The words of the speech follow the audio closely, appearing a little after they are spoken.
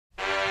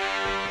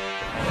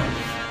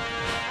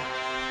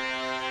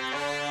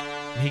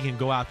he can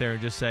go out there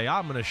and just say,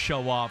 I'm going to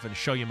show off and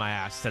show you my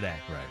ass today.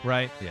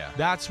 Right? Yeah.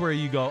 That's where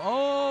you go,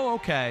 oh,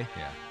 okay.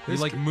 Yeah. You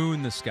like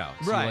Moon the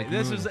Scouts. Right. Like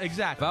this Moon. is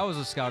exactly. If I was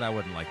a scout, I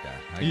wouldn't like that.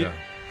 I'd go,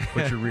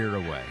 put your rear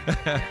away.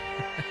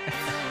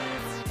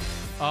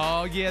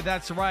 Oh, yeah,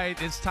 that's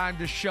right. It's time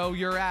to show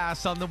your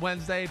ass on the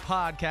Wednesday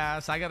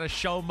podcast. I got to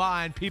show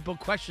mine. People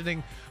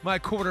questioning my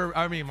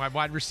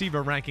wide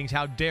receiver rankings.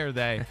 How dare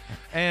they?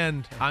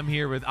 And I'm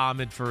here with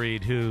Ahmed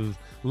Fareed, who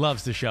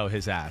loves to show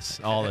his ass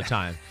all the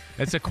time.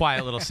 It's a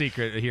quiet little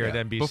secret here at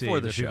NBC. Before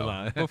the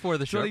show. Before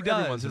the show. That's what he does.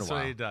 Every once in a That's while.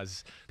 what he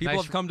does. People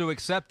Nice have come to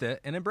accept it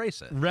and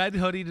embrace it. red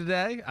hoodie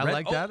today. I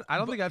like that. I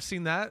don't but- think I've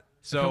seen that.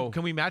 So-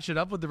 can we match it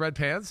up with the red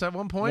pants at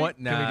one point? What?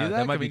 Can we do Nah,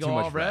 that? might Can be we go too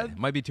all much red? red.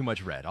 Might be too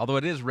much red. Although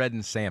it is red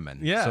and salmon.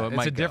 Yeah, so it it's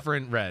might a go.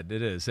 different red.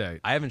 It is. Yeah.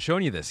 I haven't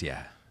shown you this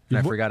yet. And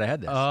I forgot I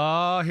had this.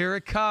 Oh, here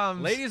it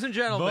comes. Ladies and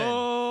gentlemen,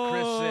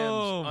 Chris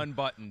Boom. Sims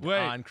Unbuttoned Wait.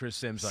 on Chris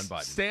Sims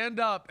Unbuttoned. Stand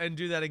up and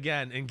do that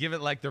again and give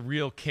it like the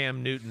real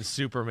Cam Newton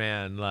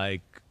Superman,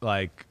 like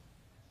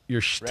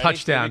your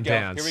touchdown Here we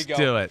go. dance. Here we go.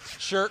 Do it.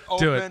 Shirt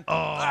Do open. it. Oh,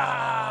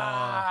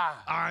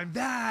 I'm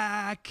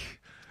back.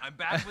 I'm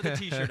back with a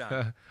T-shirt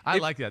on. I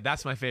like that.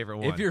 That's my favorite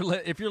one.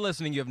 If you're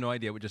listening, you have no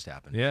idea what just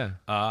happened. Yeah.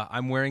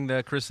 I'm wearing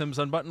the Chris Sims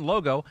Unbuttoned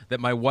logo that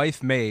my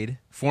wife made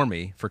for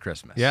me for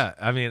Christmas. Yeah,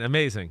 I mean,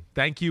 amazing.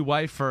 Thank you,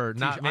 wife, for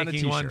not On a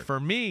making one t-shirt. for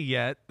me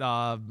yet.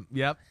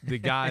 Yep, the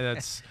guy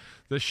that's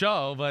the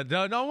show. But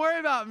don't worry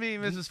about me,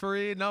 Mrs.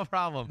 Fareed. No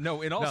problem.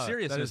 No, in all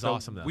seriousness, that is though,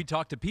 awesome, though. we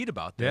talked to Pete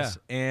about this,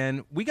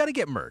 and we got to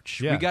get merch.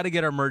 Yeah. We got to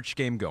get our merch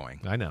game going.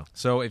 I know.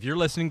 So if you're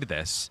listening to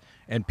this,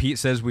 and Pete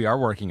says we are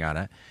working on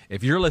it,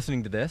 if you're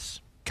listening to this,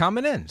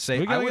 comment in. Say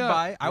We gotta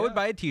I would go.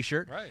 buy a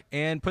T-shirt, Right.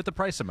 and put the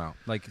price amount.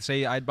 Like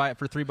say I'd buy it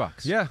for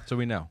 $3. Yeah. so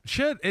we know.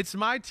 Shit, it's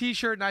my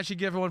T-shirt, and I should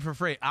give it one for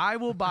free. I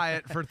will buy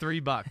it for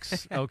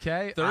 $3.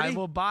 Okay, 30? I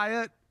will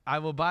buy it. I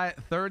will buy it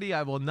 30.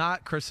 I will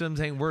not. Chris Sims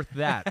ain't worth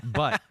that.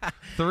 But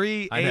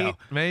 3, I know. 8,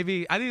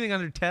 maybe anything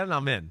under 10,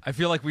 I'm in. I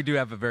feel like we do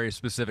have a very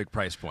specific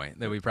price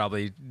point that we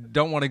probably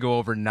don't want to go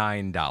over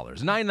 $9.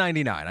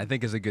 $9.99, I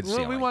think, is a good Well,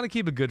 ceiling. we want to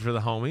keep it good for the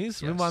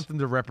homies. We Yes. want them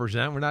to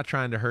represent. We're not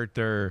trying to hurt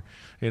their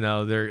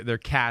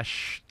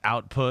cash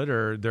output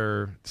or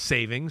their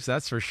savings.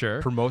 That's for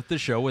sure. promote the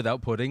show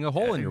without putting a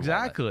hole in your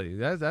wallet. Exactly.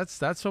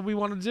 That's what we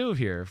want to do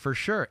here for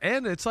sure.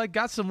 And it's like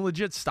got some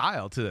legit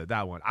style to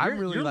that one. I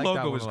really your like logo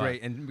that one was a lot.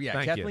 great, and yeah,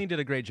 Thank Kathleen you. did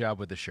a great job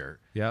with the shirt.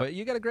 Yeah. but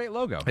you got a great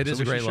logo. It is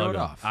so a we great should show logo.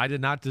 It off. I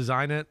did not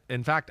design it.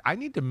 In fact, I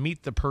need to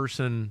meet the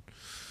person.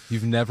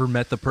 You've never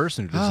met the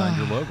person who designed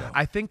your logo.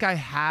 I think I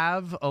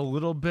have a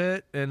little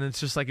bit, and it's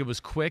just like it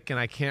was quick, and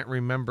I can't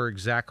remember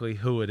exactly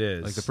who it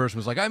is. Like the person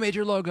was like, "I made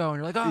your logo," and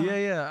you're like, "Oh,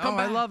 Yeah. come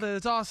I back." love it.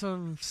 It's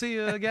awesome. See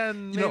you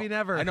again. You Maybe know,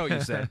 never. I know what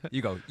you said.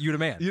 You go, "You the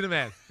man," You the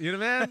man. You the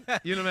man.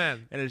 You the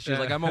man. and she's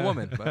like, "I'm a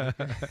woman." But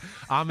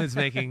Ahmed's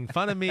making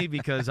fun of me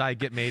because I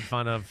get made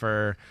fun of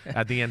for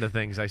at the end of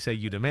things. I say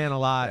you the man a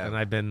lot, Yeah. and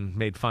I've been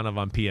made fun of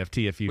on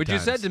PFT a few Which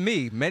times. you said to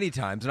me many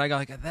times, and I go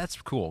like,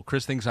 "That's cool."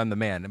 Chris thinks I'm the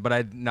man,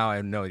 but now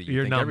I know that you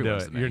You're think numb to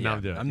everyone's it. the man. You're Yeah,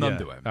 numb to it. I'm numb Yeah.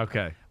 to it.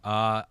 Okay.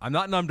 I'm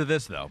not numb to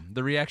this though.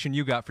 The reaction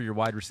you got for your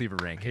wide receiver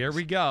rankings. Here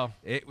we go.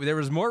 There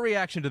was more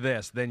reaction to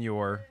this than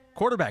your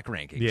quarterback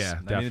rankings. Yeah, I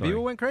mean, definitely.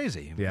 people went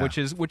crazy, Yeah. which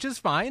is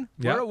fine.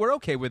 Yeah. We're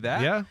okay with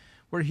that. Yeah.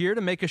 We're here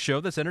to make a show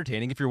that's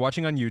entertaining. If you're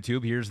watching on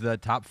YouTube, here's the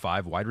top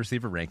 5 wide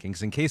receiver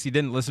rankings. In case you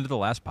didn't listen to the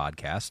last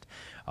podcast,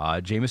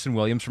 Jameson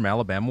Williams from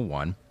Alabama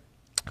won.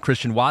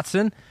 Christian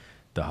Watson,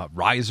 the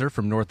riser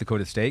from North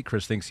Dakota State.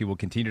 Chris thinks he will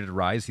continue to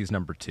rise. He's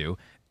number 2.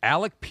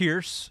 Alec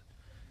Pierce,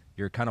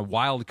 your kind of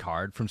wild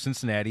card from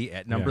Cincinnati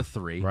at number Yeah,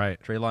 3. right.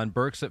 Treylon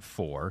Burks at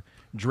 4.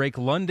 Drake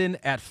London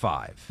at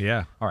 5.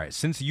 Yeah. All right.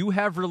 Since you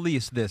have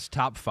released this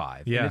top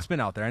 5, Yeah. and it's been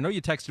out there, I know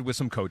you texted with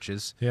some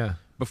coaches Yeah.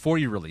 before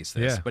you released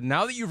this, Yeah. but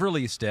now that you've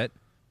released it,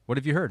 what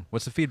have you heard?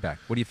 What's the feedback?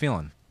 What are you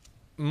feeling?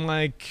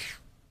 Like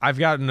I've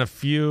gotten a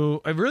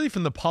few. Really,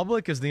 from the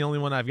public is the only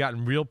one I've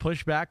gotten real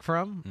pushback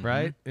from.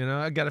 Right? You know,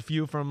 I got a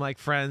few from like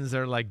friends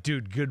that are like,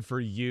 "Dude, good for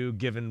you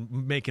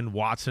making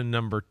Watson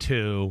number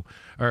 2,"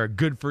 or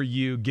 "Good for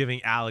you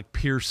giving Alec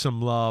Pierce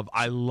some love.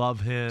 I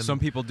love him." Some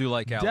people do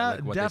like Alec,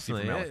 like what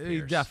definitely, they see from Alec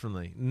Pierce.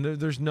 definitely.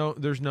 No,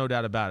 there's no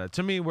doubt about it.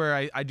 To me,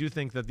 where I do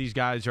think that these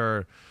guys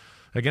are,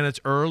 again, it's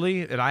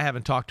early, and I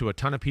haven't talked to a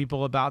ton of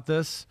people about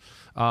this.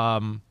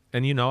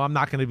 And, you know, I'm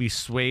not going to be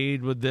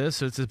swayed with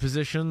this. It's a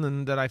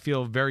position that I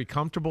feel very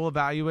comfortable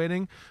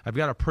evaluating. I've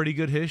got a pretty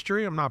good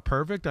history. I'm not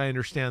perfect. I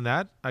understand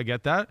that. I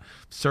get that.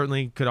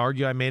 Certainly could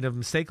argue I made a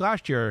mistake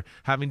last year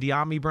having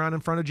De'Ami Brown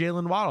in front of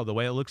Jalen Waddle. The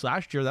way it looks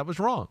last year, that was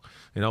wrong.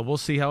 You know, we'll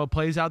see how it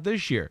plays out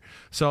this year.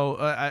 So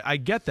I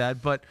get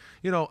that. But,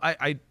 you know,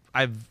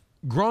 I've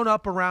grown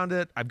up around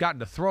it. I've gotten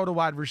to throw to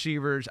wide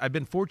receivers. I've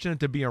been fortunate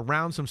to be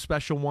around some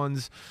special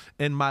ones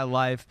in my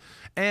life.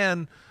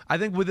 And I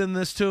think within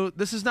this too,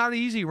 this is not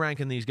easy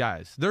ranking these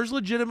guys. There's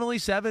legitimately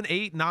 7,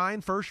 8,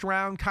 9 first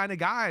round kind of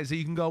guys that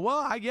you can go, well,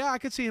 I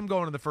could see him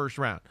going in the first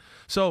round.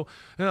 So,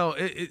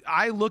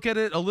 I look at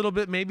it a little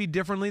bit maybe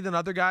differently than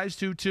other guys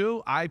do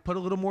too. I put a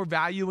little more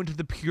value into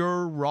the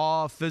pure,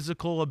 raw,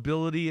 physical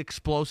ability,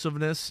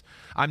 explosiveness.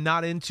 I'm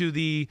not into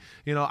the,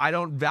 I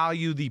don't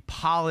value the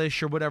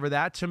polish or whatever.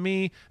 That to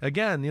me,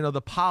 again,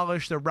 the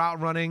polish, the route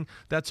running,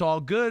 that's all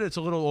good. It's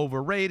a little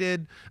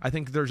overrated. I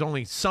think there's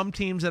only some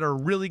teams that are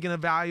really going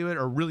to value it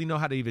or really know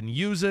how to even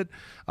use it.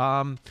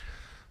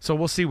 So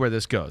we'll see where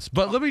this goes.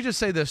 But let me just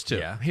say this too.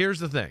 Yeah. Here's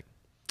the thing.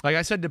 Like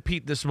I said to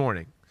Pete this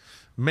morning,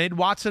 made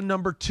Watson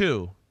number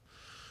 2,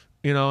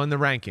 in the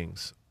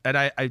rankings. And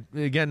I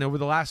again, over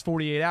the last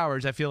 48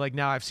 hours, I feel like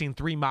now I've seen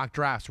 3 mock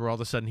drafts where all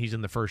of a sudden he's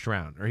in the first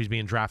round or he's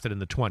being drafted in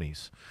the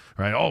 20s.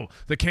 Right? Oh,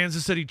 the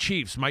Kansas City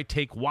Chiefs might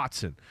take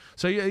Watson.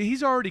 So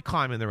he's already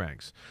climbing the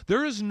ranks.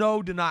 There is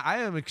no deny. I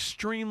am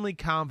extremely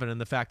confident in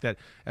the fact that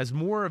as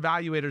more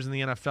evaluators in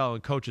the NFL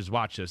and coaches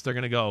watch this, they're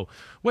going to go,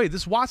 wait,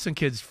 this Watson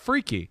kid's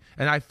freaky.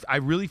 And I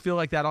really feel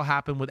like that'll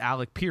happen with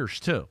Alec Pierce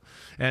too.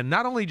 And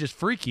not only just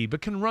freaky,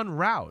 but can run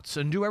routes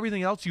and do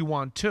everything else you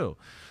want too.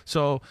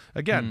 So,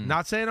 again,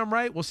 not saying I'm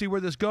right. We'll see where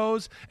this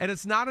goes. And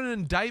it's not an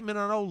indictment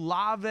on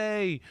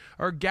Olave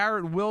or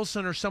Garrett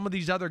Wilson or some of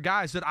these other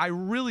guys that I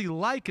really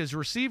like as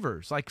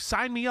receivers. Like,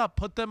 sign me up.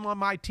 Put them on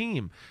my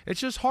team. It's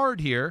just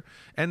hard here.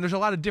 And there's a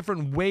lot of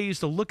different ways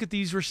to look at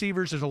these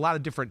receivers. There's a lot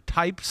of different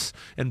types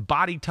and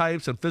body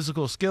types and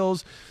physical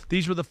skills.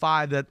 These were the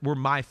 5 that were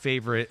my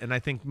favorite. And I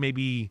think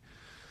maybe...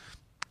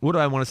 what do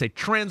I want to say?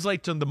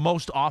 Translate to the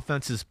most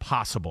offenses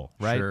possible,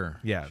 right? Sure.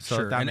 Yeah. So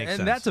sure. that makes sense.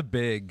 And that's a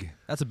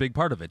big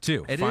part of it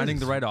too. Finding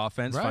the right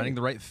offense, finding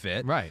the right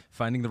fit,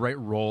 finding the right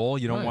role.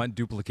 You don't want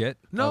duplicate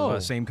of the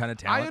same kind of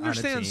talent. I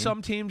understand on a team.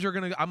 some teams are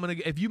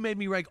if you made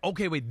me rank,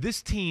 okay, wait,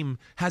 this team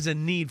has a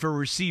need for a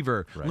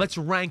receiver. Right. Let's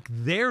rank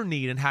their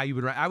need and how you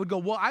would rank. I would go,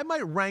 well, I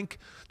might rank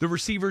the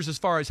receivers as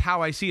far as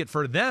how I see it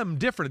for them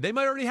different. They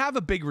might already have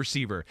a big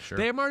receiver. Sure.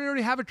 They might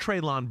already have a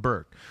Treylon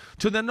Burks.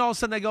 So then all of a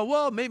sudden I go,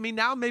 well, maybe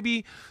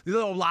the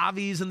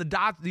Olaves and the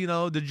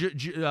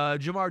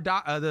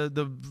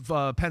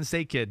the Penn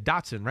State kid,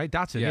 Dotson, right?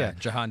 Dotson, yeah.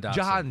 Jahan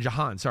Dotson.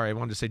 Jahan. Sorry, I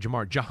wanted to say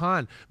Jamar.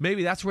 Jahan.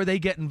 Maybe that's where they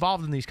get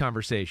involved in these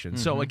conversations.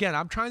 Mm-hmm. So again,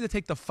 I'm trying to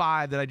take the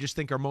 5 that I just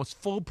think are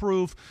most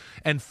foolproof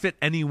and fit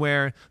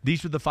anywhere.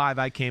 These were the 5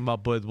 I came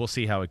up with. We'll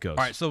see how it goes.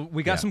 All right, so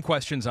we got some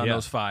questions on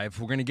those 5.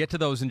 We're going to get to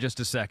those in just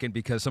a second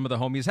because some of the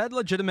homies had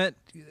legitimate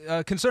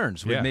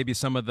concerns with maybe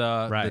some of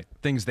the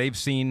things they've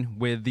seen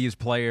with these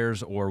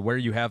players or where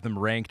you have them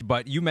ranked.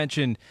 But you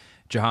mentioned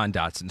Jahan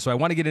Dotson. So I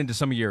want to get into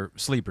some of your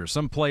sleepers,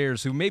 some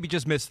players who maybe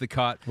just missed the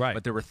cut,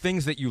 but there were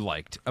things that you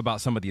liked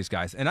about some of these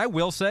guys. And I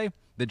will say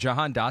that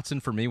Jahan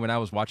Dotson, for me, when I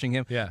was watching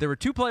him, there were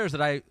 2 players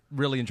that I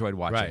really enjoyed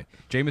watching. Right.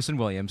 Jameson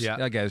Williams,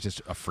 that guy is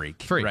just a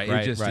freak.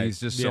 Right? He's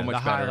just so much the better. The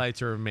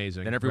highlights are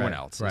amazing. Than everyone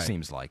else, it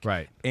seems like.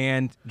 Right.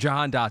 And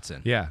Jahan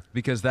Dotson. Yeah.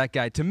 Because that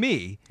guy, to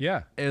me,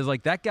 is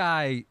like that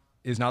guy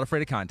is not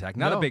afraid of contact.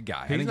 Not a big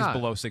guy. I think he's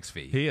below 6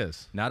 feet. He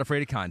is. Not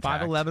afraid of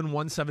contact. 5'11",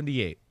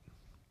 178.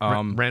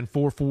 Ran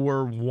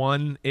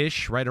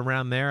 4.41-ish, right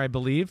around there, I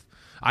believe.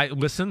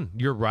 Listen,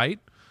 you're right.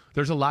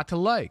 There's a lot to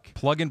like.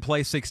 Plug and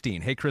play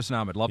 16. Hey, Chris and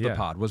Ahmed, love the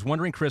pod. Was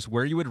wondering, Chris,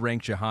 where you would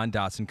rank Jahan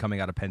Dotson coming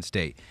out of Penn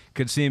State.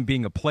 Could see him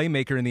being a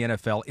playmaker in the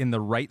NFL in the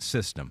right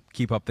system.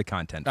 Keep up the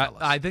content, fellas.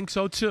 I think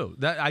so, too.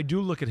 I do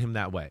look at him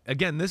that way.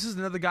 Again, this is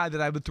another guy that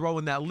I would throw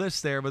in that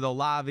list there with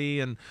Olave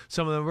and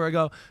some of them where I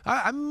go,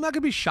 I'm not going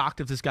to be shocked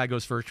if this guy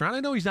goes first round. I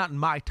know he's not in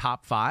my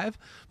top 5,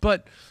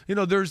 but,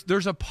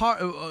 there's a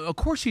part, of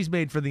course he's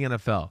made for the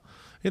NFL.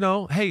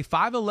 Hey,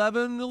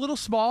 5'11", a little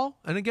small.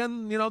 And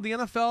again, the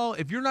NFL,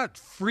 if you're not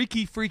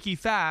freaky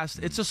fast,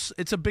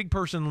 it's a big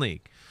person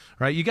league,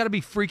 right? You got to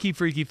be freaky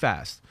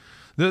fast.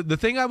 The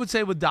thing I would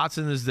say with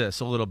Dotson is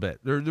this a little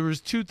bit. There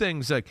was 2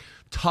 things, like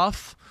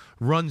tough,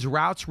 runs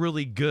routes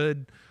really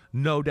good,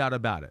 no doubt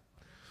about it.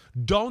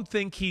 Don't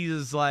think he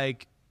is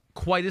like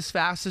quite as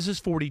fast as his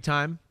 40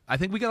 time. I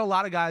think we got a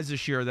lot of guys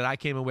this year that I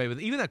came away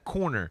with, even at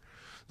corner,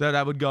 that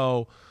I would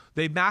go,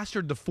 they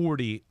mastered the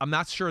 40. I'm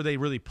not sure they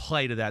really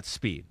play to that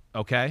speed,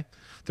 okay?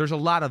 There's a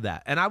lot of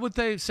that. And I would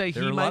say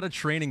there are a lot of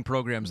training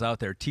programs out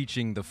there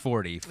teaching the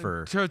 40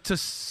 for to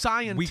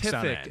scientific. Weeks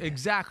on end.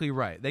 Exactly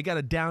right. They got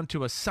it down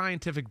to a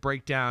scientific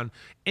breakdown,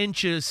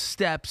 inches,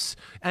 steps,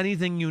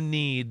 anything you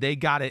need. They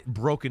got it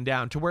broken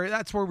down to where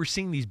that's where we're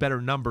seeing these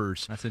better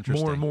numbers. That's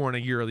interesting. More and more on a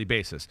yearly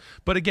basis.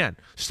 But again,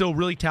 still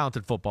really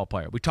talented football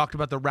player. We talked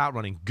about the route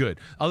running. Good.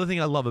 Other thing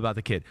I love about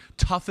the kid,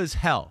 tough as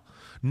hell.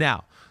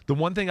 Now, the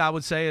one thing I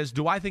would say is,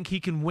 do I think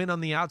he can win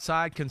on the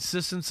outside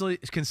consistently,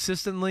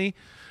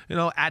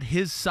 at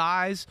his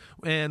size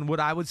and what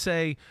I would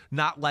say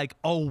not like,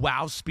 oh,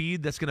 wow,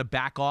 speed that's going to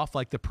back off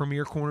like the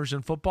premier corners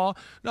in football?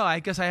 No, I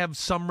guess I have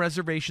some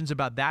reservations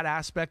about that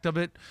aspect of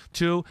it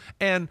too.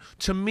 And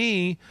to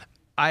me,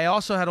 I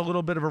also had a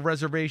little bit of a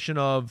reservation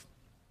of,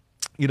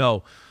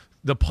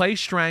 the play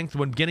strength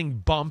when getting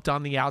bumped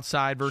on the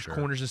outside versus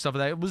corners and stuff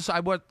like that. It was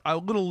a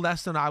little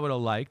less than I would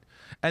have liked.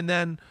 And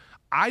then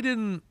I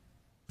didn't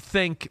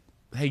think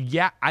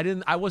hey,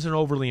 I wasn't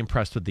overly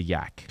impressed with the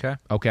yak.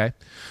 Okay.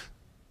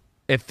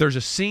 If there's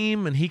a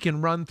seam and he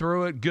can run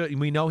through it, good.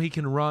 We know he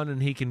can run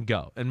and he can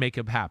go and make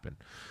it happen.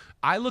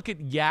 I look at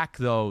Yak,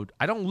 though.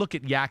 I don't look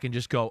at Yak and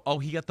just go, oh,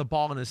 he got the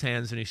ball in his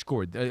hands and he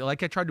scored.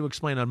 Like I tried to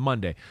explain on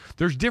Monday,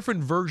 there's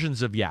different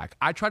versions of Yak.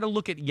 I try to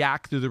look at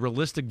Yak through the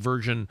realistic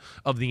version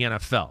of the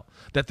NFL,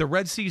 that the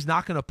Red Sea is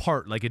not going to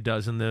part like it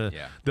does in the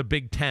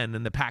Big Ten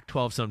and the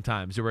Pac-12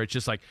 sometimes, where it's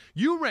just like,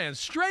 you ran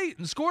straight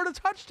and scored a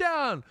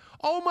touchdown.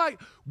 Oh, my.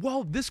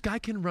 Well, this guy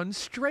can run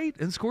straight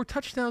and score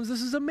touchdowns.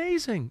 This is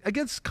amazing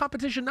against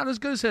competition not as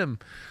good as him.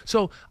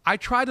 So I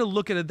try to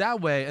look at it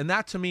that way, and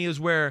that to me is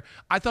where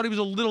I thought he was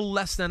a little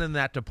less than in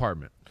that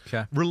department.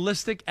 Okay.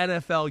 Realistic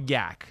NFL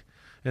Yak.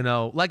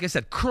 Like I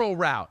said, curl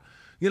route.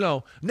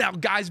 Now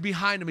guys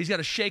behind him, he's got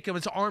to shake him.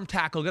 It's an arm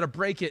tackle, got to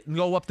break it and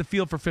go up the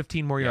field for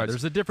 15 more yards.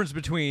 There's a difference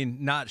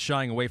between not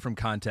shying away from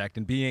contact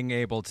and being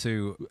able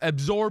to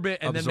absorb it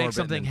and then make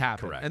something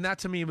happen. Correct. And that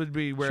to me would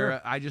be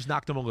where I just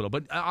knocked him a little.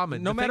 But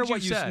Ahmed, no matter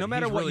what you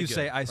say,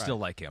 say, I still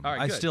like him.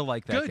 Right, I still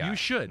like that guy. You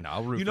should. And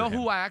I'll root you know for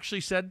him. who I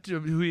actually said to,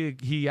 who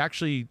he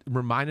actually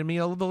reminded me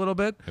of a little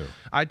bit? Who?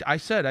 I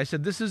said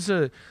this is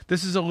a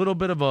little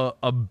bit of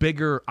a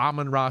bigger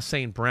Amon-Ra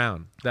St.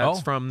 Brown.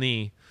 That's from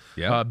the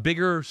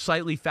bigger,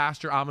 slightly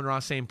faster Amon-Ra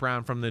St.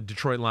 Brown from the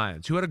Detroit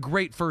Lions, who had a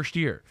great first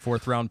year.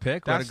 4th round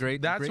pick. That's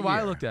great why year.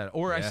 I looked at it.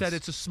 Or I said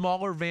it's a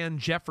smaller Van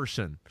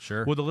Jefferson,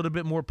 sure, with a little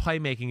bit more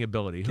playmaking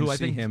ability. Can who I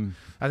see think him.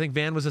 I think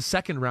Van was a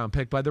 2nd round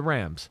pick by the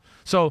Rams.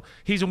 So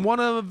he's one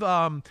of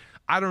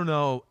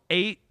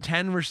 8,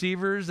 10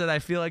 receivers that I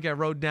feel like I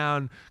wrote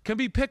down can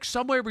be picked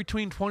somewhere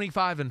between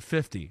 25 and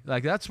 50.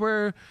 Like that's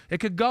where it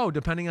could go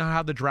depending on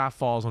how the draft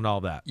falls and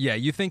all that. Yeah,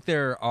 you think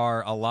there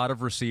are a lot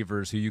of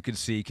receivers who you could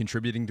see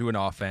contributing to an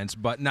offense,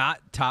 but not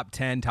top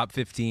 10, top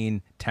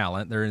 15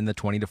 talent. They're in the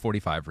 20 to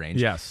 45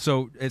 range. Yes.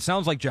 So it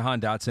sounds like Jahan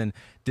Dotson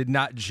did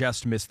not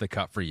just miss the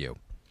cut for you.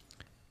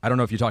 I don't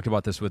know if you talked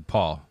about this with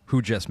Paul,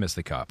 who just missed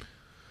the cut.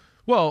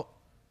 Well,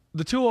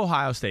 the 2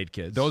 Ohio State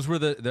kids. Those were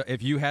the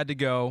if you had to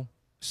go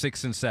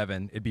 6 and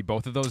 7, it'd be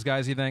both of those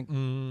guys, you think?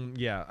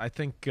 Yeah, I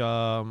think.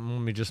 Let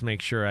me just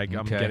make sure I'm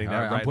getting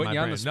that right. I'm putting in you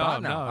my on the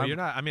spot now. No, you're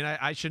not. I mean,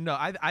 I should know.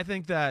 I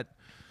think that.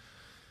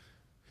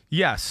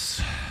 Yes,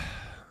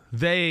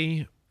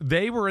 they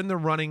were in the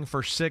running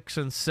for 6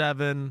 and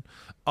 7,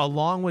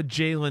 along with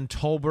Jalen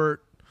Tolbert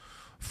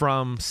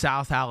from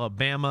South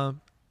Alabama,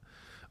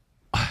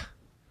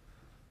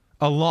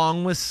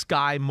 along with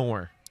Skyy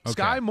Moore. Okay.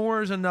 Skyy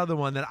Moore is another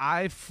one that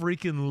I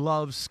freaking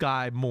love.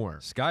 Skyy Moore.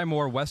 Skyy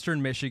Moore,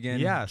 Western Michigan.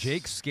 Yes.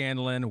 Jake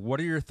Scanlon.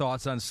 What are your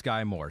thoughts on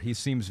Skyy Moore? He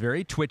seems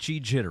very twitchy,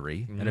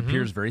 jittery, and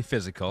appears very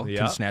physical. Yep.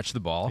 Can snatch the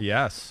ball.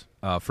 Yes.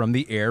 From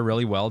the air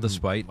really well,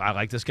 despite I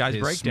like this guy's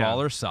his breakdown.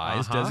 smaller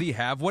size. Does he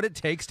have what it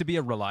takes to be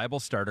a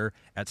reliable starter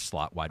at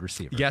slot wide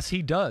receiver? Yes,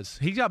 he does.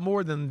 He got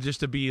more than just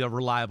to be a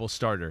reliable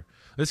starter.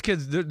 This kid,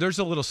 there's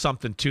a little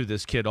something to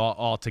this kid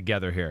all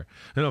together here.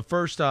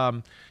 First,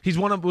 was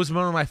one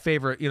of my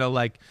favorite.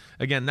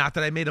 Again, not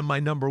that I made him my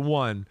number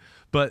one,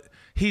 but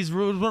he's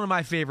one of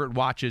my favorite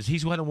watches.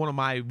 He's one of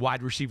my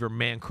wide receiver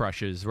man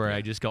crushes where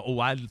I just go, oh,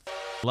 I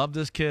love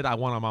this kid. I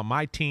want him on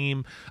my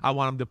team. I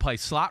want him to play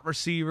slot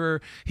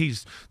receiver.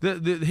 His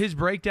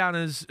breakdown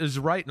is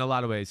right in a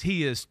lot of ways.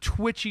 He is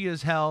twitchy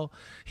as hell.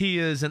 He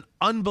is an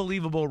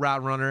unbelievable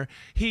route runner.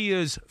 He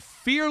is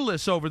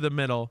fearless over the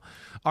middle.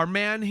 Our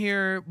man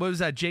here, what was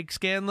that, Jake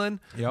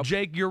Scanlon? Yep.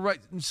 Jake, you're right,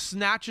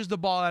 snatches the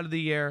ball out of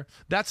the air.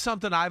 That's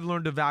something I've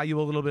learned to value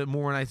a little bit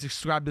more, and I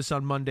described this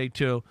on Monday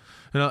too.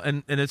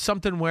 And it's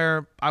something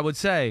where I would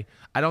say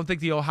I don't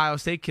think the Ohio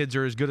State kids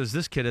are as good as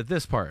this kid at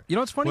this part.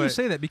 It's funny you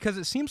say that because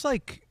it seems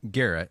like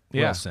Garrett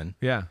Wilson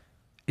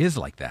is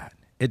like that.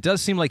 It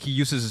does seem like he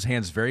uses his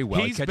hands very well.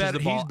 He catches the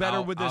ball he's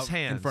better with his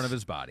hands in front of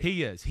his body.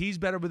 He is. He's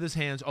better with his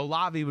hands.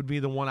 Olave would be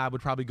the one I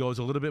would probably go as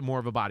a little bit more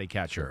of a body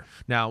catcher. Sure.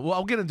 Now,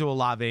 I'll get into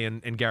Olave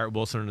and Garrett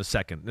Wilson in a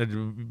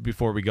second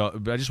before we go.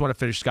 I just want to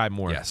finish Skyy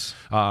Moore. Yes.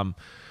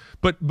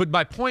 But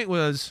my point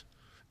was,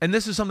 and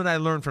this is something I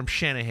learned from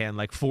Shanahan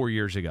like 4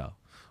 years ago,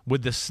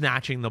 with the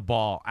snatching the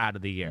ball out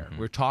of the air.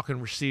 We're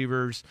talking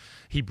receivers.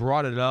 He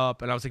brought it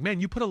up, and I was like,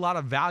 man, you put a lot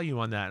of value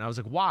on that. And I was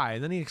like, why?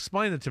 And then he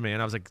explained it to me, and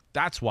I was like,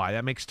 that's why.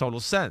 That makes total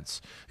sense,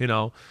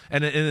 And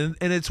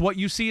it's what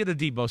you see at a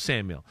Deebo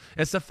Samuel.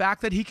 It's the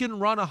fact that he can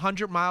run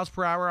 100 miles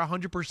per hour,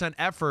 100%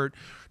 effort,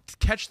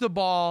 catch the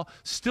ball,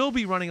 still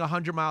be running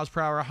 100 miles per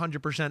hour,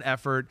 100%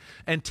 effort,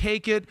 and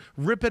take it,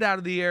 rip it out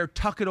of the air,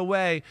 tuck it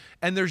away,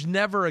 and there's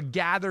never a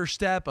gather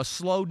step, a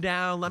slow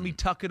down, let me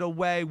tuck it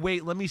away,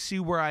 wait, let me see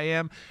where I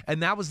am.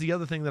 And that was the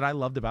other thing that I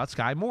loved about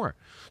Skyy Moore.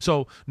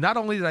 So not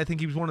only did I think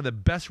he was one of the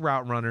best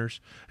route runners,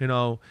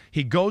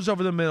 he goes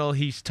over the middle,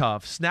 he's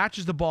tough,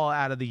 snatches the ball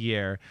out of the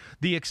air.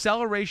 The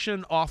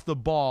acceleration off the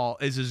ball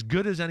is as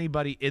good as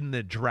anybody in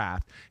the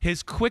draft.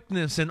 His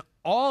quickness in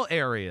all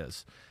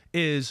areas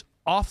is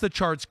off the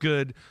charts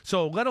good.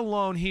 So let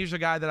alone he's a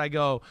guy that I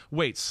go,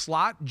 wait,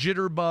 slot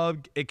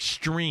jitterbug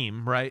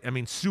extreme, right? I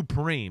mean,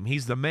 supreme.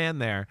 He's the man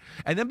there.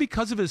 And then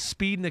because of his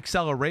speed and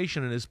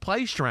acceleration and his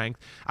play strength,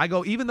 I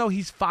go, even though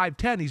he's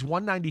 5'10", he's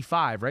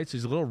 195, right? So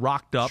he's a little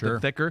rocked up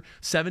and thicker,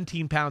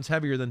 17 pounds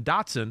heavier than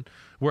Dotson,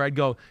 where I'd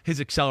go,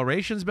 his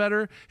acceleration's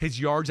better, his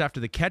yards after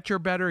the catch are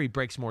better, he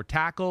breaks more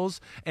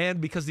tackles, and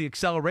because the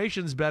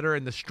acceleration's better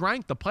and the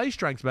strength, the play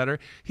strength's better,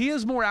 he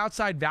has more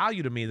outside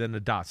value to me than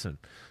the Dotson.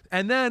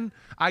 And then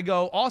I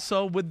go,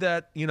 also with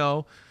that,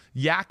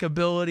 yak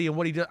ability and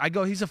what he does, I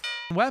go, he's a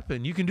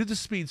weapon. You can do the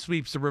speed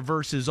sweeps, the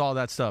reverses, all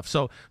that stuff.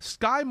 So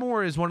Skyy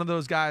Moore is one of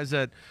those guys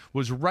that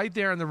was right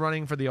there in the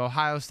running for the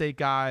Ohio State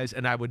guys,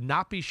 and I would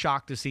not be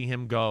shocked to see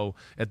him go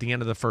at the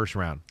end of the first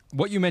round.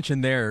 What you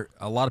mentioned there,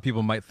 a lot of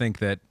people might think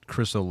that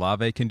Chris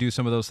Olave can do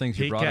some of those things.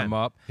 You brought him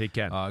up. He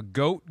can.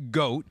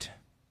 Goat,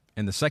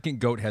 and the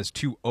second goat has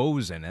 2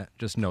 O's in it.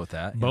 Just note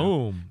that.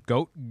 Boom.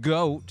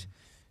 Goat.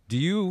 Do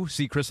you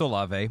see Chris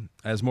Olave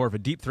as more of a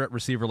deep threat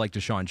receiver like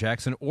Deshaun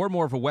Jackson or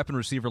more of a weapon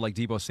receiver like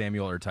Deebo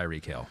Samuel or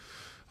Tyreek Hill?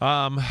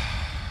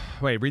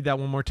 Wait, read that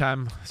one more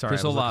time. Sorry,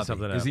 Chris Olave,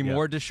 is he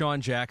more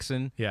Deshaun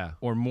Jackson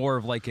or more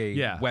of like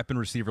a weapon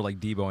receiver like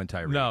Deebo and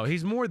Tyreek? No,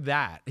 he's more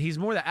that.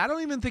 I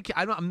don't even think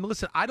 –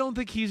 listen, I don't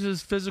think he's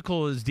as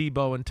physical as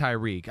Deebo and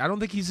Tyreek. I don't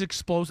think he's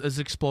as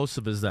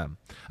explosive as them.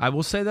 I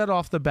will say that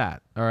off the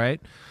bat, all right?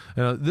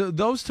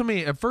 Those to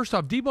me – first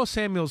off, Deebo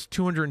Samuel's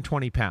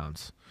 220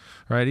 pounds.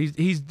 Right,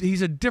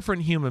 he's a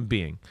different human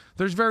being.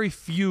 There's very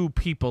few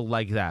people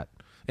like that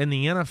in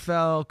the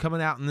NFL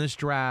coming out in this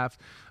draft.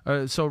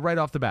 So right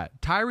off the bat,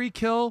 Tyreek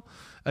Hill,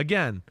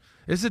 again,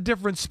 it's a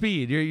different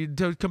speed.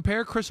 To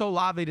compare Chris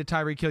Olave to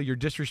Tyreek Hill, you're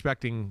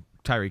disrespecting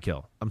Tyreek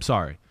Hill. I'm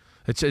sorry.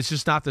 It's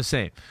just not the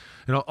same.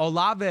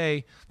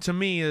 Olave, to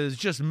me, is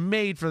just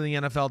made for the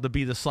NFL to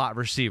be the slot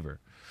receiver.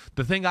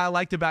 The thing I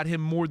liked about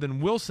him more than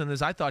Wilson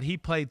is I thought he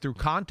played through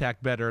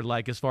contact better,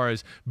 like as far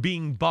as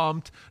being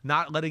bumped,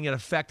 not letting it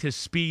affect his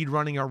speed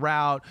running a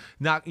route,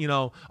 not,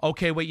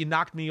 okay, wait, you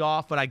knocked me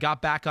off, but I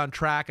got back on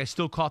track. I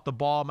still caught the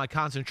ball. My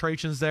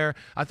concentration's there.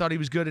 I thought he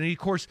was good. And of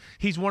course,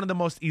 he's one of the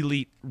most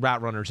elite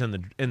route runners in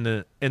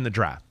the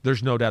draft.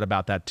 There's no doubt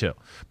about that too.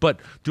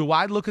 But do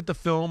I look at the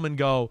film and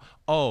go,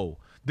 oh,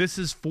 this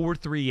is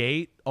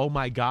 4.38. Oh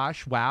my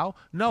gosh, wow.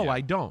 No,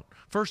 I don't.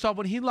 First off,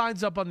 when he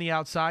lines up on the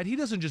outside, he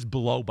doesn't just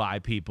blow by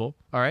people,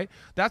 all right?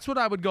 That's what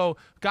I would go.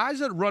 Guys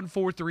that run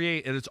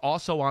 4.38 and it's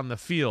also on the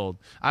field,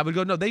 I would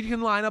go, no, they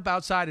can line up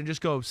outside and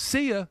just go,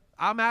 see ya,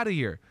 I'm out of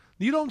here.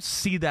 You don't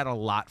see that a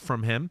lot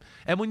from him.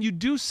 And when you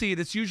do see it,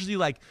 it's usually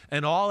like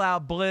an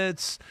all-out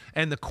blitz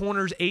and the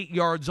corner's 8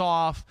 yards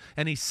off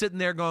and he's sitting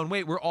there going,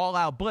 wait, we're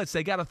all-out blitz.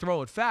 They got to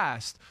throw it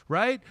fast,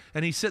 right?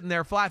 And he's sitting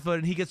there flat-footed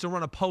and he gets to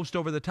run a post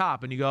over the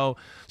top. And you go,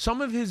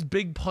 some of his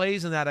big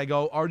plays in that, I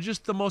go, are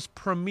just the most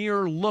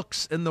premier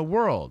looks in the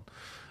world.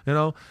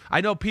 I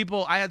know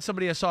people, I had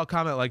somebody I saw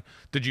comment like,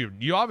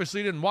 you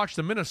obviously didn't watch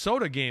the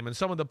Minnesota game and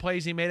some of the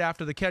plays he made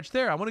after the catch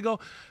there. I want to go,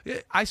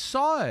 I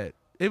saw it.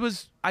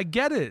 I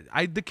get it.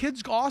 The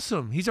kid's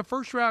awesome. He's a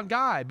first-round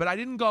guy. But I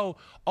didn't go,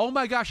 oh,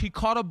 my gosh, he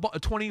caught a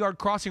 20-yard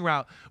crossing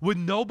route with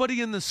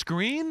nobody in the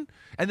screen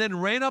and then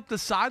ran up the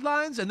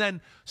sidelines and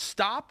then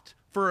stopped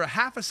for a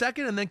half a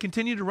second and then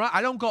continued to run.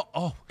 I don't go,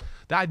 oh,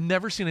 I've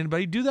never seen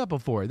anybody do that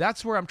before.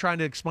 That's where I'm trying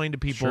to explain to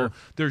people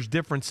there's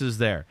differences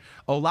there.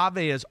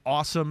 Olave is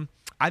awesome.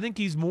 I think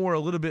he's a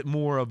little bit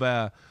more of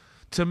a,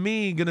 to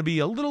me, going to be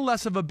a little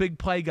less of a big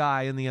play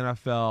guy in the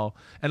NFL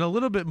and a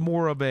little bit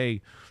more of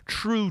a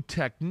true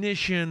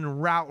technician,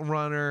 route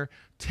runner,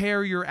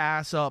 tear your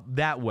ass up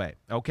that way,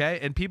 okay?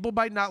 And people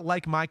might not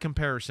like my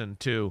comparison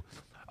to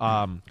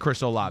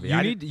Chris Olave.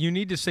 You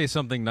need to say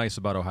something nice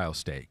about Ohio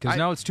State because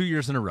now it's 2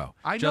 years in a row.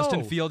 I know.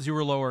 Justin Fields, you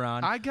were lower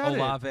on. I got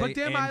Olave, it. But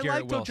damn, I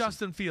Garrett like Wilson.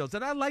 Justin Fields,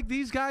 and I like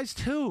these guys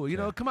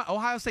too. Come on,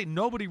 Ohio State.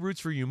 Nobody roots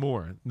for you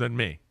more than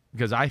me.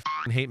 Because I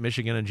hate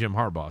Michigan and Jim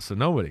Harbaugh, so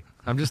nobody.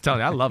 I'm just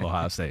telling you, I love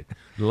Ohio State.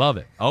 Love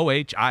it.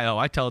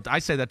 OHIO. I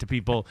say that to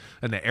people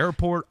in the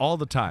airport all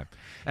the time.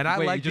 And I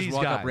like these guys. You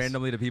just walk up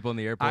randomly to people in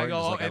the airport. I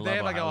go, and if they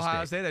have like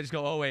Ohio State, I just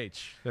go OH. And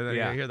then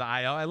you hear the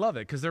IO. I love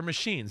it because they're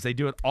machines. They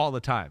do it all the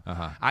time.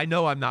 I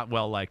know I'm not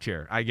well liked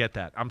here. I get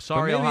that. I'm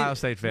sorry, Ohio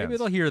State fans. Maybe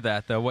they'll hear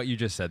that though. What you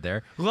just said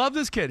there. Love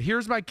this kid.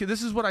 Here's my kid.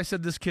 This is what I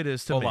said. This kid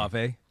is to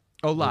me.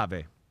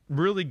 Olave.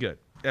 Really good.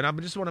 And I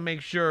just want to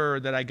make sure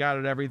that I got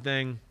it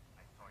everything.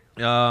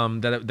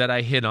 That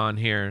I hit on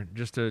here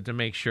just to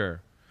make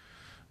sure.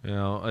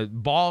 A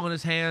ball in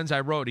his hands.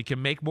 I wrote he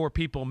can make more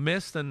people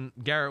miss than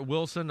Garrett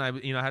Wilson. I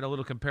had a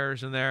little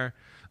comparison there,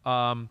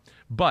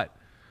 but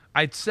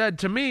I said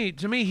to me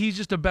he's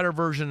just a better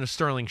version of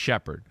Sterling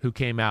Shepard who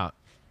came out.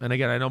 And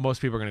again, I know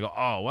most people are going to go,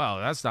 oh well,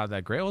 that's not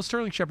that great. Well,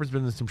 Sterling Shepard's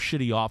been in some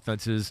shitty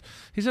offenses.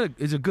 He's a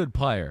good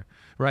player,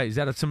 right? He's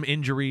had some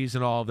injuries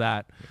and all of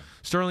that.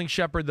 Sterling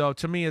Shepard, though,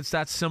 to me, it's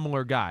that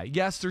similar guy.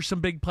 Yes, there's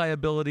some big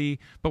playability,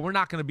 but we're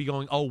not going to be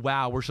going, oh,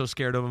 wow, we're so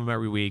scared of him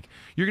every week.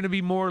 You're going to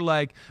be more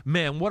like,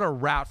 man, what a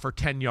route for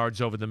 10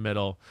 yards over the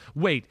middle.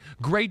 Wait,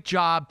 great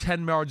job,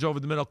 10 yards over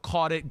the middle,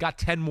 caught it, got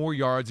 10 more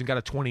yards, and got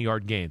a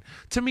 20-yard gain.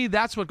 To me,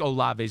 that's what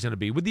Olave is going to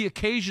be. With the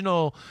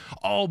occasional,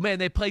 oh, man,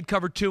 they played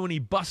cover 2, and he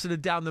busted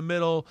it down the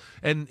middle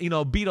and,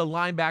 beat a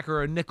linebacker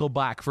or a nickel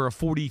back for a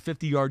 40,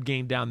 50-yard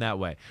gain down that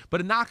way.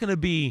 But it's not going to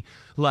be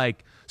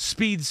like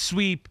speed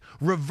sweep,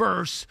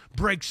 reverse,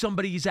 break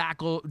somebody's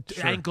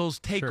ankles,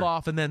 take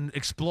off, and then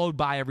explode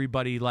by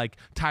everybody like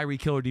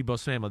Tyreek Hill or Deebo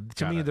Samuel.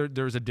 To me,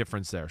 there's a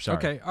difference there. Sorry.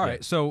 Okay, all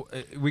right. So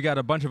we got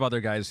a bunch of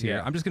other guys here.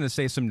 Yeah. I'm just going to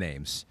say some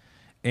names.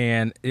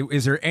 And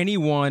is there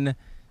anyone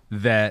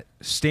that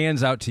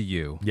stands out to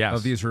you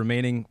of these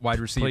remaining wide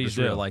receivers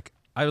where you're like,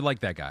 I would like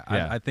that guy.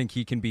 Yeah. I think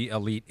he can be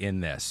elite in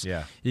this.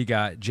 Yeah. You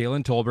got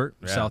Jalen Tolbert,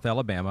 South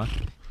Alabama.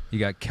 You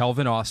got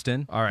Kelvin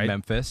Austin,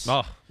 Memphis.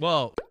 Oh,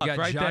 well, you got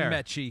right John there.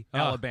 Metchie,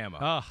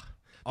 Alabama.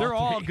 They're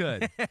all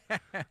good.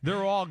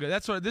 They're all good.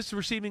 That's what this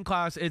receiving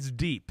class. It's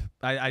deep.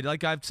 I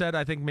like I've said.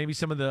 I think maybe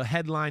some of the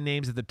headline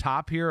names at the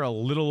top here are a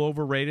little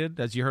overrated,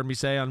 as you heard me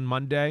say on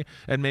Monday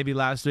and maybe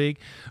last week.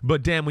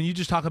 But Dan, when you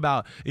just talk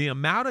about the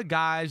amount of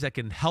guys that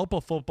can help a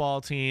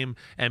football team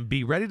and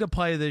be ready to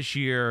play this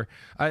year,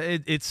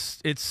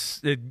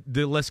 the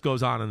list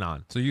goes on and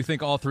on. So you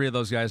think all three of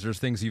those guys? There's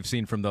things you've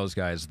seen from those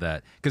guys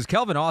that because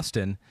Kelvin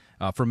Austin.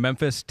 From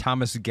Memphis,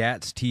 Thomas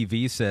Gatz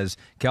TV says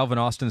Kelvin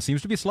Austin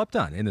seems to be slept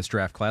on in this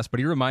draft class, but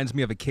he reminds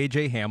me of a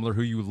KJ Hamler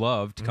who you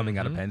loved coming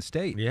out of Penn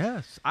State.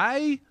 Yes,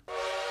 I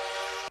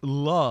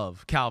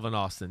love Calvin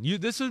Austin.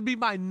 This would be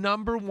my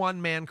number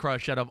one man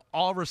crush out of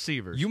all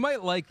receivers. You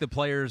might like the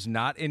players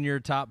not in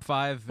your top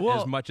 5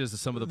 as much as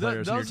some of the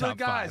players in your top 5. Those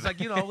are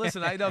the guys.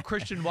 Listen, I know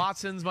Christian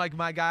Watson's like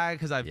my guy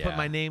because I put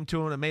my name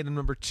to him and made him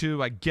number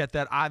 2. I get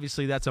that.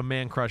 Obviously, that's a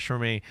man crush for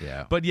me.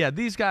 Yeah. But yeah,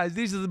 these guys,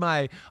 these are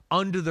my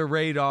under the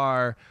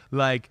radar.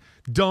 Like,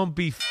 don't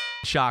be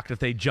shocked if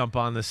they jump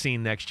on the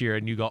scene next year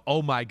and you go,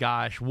 oh my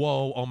gosh,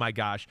 whoa, oh my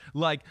gosh.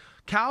 Like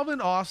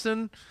Calvin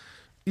Austin.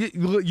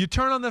 You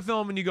turn on the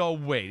film and you go,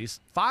 wait,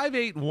 he's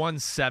 5'8",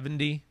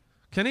 170.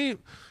 Can he?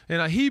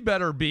 He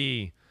better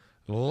be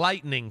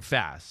lightning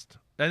fast.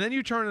 And then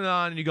you turn it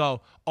on and you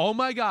go, oh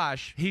my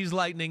gosh, he's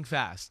lightning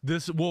fast.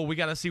 We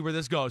got to see where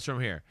this goes from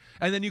here.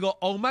 And then you go,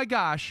 oh my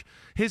gosh,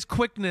 his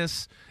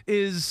quickness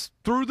is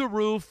through the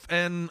roof,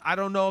 and I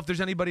don't know if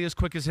there's anybody as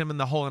quick as him in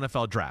the whole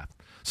NFL draft.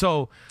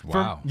 So,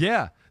 wow.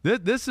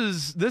 This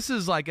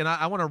is like, and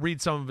I want to read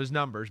some of his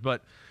numbers,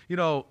 but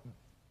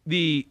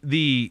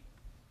the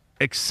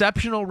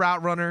exceptional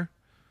route runner.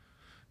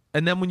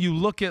 And then when you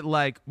look at he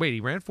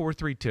ran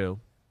 4.32.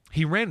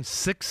 He ran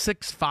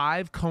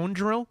 6.65 cone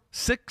drill.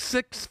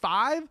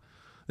 6.65?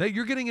 That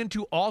you're getting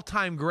into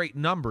all-time great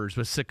numbers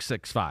with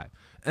 6.65.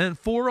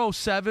 And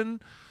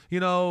 4.07,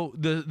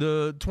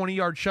 the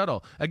 20-yard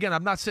shuttle. Again,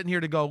 I'm not sitting here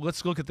to go,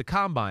 let's look at the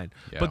combine.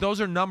 Yeah. But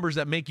those are numbers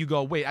that make you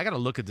go, wait, I got to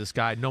look at this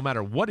guy no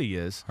matter what he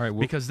is. All right,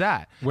 because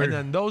that. And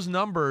then those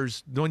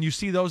numbers, when you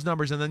see those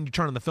numbers and then you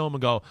turn on the film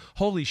and go,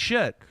 holy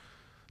shit,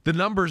 the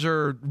numbers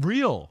are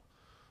real.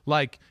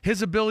 Like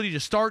his ability to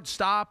start,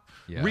 stop,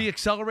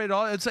 re-accelerate,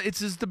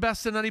 it's the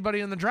best than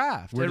anybody in the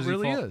draft. It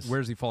really is. Where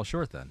does he fall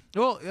short then?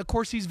 Well, of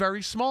course, he's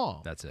very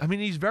small. That's it. I mean,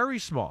 he's very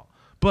small.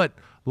 But,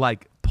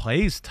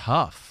 plays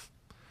tough.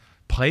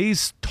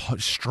 Plays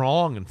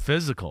strong and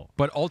physical.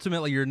 But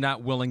ultimately, you're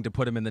not willing to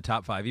put him in the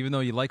top 5. Even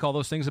though you like all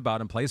those things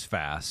about him, plays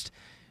fast.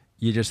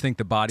 You just think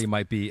the body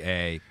might be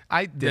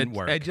didn't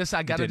work.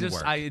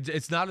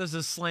 It's not as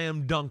a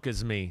slam dunk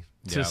as me,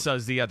 just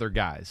as the other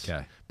guys.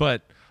 Okay.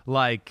 But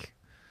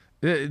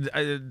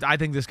I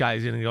think this guy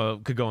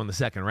could go in the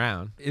second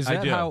round.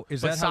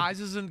 But size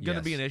isn't going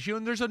to be an issue,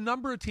 and there's a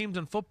number of teams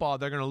in football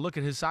that are going to look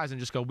at his size and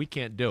just go, we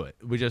can't do it.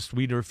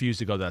 We refuse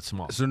to go that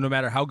small. So no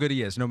matter how good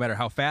he is, no matter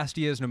how fast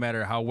he is, no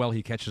matter how well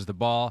he catches the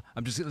ball,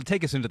 I'm just going to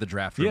take us into the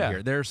draft room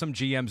here. There are some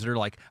GMs that are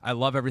like, I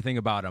love everything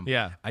about him.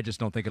 Yeah. I just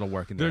don't think it'll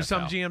work in the There's NFL.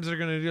 some GMs that are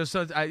going to do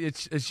so.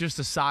 It's just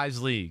a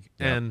size league.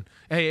 Yep. And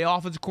hey,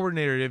 offensive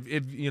coordinator,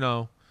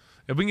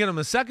 if we can get him in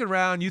the second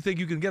round, you think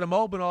you can get him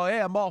open?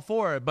 I'm all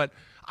for it. But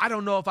I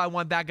don't know if I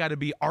want that guy to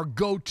be our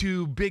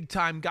go-to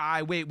big-time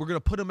guy. Wait, we're going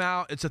to put him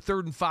out. It's a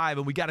 3rd and 5,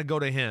 and we got to go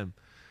to him.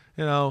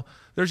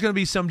 There's going to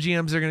be some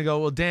GMs that are going to go,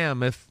 well,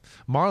 damn, if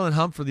Marlon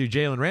Humphrey or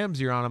Jalen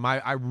Ramsey are on him,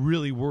 I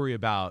really worry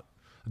about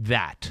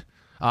that.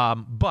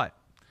 But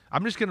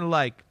I'm just going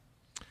to,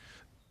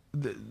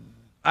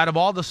 out of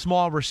all the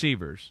small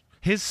receivers,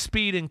 his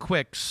speed and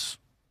quicks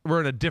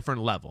were at a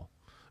different level.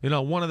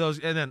 One of those,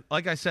 and then,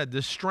 like I said,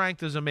 the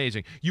strength is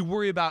amazing. You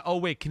worry about,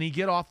 can he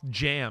get off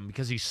jam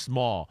because he's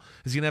small?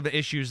 Is he going to have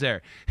issues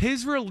there?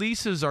 His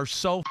releases are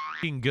so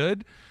f***ing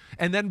good,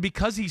 and then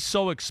because he's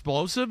so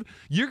explosive,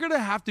 you're going to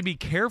have to be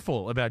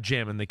careful about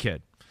jamming the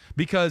kid.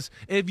 Because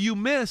if you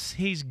miss,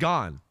 he's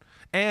gone.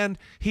 And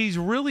he's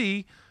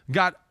really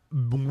got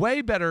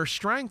way better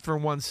strength for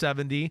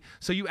 170.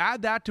 So you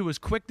add that to his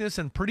quickness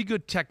and pretty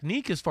good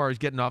technique as far as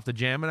getting off the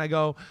jam. And I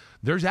go,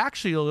 there's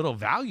actually a little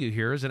value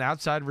here as an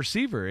outside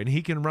receiver, and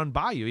he can run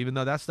by you, even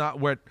though that's not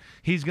what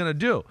he's going to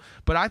do.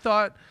 But I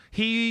thought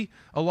he,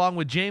 along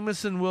with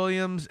Jameson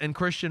Williams and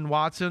Christian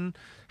Watson,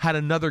 had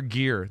another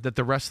gear that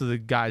the rest of the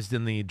guys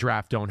in the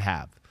draft don't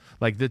have.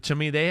 Like, to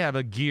me, they have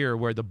a gear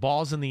where the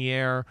ball's in the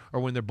air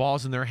or when their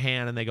ball's in their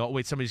hand and they go, oh,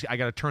 wait, I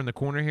got to turn the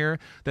corner here,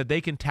 that they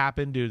can tap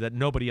into that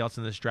nobody else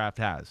in this draft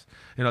has.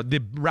 You know,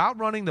 the route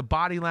running, the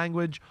body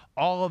language,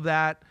 all of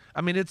that. I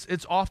mean,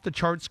 it's off the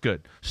charts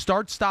good.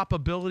 Stop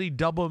ability,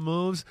 double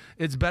moves,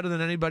 it's better than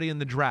anybody in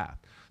the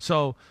draft.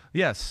 So,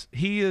 yes,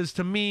 he is,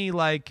 to me,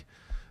 like,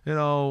 you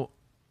know,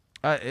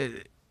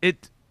 I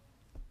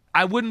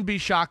wouldn't be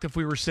shocked if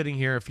we were sitting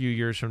here a few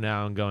years from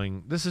now and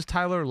going, this is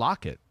Tyler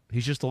Lockett.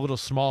 He's just a little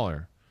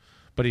smaller,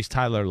 but he's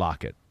Tyler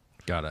Lockett.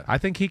 Got it. I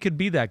think he could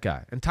be that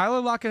guy. And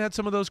Tyler Lockett had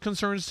some of those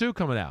concerns, too,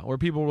 coming out, where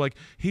people were like,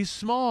 he's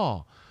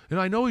small.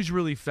 And I know he's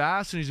really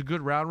fast and he's a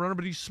good route runner,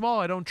 but he's small.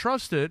 I don't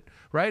trust it,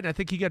 right? And I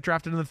think he got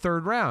drafted in the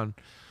 3rd round.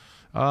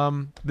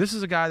 This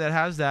is a guy that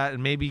has that,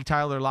 and maybe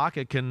Tyler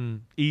Lockett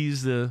can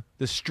ease the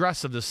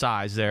stress of the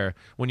size there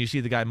when you see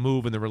the guy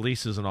move and the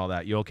releases and all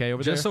that. You okay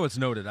over there? Just so it's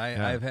noted,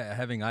 I'm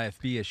having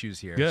IFB issues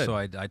here. Good. So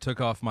I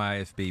took off my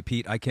IFB.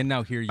 Pete, I can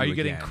now hear you. Are you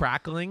again. getting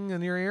crackling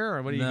in your ear,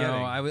 or what are you getting?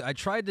 No, I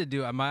tried to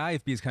do my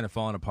IFB is kind of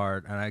falling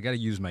apart, and I got to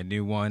use my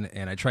new one.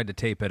 And I tried to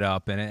tape it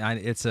up, and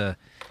it's a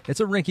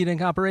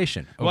rinky-dink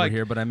operation over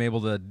here, but I'm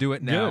able to do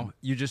it now. Good.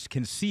 You just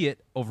can see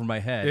it over my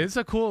head. It's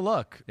a cool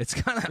look. It's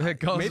kind of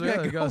maybe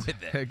I go with it.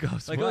 It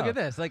goes like, well. Look at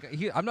this. Like,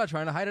 I'm not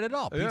trying to hide it at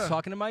all. Pete's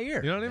talking in my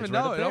ear. You don't even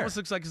know. It almost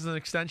looks like it's an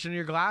extension of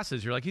your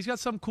glasses. You're like, he's got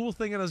some cool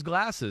thing in his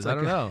glasses. I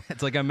don't know.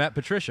 It's like I'm Matt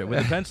Patricia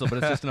with a pencil, but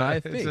it's just an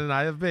IFB. It's an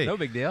IFB. No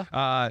big deal.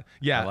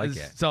 Yeah. I like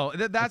it. So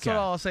that's what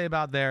I'll say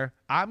about there.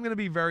 I'm going to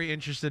be very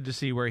interested to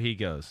see where he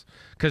goes,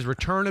 because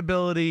return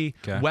ability,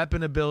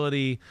 weapon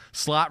ability,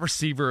 slot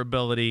receiver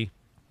ability,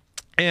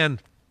 and,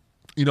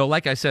 you know,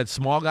 like I said,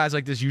 small guys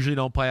like this usually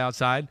don't play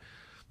outside.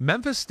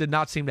 Memphis did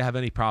not seem to have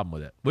any problem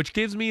with it, which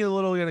gives me a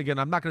little, and again,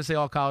 I'm not going to say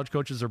all college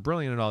coaches are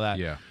brilliant and all that,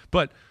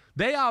 but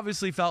they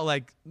obviously felt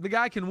like the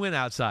guy can win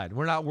outside.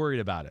 We're not worried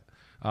about it.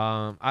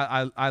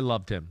 I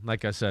loved him,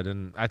 like I said,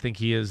 and I think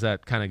he is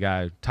that kind of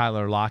guy,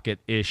 Tyler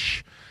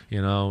Lockett-ish,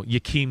 you know,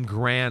 Yakeem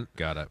Grant,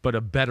 but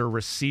a better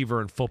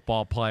receiver and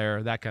football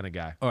player, that kind of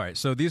guy. All right,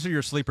 so these are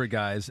your sleeper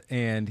guys,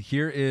 and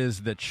here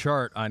is the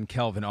chart on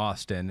Kelvin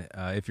Austin.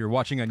 If you're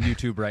watching on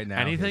YouTube right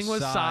now, anything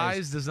with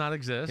size does not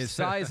exist. His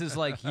size is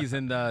like he's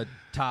in the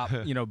top,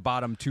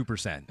 bottom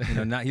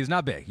 2%. He's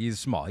not big. He's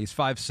small. He's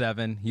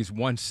 5'7". He's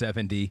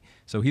 170.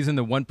 So he's in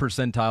the 1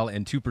 percentile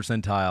and 2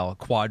 percentile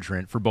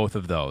quadrant for both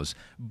of those.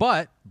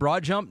 But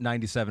broad jump,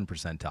 97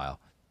 percentile.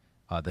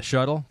 The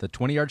shuttle, the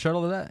 20-yard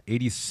shuttle,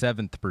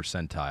 87th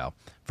percentile.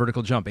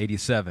 Vertical jump,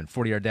 87.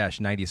 40-yard dash,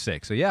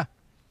 96. So, yeah,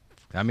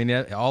 I mean,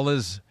 all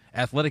his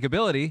athletic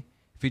ability,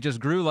 if he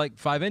just grew like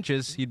 5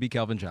 inches, he'd be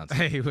Calvin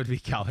Johnson. He would be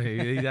Calvin.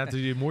 He'd have to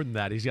do more than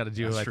that. He's got to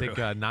do, That's true.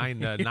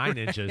 9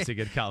 inches to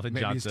get Calvin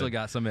Johnson. Maybe he's still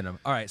got some in him.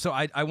 All right, so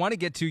I want to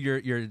get to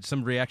your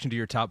some reaction to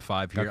your top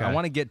 5 here. Okay. I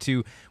want to get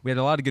to, we had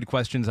a lot of good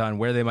questions on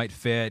where they might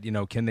fit.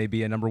 Can they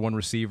be a number 1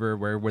 receiver?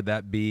 Where would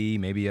that be?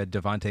 Maybe a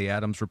Devontae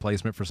Adams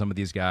replacement for some of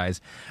these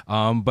guys.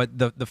 But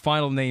the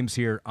final names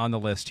here on the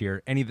list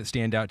here, any that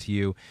stand out to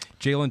you,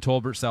 Jalen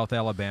Tolbert, South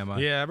Alabama.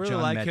 Yeah, I really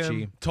John like Metchie.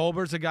 him.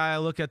 Tolbert's a guy I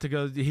look at to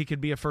go, he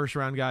could be a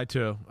first-round guy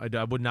too.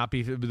 I would not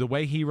be, the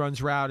way he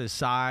runs route, his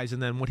size,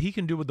 and then what he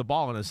can do with the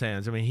ball in his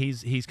hands. I mean,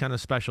 he's kind of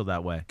special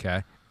that way.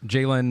 Okay.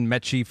 Jalen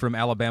Metchie from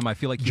Alabama. I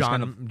feel like he's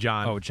John.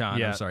 Yeah,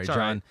 I'm sorry.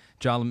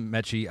 John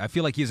Metchie. I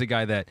feel like he's a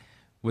guy that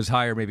was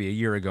higher maybe a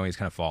year ago. He's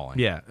kind of falling.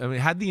 Yeah. I mean,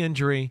 had the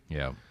injury.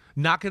 Yeah.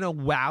 Not going to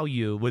wow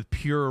you with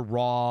pure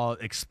raw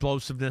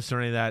explosiveness or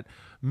any of that.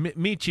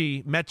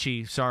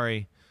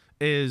 Metchie,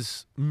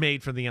 is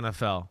made for the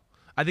NFL.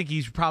 I think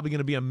he's probably going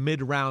to be a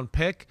mid-round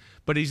pick,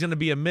 but he's going to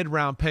be a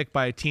mid-round pick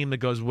by a team that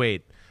goes,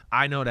 wait,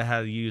 I know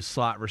how to use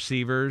slot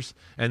receivers,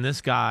 and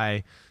this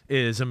guy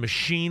is a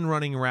machine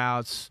running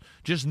routes,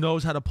 just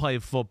knows how to play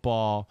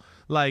football.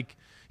 Like,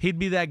 he'd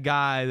be that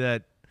guy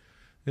that,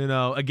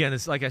 again,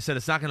 it's like I said,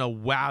 it's not going to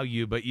wow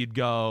you, but you'd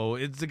go,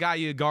 it's the guy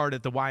you guard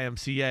at the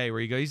YMCA where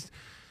you go,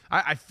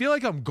 I feel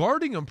like I'm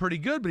guarding him pretty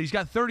good, but he's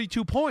got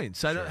 32 points.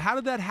 Sure. How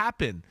did that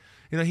happen?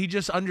 He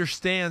just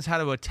understands how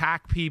to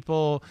attack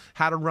people,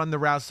 how to run the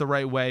routes the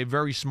right way.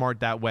 Very smart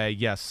that way.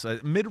 Yes,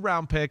 a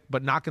mid-round pick,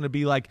 but not going to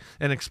be like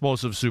an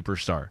explosive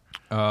superstar.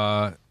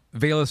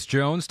 Velus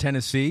Jones,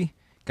 Tennessee,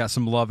 got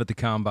some love at the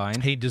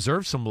combine. He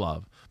deserves some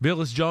love.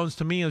 Velus Jones,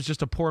 to me, is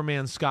just a poor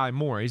man's Skyy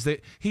Moore. He's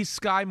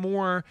Skyy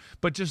Moore,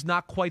 but just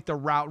not quite the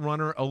route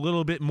runner, a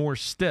little bit more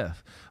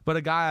stiff. But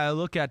a guy I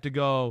look at to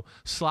go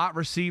slot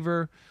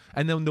receiver,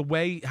 And then the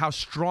way how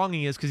strong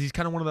he is, because he's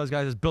kind of one of those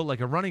guys that's built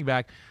like a running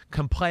back,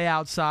 can play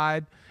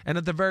outside. And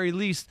at the very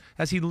least,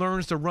 as he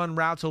learns to run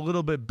routes a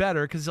little bit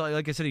better, because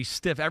like I said, he's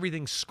stiff.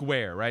 Everything's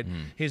square, right?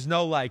 He's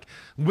no like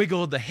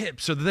wiggle of the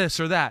hips or this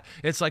or that.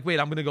 It's like, wait,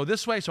 I'm going to go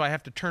this way, so I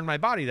have to turn my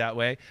body that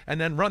way and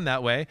then run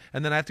that way.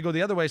 And then I have to go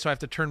the other way, so I have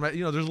to turn my,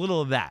 there's a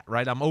little of that,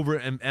 right? I'm over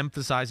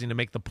emphasizing to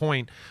make the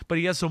point. But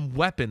he has some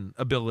weapon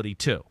ability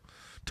too,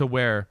 to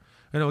where,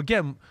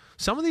 again,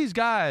 some of these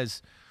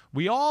guys,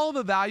 we all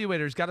the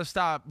evaluators got to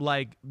stop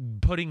like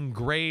putting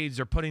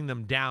grades or putting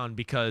them down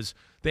because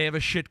they have a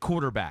shit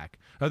quarterback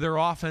or their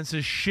offense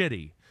is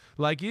shitty.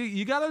 Like,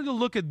 you got to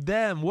look at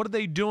them. What are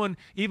they doing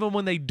even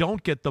when they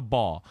don't get the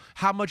ball?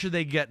 How much are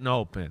they getting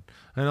open?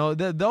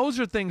 Those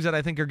are things that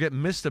I think are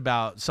getting missed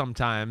about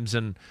sometimes,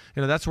 and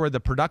that's where the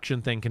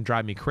production thing can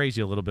drive me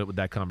crazy a little bit with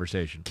that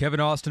conversation.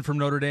 Kevin Austin from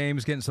Notre Dame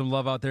is getting some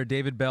love out there.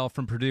 David Bell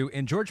from Purdue,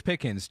 and George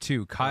Pickens,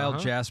 too. Kyle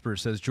Jasper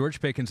says,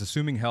 George Pickens,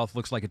 assuming health,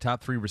 looks like a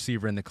top 3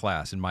 receiver in the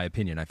class, in my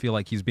opinion. I feel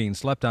like he's being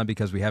slept on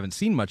because we haven't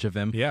seen much of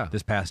him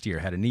this past year.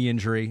 Had a knee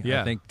injury.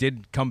 I think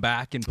did come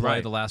back and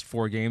play the last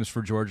 4 games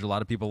for Georgia. A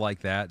lot of people like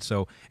that.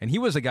 So, and he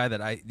was a guy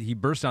that he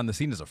burst on the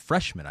scene as a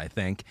freshman, I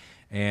think,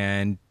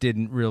 and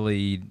didn't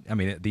really,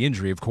 the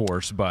injury, of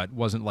course, but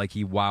wasn't like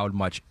he wowed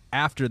much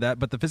after that.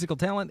 But the physical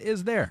talent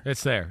is there.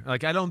 It's there.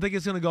 Like, I don't think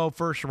it's going to go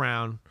first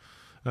round.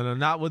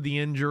 Not with the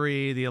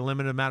injury, the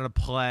limited amount of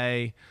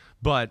play,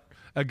 but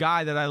a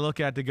guy that I look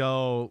at to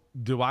go,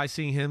 do I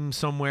see him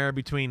somewhere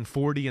between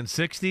 40 and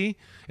 60?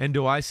 And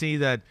do I see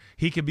that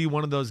he could be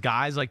one of those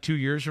guys like 2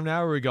 years from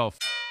now where we go,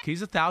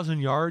 he's 1,000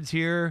 yards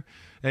here,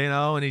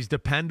 and he's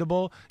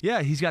dependable.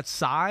 Yeah, he's got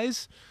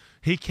size.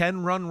 He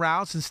can run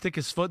routes and stick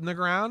his foot in the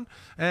ground,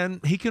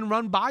 and he can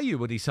run by you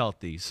when he's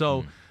healthy.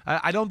 So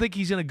I don't think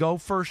he's going to go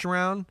first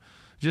round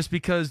just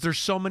because there's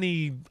so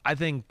many, I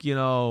think,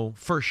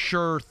 for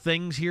sure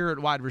things here at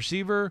wide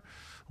receiver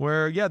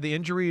where, the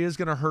injury is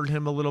going to hurt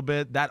him a little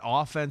bit. That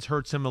offense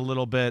hurts him a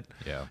little bit.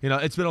 Yeah.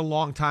 It's been a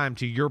long time,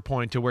 to your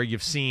point, to where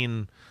you've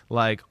seen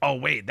like, oh,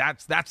 wait,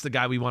 that's the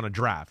guy we want to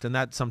draft, and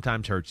that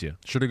sometimes hurts you.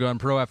 Should have gone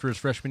pro after his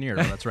freshman year.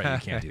 No, that's right. You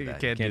can't do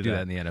that. You can't do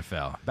that in the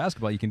NFL.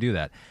 Basketball, you can do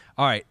that.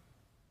 All right.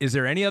 Is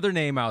there any other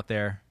name out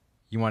there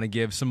you want to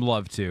give some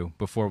love to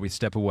before we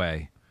step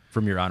away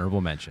from your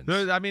honorable mentions?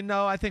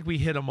 No, I think we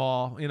hit them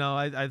all.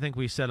 I think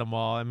we said them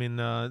all.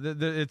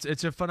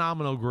 It's a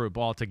phenomenal group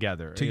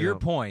altogether. To your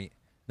point,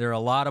 there are a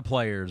lot of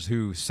players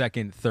who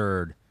second,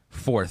 third,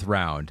 fourth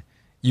round,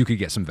 you could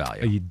get some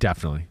value.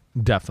 Definitely.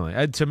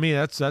 To me,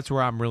 that's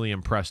where I'm really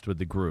impressed with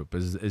the group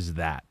is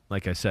that.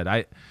 Like I said,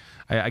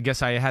 I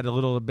guess I had a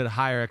little bit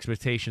higher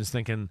expectations,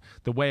 thinking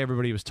the way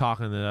everybody was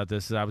talking about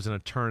this, I was going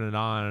to turn it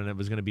on and it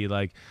was going to be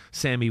like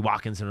Sammy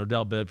Watkins and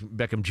Odell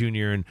Beckham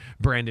Jr. and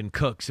Brandon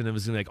Cooks, and it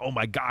was going to be like, oh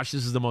my gosh,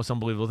 this is the most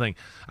unbelievable thing.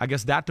 I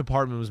guess that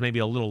department was maybe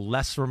a little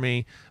less for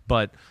me,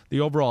 but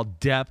the overall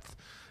depth,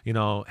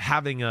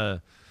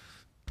 having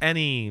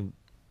any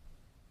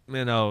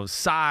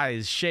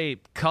size,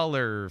 shape,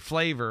 color,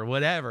 flavor,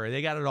 whatever.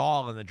 They got it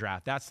all in the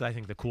draft. That's, I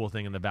think, the cool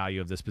thing and the value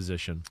of this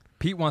position.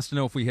 Pete wants to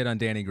know if we hit on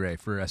Danny Gray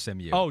for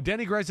SMU. Oh,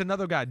 Danny Gray's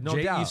another guy, no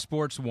doubt. JE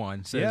Sports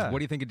 1 says, what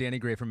do you think of Danny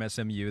Gray from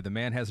SMU? The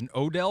man has an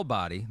Odell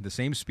body, the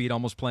same speed,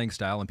 almost playing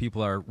style, and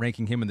people are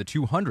ranking him in the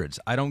 200s.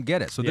 I don't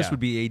get it. So this would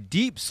be a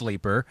deep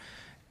sleeper.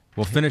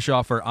 We'll finish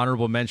off our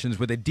honorable mentions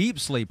with a deep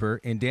sleeper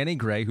in Danny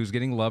Gray, who's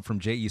getting love from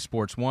JE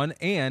Sports 1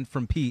 and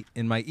from Pete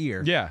in my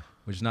ear. Yeah.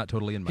 Which is not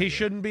totally in my ear. He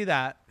shouldn't be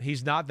that.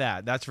 He's not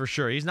that. That's for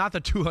sure. He's not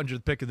the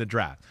 200th pick of the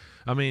draft.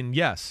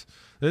 Yes.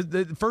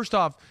 First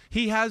off,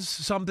 he has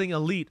something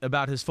elite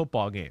about his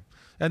football game,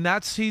 and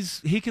that's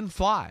he can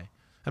fly.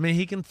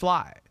 He can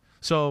fly.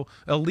 So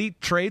elite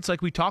traits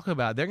like we talk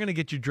about, they're going to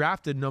get you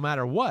drafted no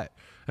matter what.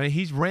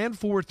 He's ran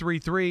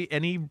 4.33,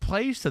 and he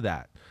plays to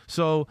that.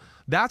 So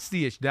that's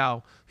the issue.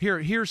 Now,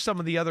 here's some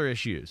of the other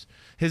issues.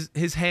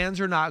 His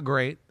hands are not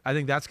great. I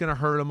think that's going to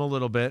hurt him a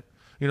little bit.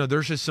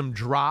 There's just some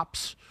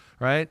drops,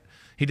 right?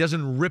 He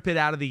doesn't rip it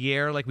out of the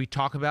air like we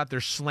talk about.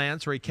 There's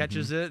slants where he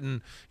catches it,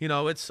 and,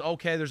 it's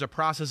okay. There's a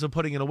process of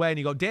putting it away, and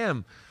you go,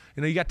 damn,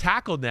 you got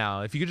tackled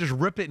now. If you could just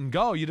rip it and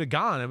go, you'd have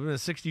gone. It would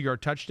have been a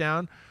 60-yard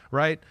touchdown,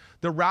 right?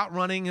 The route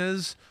running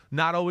is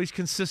not always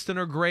consistent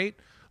or great.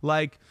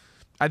 Like,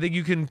 I think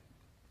you can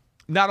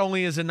 – not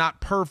only is it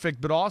not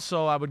perfect, but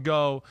also I would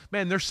go,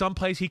 man, there's some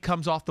place he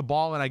comes off the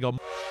ball, and I go,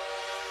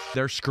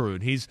 they're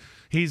screwed.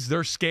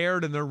 They're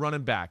scared, and they're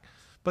running back.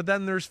 But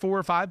then there's 4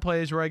 or 5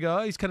 plays where I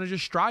go, he's kind of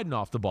just striding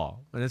off the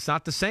ball, and it's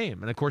not the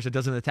same. And, of course, it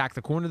doesn't attack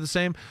the corner the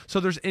same.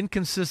 So there's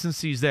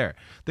inconsistencies there.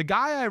 The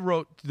guy I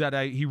wrote that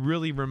he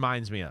really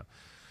reminds me of,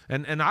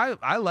 and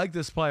I like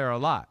this player a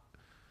lot,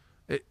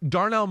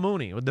 Darnell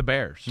Mooney with the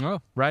Bears,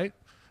 right?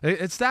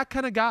 It's that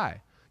kind of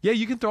guy. Yeah,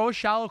 you can throw a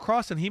shallow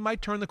cross, and he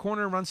might turn the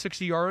corner and run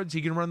 60 yards.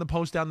 He can run the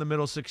post down the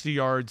middle 60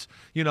 yards,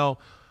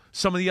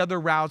 Some of the other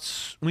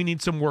routes we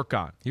need some work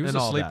on. He was a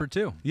sleeper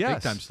too. Yes.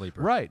 Big time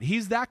sleeper. Right.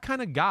 He's that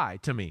kind of guy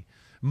to me.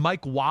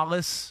 Mike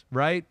Wallace,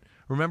 right?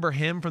 Remember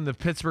him from the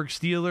Pittsburgh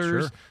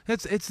Steelers? Sure.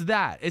 It's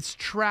that. It's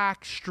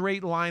track,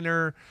 straight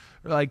liner.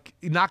 Like,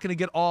 you're not going to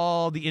get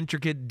all the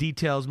intricate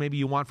details maybe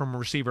you want from a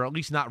receiver, at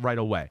least not right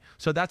away.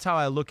 So that's how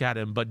I look at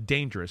him, but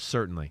dangerous,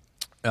 certainly.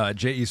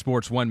 JE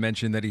Sports 1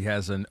 mentioned that he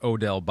has an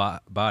Odell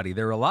body.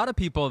 There are a lot of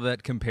people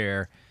that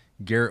compare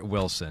Garrett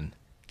Wilson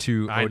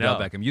to Odell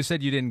Beckham. You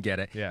said you didn't get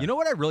it. Yeah. You know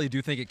what I really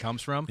do think it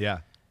comes from? Yeah.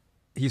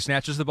 He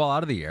snatches the ball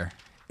out of the air,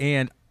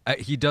 and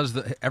he does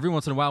every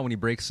once in a while when he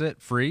breaks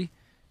it free,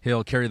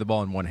 he'll carry the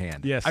ball in one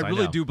hand. Yes, I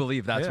really know. do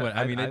believe that's what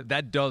I mean.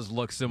 That does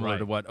look similar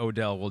to what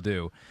Odell will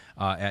do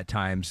at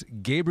times.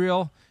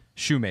 Gabriel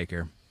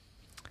Shoemaker,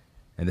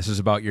 and this is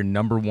about your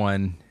number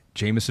one,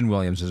 Jameson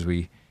Williams, as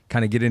we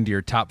kind of get into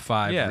your top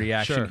 5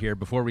 reaction here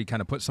before we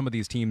kind of put some of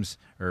these teams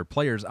or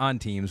players on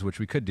teams, which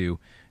we could do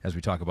as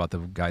we talk about the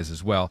guys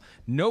as well.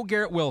 No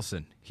Garrett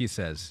Wilson, he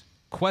says.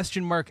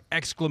 Question mark,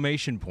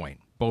 exclamation point,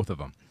 both of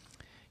them.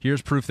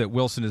 Here's proof that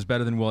Wilson is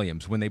better than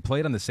Williams. When they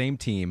played on the same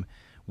team,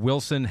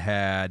 Wilson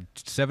had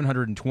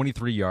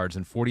 723 yards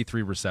and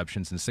 43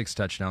 receptions and 6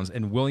 touchdowns,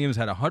 and Williams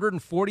had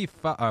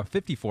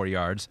 54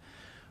 yards,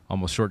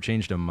 almost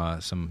shortchanged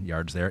him some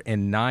yards there,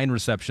 and 9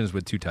 receptions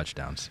with 2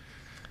 touchdowns.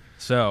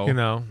 So,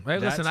 hey,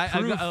 listen,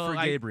 for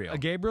Gabriel.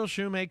 Gabriel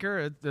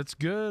Shoemaker, that's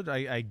good.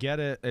 I get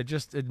it.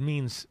 It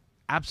means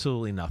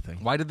absolutely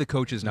nothing. Why did the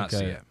coaches not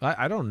see it?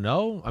 I don't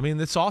know. I mean,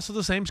 it's also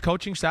the same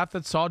coaching staff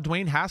that saw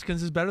Dwayne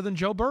Haskins is better than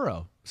Joe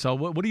Burrow. So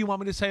what do you want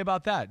me to say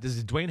about that?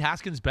 Is Dwayne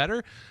Haskins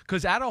better?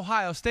 Because at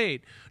Ohio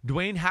State,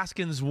 Dwayne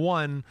Haskins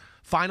won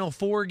Final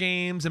 4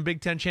 games and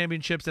Big Ten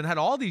championships and had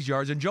all these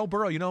yards. And Joe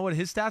Burrow, you know what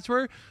his stats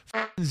were?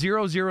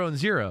 0, 0, and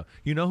 0.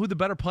 You know who the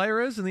better player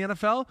is in the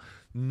NFL?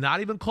 Not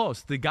even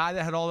close. The guy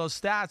that had all those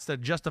stats that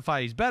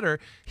justify he's better,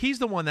 he's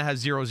the one that has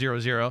 0, 0,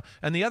 0.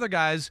 And the other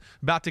guy's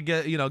about to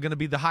get, going to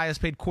be the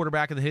highest paid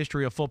quarterback in the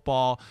history of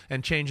football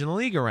and changing the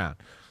league around.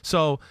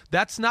 So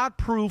that's not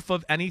proof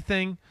of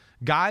anything.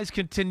 Guys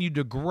continue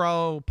to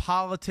grow.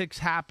 Politics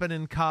happen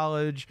in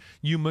college.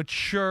 You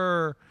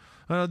mature.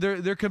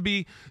 There could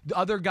be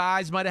other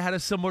guys might have had a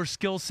similar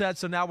skill set,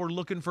 so now we're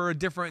looking for a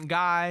different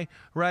guy,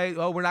 right?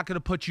 Oh, we're not going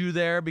to put you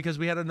there because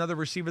we had another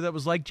receiver that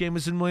was like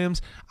Jameson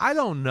Williams. I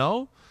don't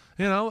know.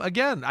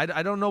 Again,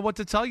 I don't know what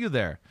to tell you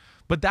there.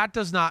 But that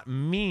does not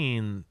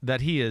mean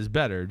that he is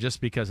better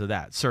just because of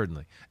that,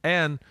 certainly.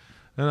 And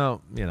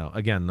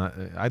again,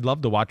 I'd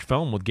love to watch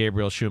film with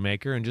Gabriel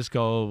Shoemaker and just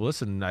go,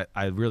 listen,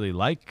 I really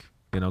like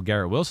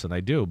Garrett Wilson, I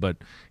do, but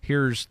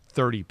here's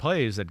 30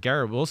 plays that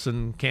Garrett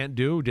Wilson can't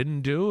do,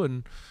 didn't do,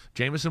 and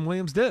Jameson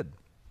Williams did.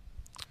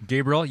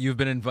 Gabriel, you've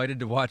been invited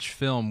to watch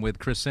film with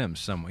Chris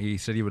SIMMS. He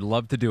said he would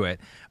love to do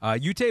it.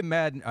 UT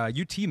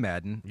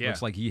Madden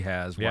looks like he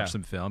has watched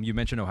some film. You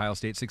mentioned Ohio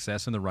State's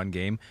success in the run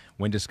game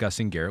when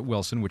discussing Garrett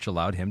Wilson, which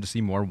allowed him to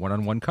see more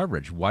one-on-one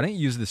coverage. Why don't you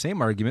use the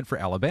same argument for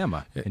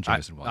Alabama and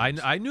Jameson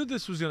Williams? I knew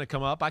this was going to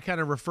come up. I kind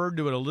of referred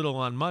to it a little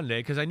on Monday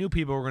because I knew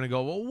people were going to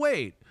go, well,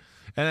 wait.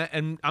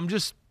 And I'm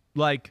just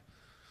like,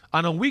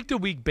 on a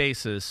week-to-week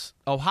basis,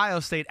 Ohio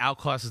State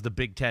outclasses the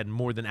Big Ten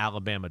more than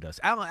Alabama does.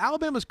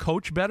 Alabama's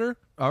coach better,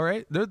 all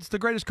right? It's the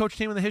greatest coach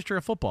team in the history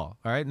of football,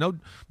 all right?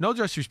 No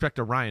disrespect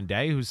to Ryan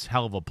Day, who's a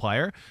hell of a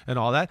player and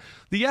all that.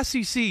 The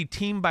SEC,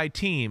 team by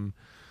team,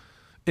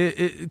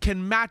 it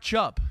can match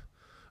up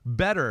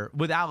better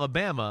with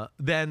Alabama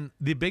than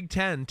the Big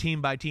Ten,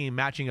 team by team,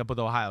 matching up with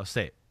Ohio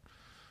State.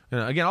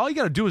 Again, all you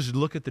got to do is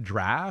look at the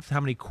draft, how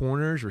many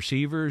corners,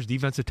 receivers,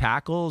 defensive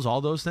tackles, all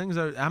those things.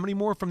 How many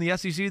more from the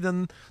SEC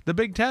than the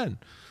Big Ten?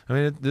 I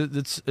mean,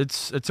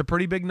 it's a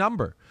pretty big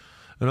number.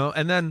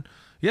 And then,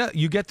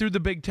 you get through the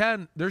Big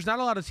Ten, there's not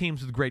a lot of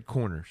teams with great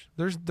corners.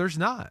 There's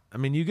not. I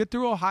mean, you get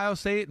through Ohio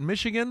State and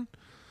Michigan,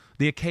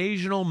 the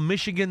occasional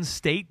Michigan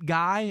State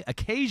guy,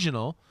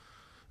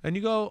 and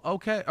you go,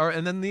 okay,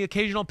 and then the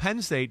occasional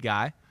Penn State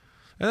guy,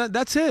 and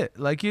that's it.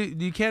 Like,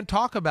 you can't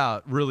talk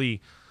about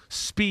really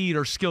speed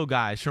or skill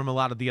guys from a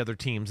lot of the other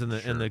teams in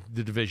the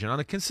division on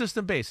a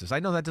consistent basis. I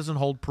know that doesn't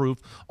hold proof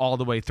all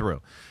the way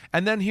through.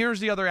 And then here's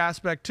the other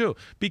aspect too.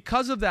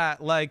 Because of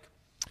that, like,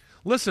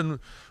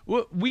 listen,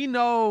 we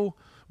know,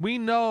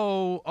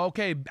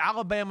 okay,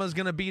 Alabama's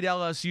going to beat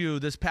LSU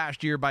this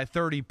past year by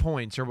 30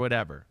 points or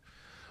whatever.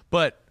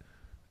 But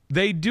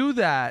they do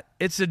that.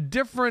 It's a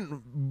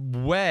different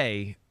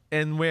way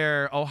in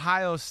where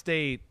Ohio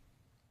State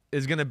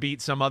is going to beat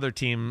some other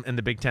team in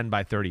the Big Ten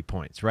by 30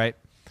 points, right?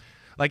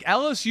 Like,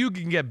 LSU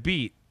can get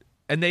beat,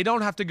 and they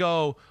don't have to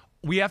go,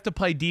 we have to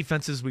play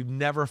defenses we've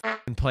never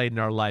played in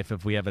our life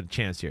if we have a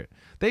chance here.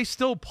 They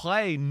still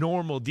play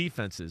normal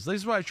defenses.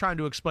 This is what I was trying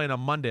to explain on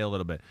Monday a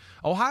little bit.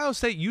 Ohio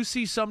State, you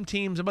see some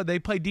teams, but they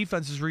play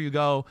defenses where you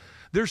go,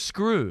 they're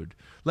screwed.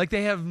 Like,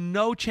 they have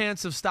no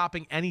chance of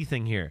stopping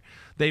anything here.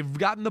 They've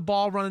gotten the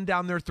ball running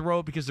down their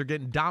throat because they're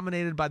getting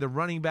dominated by the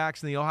running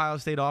backs in the Ohio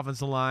State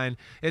offensive line.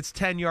 It's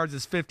 10 yards,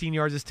 it's 15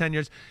 yards, it's 10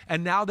 yards.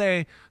 And now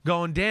they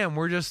going, damn,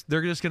 they're just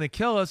going to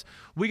kill us.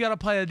 We got to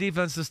play a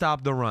defense to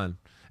stop the run.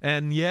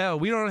 And, yeah,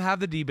 we don't have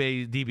the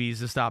DBs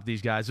to stop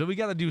these guys, so we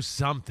got to do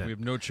something. We have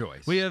no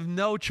choice. We have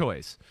no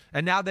choice.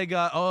 And now they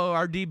got,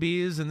 our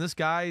DBs, and this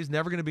guy is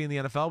never going to be in the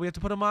NFL. We have to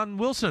put him on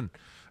Wilson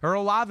or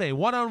Olave,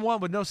 one-on-one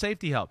with no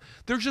safety help.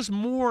 There's just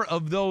more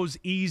of those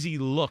easy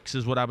looks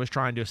is what I was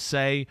trying to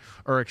say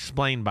or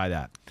explain by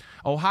that.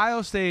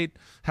 Ohio State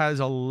has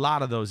a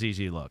lot of those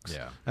easy looks.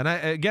 Yeah.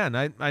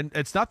 And,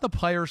 it's not the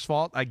player's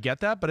fault. I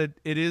get that, but it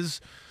is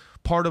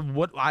part of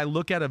what I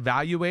look at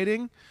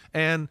evaluating.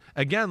 And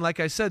again,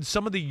 like I said,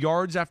 some of the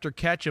yards after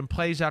catch and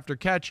plays after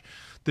catch,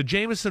 the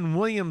Jameson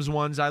Williams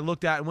ones I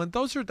looked at and went,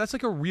 that's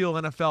like a real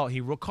NFL.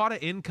 He caught an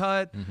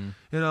in-cut,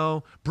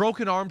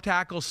 broken arm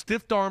tackle,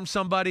 stiffed arm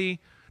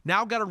somebody,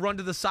 now got to run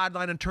to the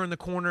sideline and turn the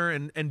corner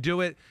and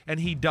do it, and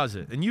he does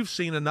it. And you've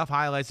seen enough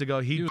highlights to go,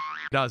 he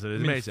does it.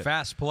 It's amazing.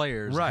 Fast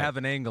players have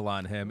an angle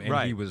on him,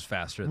 and he was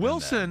faster than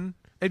Wilson,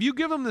 if you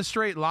give him the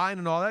straight line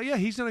and all that, yeah,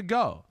 he's going to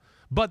go.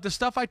 But the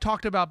stuff I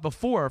talked about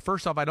before,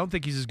 first off, I don't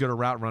think he's as good a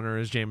route runner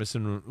as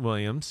Jameson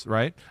Williams,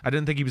 right? I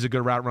didn't think he was a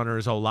good route runner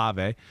as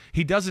Olave.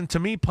 He doesn't, to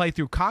me, play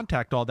through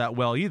contact all that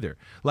well either.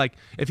 Like,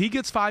 if he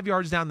gets 5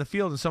 yards down the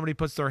field and somebody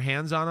puts their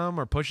hands on him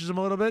or pushes him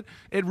a little bit,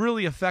 it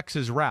really affects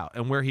his route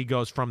and where he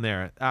goes from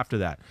there after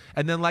that.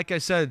 And then, like I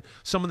said,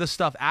 some of the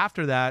stuff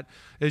after that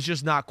is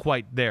just not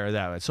quite there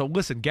that way. So,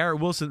 listen, Garrett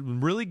Wilson,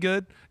 really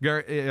good.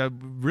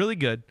 Really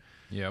good.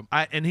 Yep.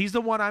 And he's the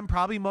one I'm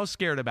probably most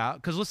scared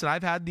about because, listen,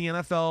 I've had the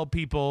NFL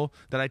people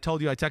that I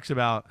told you I texted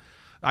about.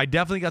 I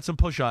definitely got some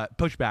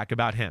pushback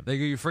about him.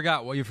 You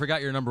forgot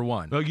your number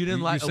one. Well, you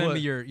didn't like. You sent me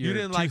your you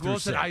didn't like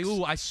Wilson.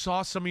 I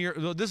saw some of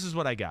your. This is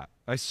what I got.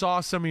 I saw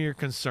some of your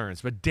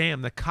concerns, but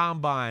damn the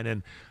combine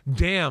and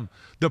damn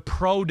the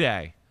pro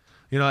day.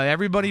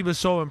 Everybody was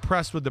so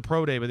impressed with the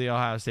pro day with the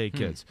Ohio State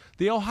kids.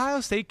 The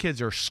Ohio State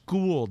kids are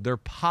schooled. They're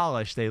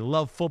polished. They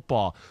love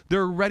football.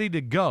 They're ready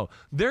to go.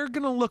 They're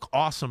going to look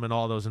awesome in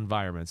all those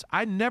environments.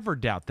 I never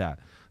doubt that.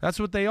 That's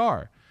what they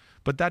are.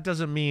 But that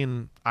doesn't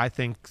mean I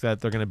think that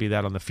they're going to be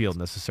that on the field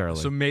necessarily.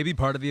 So maybe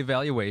part of the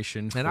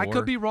evaluation. And I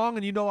could be wrong,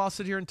 and I'll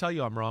sit here and tell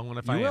you I'm wrong when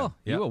I am.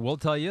 You will. We'll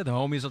tell you. The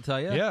homies will tell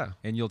you. Yeah.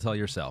 And you'll tell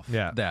yourself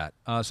that.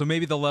 So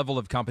maybe the level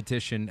of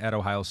competition at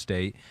Ohio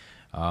State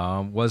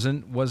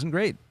wasn't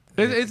great.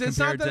 It's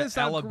not that it's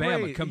Alabama,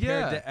 not great.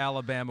 Compared to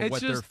Alabama,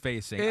 what they're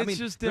facing. It's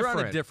just different.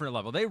 They're on a different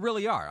level. They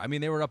really are. I mean,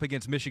 they were up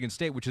against Michigan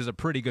State, which is a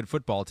pretty good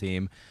football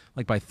team,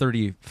 like by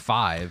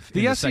 35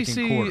 in the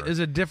second quarter. The SEC is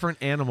a different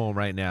animal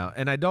right now,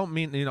 and I don't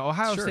mean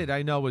Ohio State.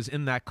 I know was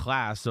in that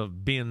class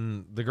of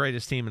being the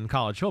greatest team in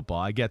college football.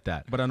 I get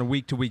that, but on a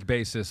week-to-week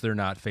basis, they're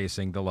not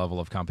facing the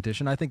level of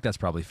competition. I think that's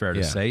probably fair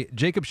to say.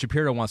 Jacob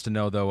Shapiro wants to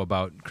know though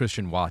about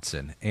Christian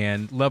Watson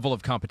and level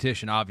of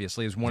competition.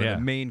 Obviously, is one of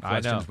the main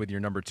questions with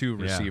your number 2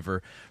 receiver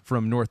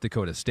from North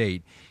Dakota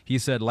State. He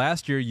said,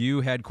 last year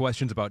you had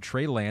questions about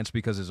Trey Lance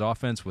because his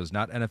offense was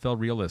not NFL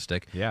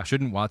realistic. Yeah.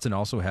 Shouldn't Watson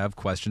also have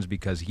questions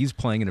because he's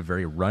playing in a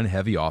very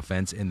run-heavy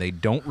offense and they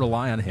don't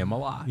rely on him a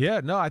lot?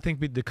 Yeah, no, I think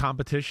the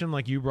competition,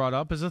 like you brought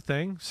up, is a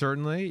thing,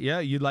 certainly. Yeah,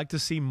 you'd like to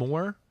see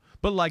more.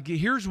 But, like,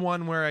 here's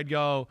one where I'd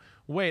go,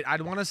 wait,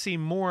 I'd want to see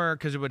more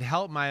because it would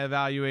help my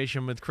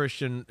evaluation with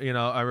Christian,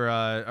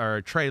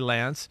 or Trey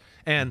Lance.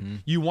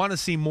 And you want to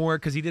see more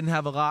because he didn't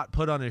have a lot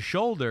put on his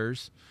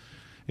shoulders.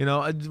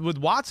 With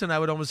Watson, I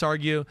would almost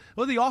argue,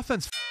 well, the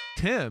offense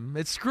him.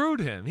 It screwed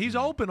him. He's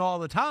open all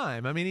the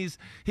time. I mean,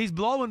 he's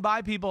blowing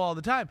by people all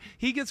the time.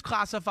 He gets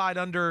classified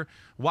under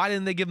why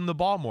didn't they give him the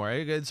ball more?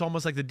 It's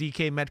almost like the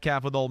DK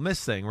Metcalf with Ole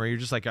Miss thing where you're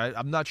just like,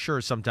 I'm not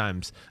sure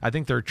sometimes. I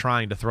think they're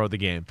trying to throw the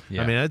game.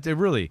 Yeah. I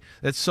mean,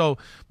 it's so,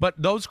 but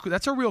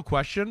that's a real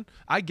question.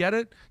 I get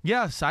it.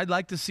 Yes, I'd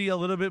like to see a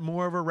little bit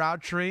more of a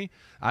route tree.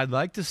 I'd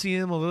like to see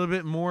him a little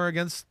bit more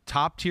against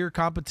top-tier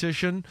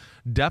competition.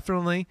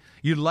 Definitely.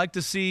 You'd like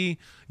to see,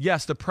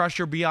 yes, the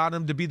pressure be on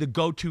him to be the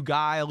go-to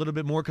guy a little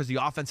bit more because the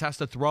offense has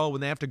to throw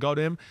when they have to go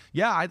to him.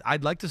 Yeah,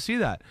 I'd like to see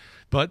that.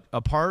 But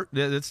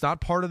it's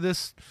not part of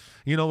this,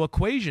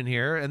 equation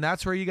here, and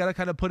that's where you got to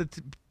kind of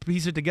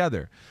piece it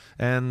together.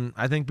 And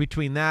I think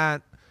between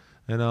that,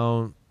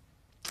 and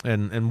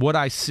what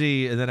I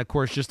see, and then, of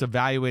course, just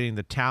evaluating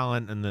the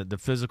talent and the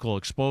physical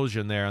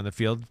explosion there on the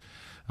field,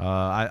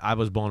 I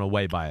was blown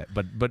away by it.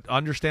 But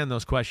understand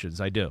those questions.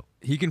 I do.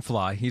 He can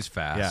fly. He's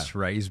fast,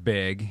 right? He's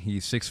big.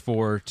 He's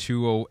 6'4",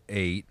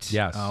 208.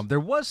 Yes. There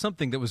was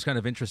something that was kind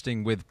of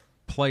interesting with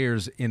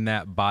players in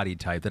that body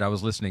type that I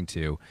was listening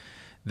to,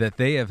 that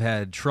they have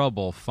had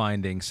trouble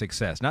finding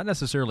success. Not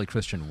necessarily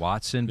Christian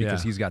Watson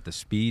because he's got the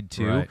speed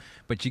too, right.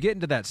 But you get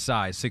into that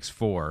size,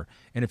 6'4",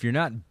 and if you're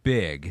not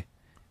big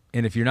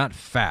and if you're not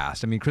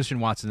fast, I mean, Christian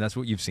Watson, that's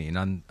what you've seen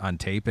on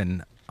tape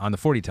and on the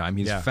 40 time,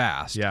 he's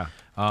fast. Yeah.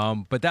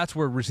 But that's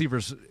where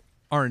receivers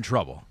are in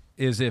trouble,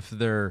 is if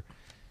they're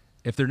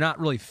not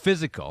really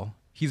physical.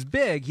 He's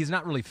big, he's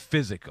not really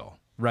physical,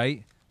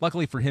 right?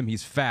 Luckily for him,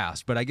 he's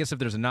fast, but I guess if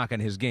there's a knock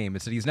on his game,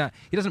 it's that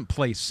he doesn't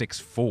play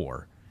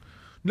 6'4".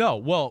 No,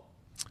 well,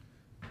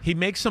 he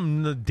makes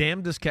some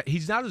damn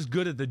he's not as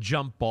good at the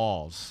jump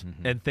balls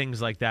and things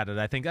like that. And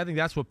I think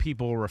that's what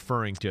people are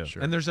referring to.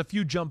 Sure. And there's a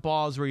few jump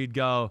balls where you'd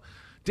go,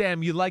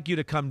 damn, you'd like you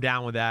to come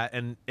down with that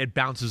and it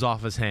bounces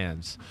off his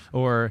hands,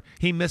 or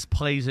he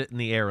misplays it in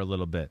the air a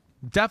little bit.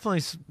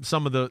 Definitely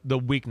some of the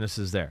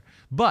weaknesses there.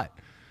 But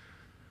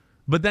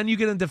then you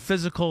get into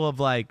physical of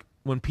like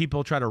when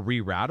people try to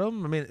reroute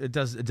him, I mean, it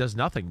does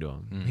nothing to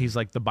him. Mm-hmm. He's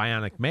like the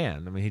bionic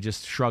man. I mean, he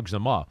just shrugs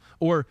them off.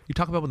 Or you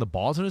talk about when the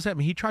ball's in his head, I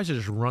mean, he tries to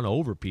just run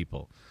over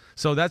people.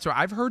 So that's where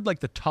I've heard like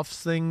the tough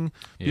thing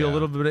be a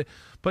little bit.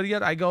 But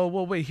yet I go,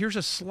 well, wait, here's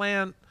a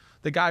slant.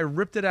 The guy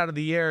ripped it out of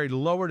the air. He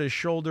lowered his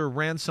shoulder,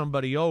 ran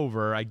somebody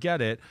over. I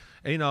get it.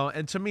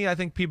 And to me, I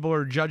think people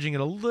are judging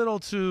it a little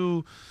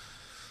too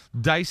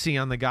dicey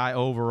on the guy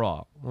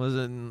overall.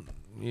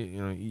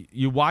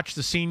 You watch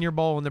the Senior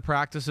Bowl in the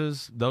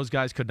practices, those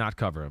guys could not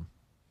cover him.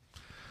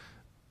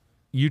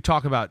 You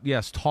talk about,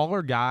 yes,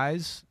 taller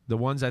guys, the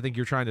ones I think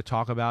you're trying to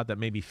talk about that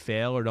maybe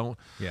fail or don't,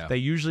 they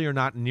usually are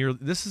not near.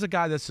 This is a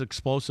guy that's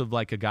explosive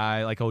like a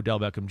guy like Odell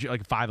Beckham,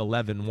 like 5'11",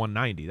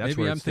 190. That's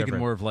maybe where I'm thinking different.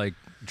 More of like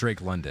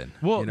Drake London.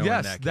 Well,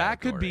 yes,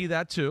 that could be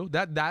that too.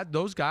 That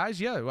those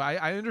guys, yeah,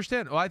 I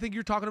understand. Well, I think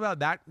you're talking about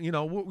that.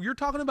 You're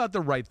talking about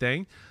the right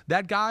thing.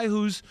 That guy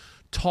who's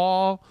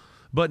tall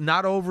but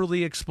not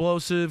overly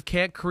explosive,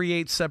 can't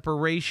create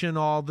separation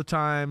all the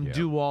time,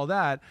 do all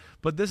that.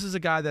 But this is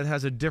a guy that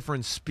has a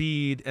different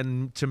speed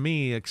and, to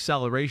me,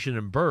 acceleration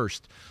and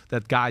burst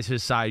that guys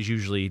his size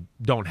usually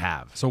don't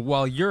have. So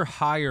while you're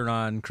higher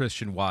on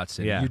Christian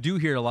Watson, you do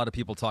hear a lot of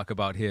people talk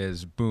about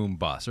his boom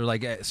bust. Or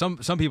like some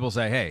people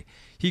say, hey,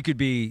 he could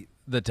be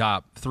the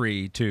top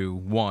 3, 2,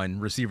 1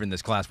 receiver in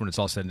this class when it's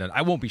all said and done.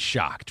 I won't be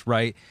shocked,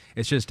 right?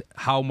 It's just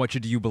how much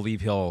do you believe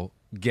he'll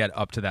get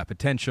up to that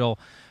potential?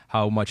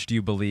 How much do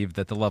you believe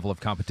that the level of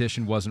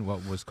competition wasn't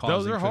what was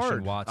causing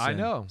Christian Watson? I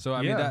know. So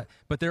I mean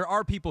but there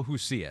are people who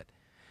see it.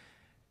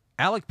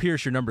 Alec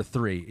Pierce, your number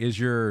 3, is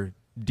your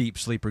deep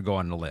sleeper go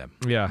on a limb.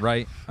 Yeah.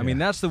 Right? I mean,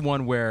 that's the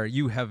one where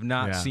you have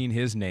not seen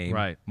his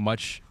name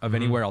much of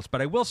anywhere else.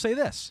 But I will say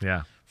this.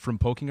 Yeah. From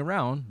poking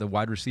around the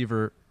wide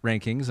receiver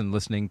rankings and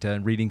listening to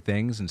and reading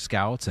things and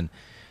scouts, and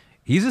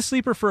he's a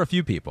sleeper for a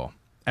few people,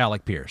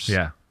 Alec Pierce.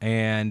 Yeah.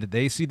 And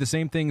they see the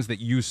same things that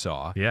you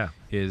saw. Yeah.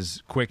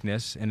 His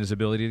quickness and his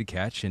ability to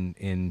catch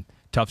in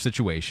tough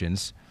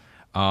situations.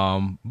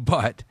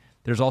 But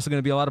there's also going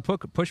to be a lot of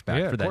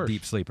pushback for that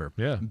deep sleeper.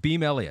 Yeah.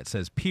 Beam Elliott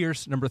says,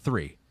 Pierce, number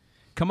 3.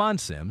 Come on,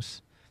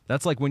 Simms.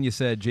 That's like when you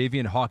said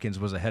Javian Hawkins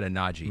was ahead of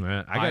Najee.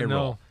 Man, I got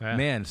no.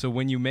 Man, so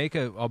when you make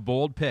a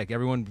bold pick,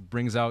 everyone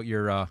brings out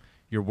your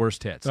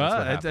worst hits. There's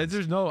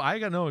I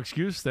got no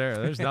excuse there.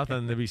 There's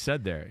nothing to be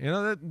said there.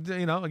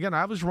 Again,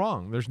 I was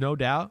wrong. There's no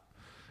doubt.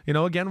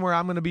 Again, where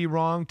I'm going to be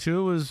wrong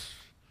too is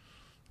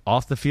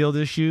off the field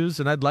issues,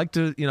 and I'd like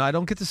to. I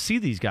don't get to see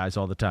these guys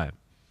all the time.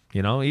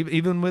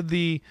 Even with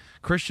the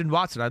Christian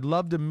Watson, I'd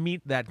love to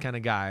meet that kind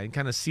of guy and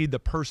kind of see the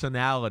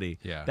personality.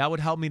 Yeah. That would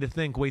help me to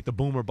think, wait, the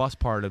boom or bust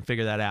part and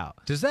figure that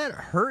out. Does that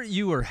hurt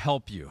you or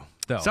help you,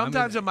 though?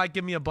 Sometimes it might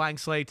give me a blank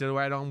slate to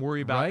where I don't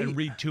worry about and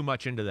read too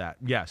much into that.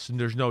 Yes, and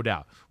there's no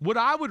doubt. What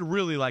I would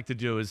really like to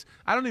do is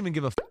I don't even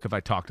give a fuck if I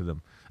talk to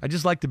them. I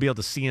just like to be able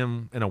to see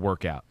them in a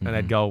workout. And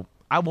I'd go,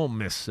 I won't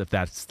miss if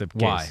that's the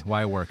case.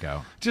 Why a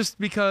workout? Just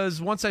because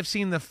once I've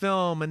seen the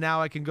film and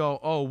now I can go,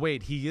 oh,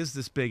 wait, he is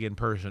this big in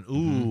person.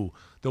 Ooh,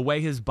 the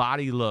way his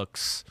body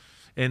looks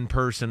in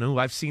person. Ooh,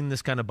 I've seen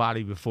this kind of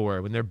body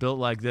before. When they're built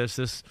like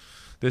this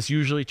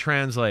usually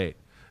translate,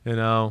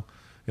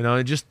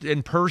 it just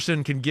in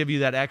person can give you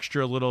that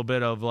extra little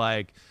bit of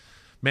like,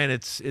 man,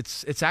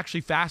 it's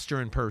actually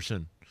faster in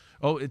person.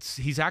 Oh,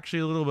 he's actually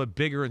a little bit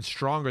bigger and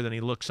stronger than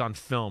he looks on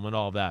film and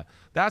all that.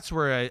 That's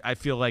where I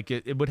feel like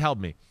it would help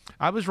me.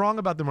 I was wrong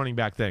about the running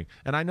back thing,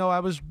 and I know I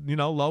was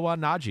low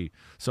on Najee.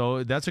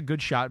 So that's a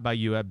good shot by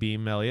you at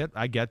Beam Elliott.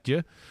 I get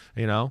you.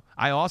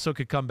 I also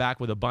could come back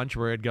with a bunch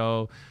where it'd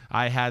go,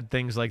 I had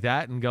things like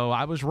that and go,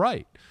 I was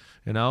right.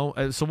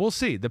 So we'll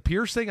see. The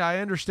Pierce thing, I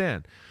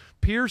understand.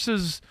 Pierce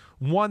is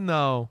one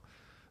though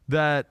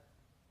that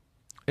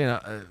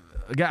again,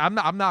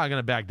 I'm not going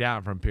to back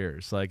down from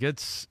Pierce. Like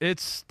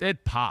it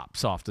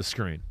pops off the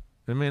screen.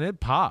 I mean, it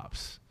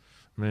pops.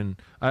 I mean,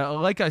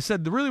 like I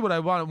said, really what I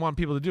want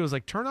people to do is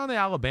like turn on the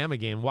Alabama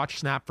game, watch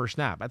snap for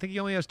snap. I think he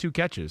only has 2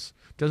 catches.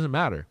 Doesn't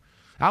matter.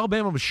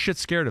 Alabama was shit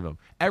scared of him.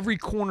 Every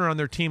corner on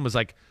their team was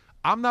like,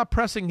 I'm not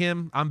pressing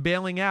him. I'm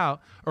bailing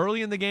out.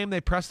 Early in the game,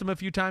 they pressed him a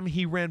few times.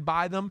 He ran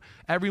by them.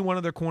 Every one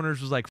of their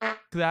corners was like, F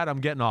that.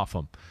 I'm getting off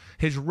him.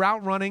 His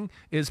route running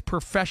is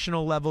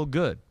professional level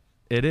good.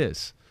 It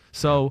is.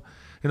 So,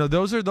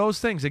 those are those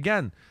things.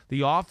 Again,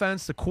 the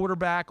offense, the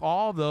quarterback,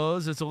 all of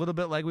those, it's a little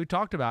bit like we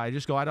talked about. I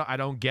just go, I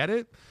don't get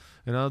it.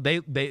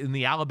 They in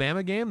the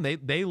Alabama game,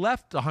 they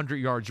left 100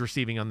 yards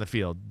receiving on the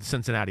field, the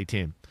Cincinnati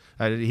team.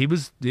 He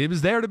was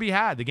there to be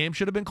had. The game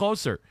should have been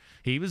closer.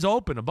 He was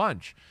open a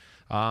bunch.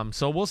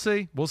 So we'll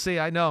see. We'll see.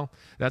 I know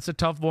that's a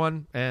tough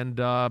one.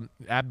 And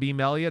at Beam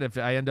Elliott, if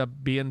I end up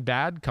being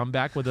bad, come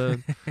back with a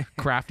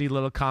crafty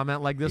little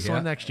comment like this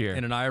one next year.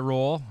 And an eye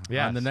roll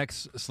Yes. on the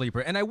next sleeper.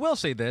 And I will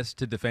say this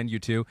to defend you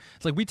too.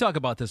 It's like we talk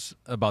about this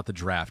about the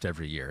draft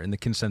every year and the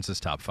consensus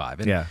top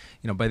 5. And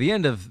you know, by the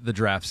end of the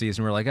draft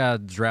season, we're like,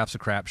 the draft's a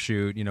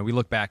crapshoot. You know, we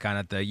look back on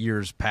it the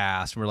years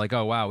past and we're like,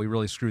 oh wow, we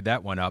really screwed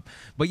that one up.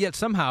 But yet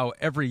somehow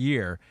every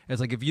year, it's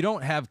like if you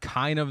don't have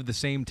kind of the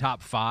same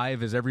top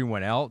 5 as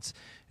everyone else,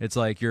 it's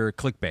like you're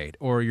clickbait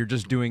or you're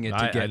just doing it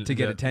to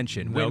get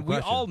attention. No When we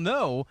question. all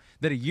know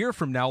that a year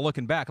from now,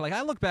 looking back, like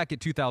I look back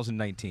at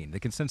 2019, the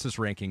consensus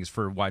rankings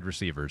for wide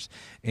receivers,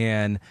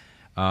 and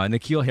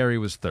N'Keal Harry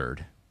was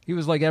 3rd. He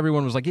was like,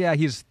 everyone was like, yeah,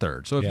 he's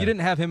 3rd. So if you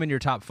didn't have him in your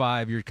top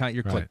 5, you're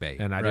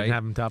clickbait. And I didn't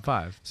have him top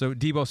 5. So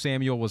Deebo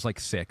Samuel was like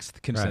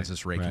 6th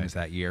consensus rankings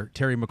that year.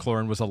 Terry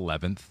McLaurin was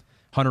 11th.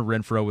 Hunter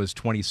Renfrow was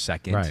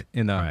 22nd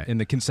in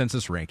the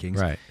consensus rankings.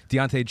 Right.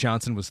 Deontay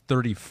Johnson was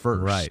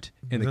 31st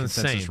in the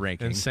consensus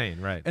rankings. Insane,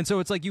 right. And so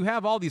it's like you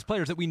have all these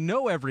players that we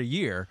know every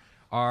year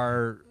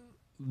are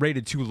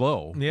rated too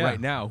low right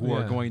now who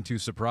are going to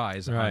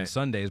surprise on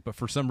Sundays. But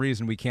for some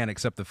reason, we can't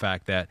accept the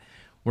fact that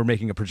we're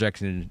making a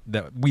projection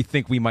that we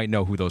think we might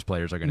know who those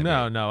players are going to be.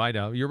 No, I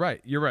know. You're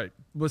right.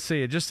 We'll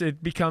see.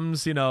 It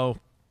becomes,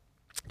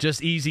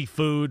 just easy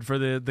food for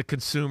the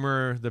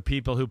consumer, the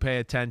people who pay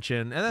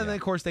attention. And then,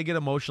 of course, they get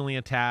emotionally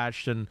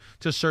attached and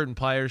to certain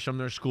players from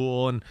their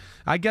school. And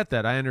I get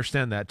that. I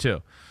understand that,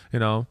 too.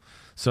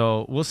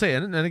 So we'll see.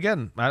 And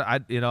again, I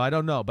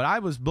don't know. But I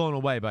was blown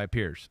away by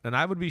Pierce. And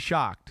I would be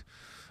shocked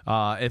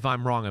if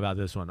I'm wrong about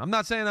this one. I'm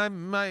not saying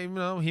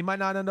he might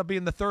not end up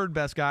being the 3rd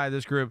best guy of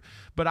this group,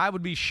 but I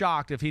would be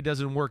shocked if he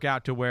doesn't work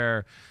out to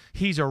where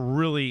he's a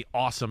really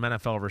awesome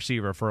NFL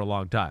receiver for a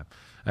long time.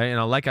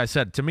 Like I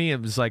said, to me,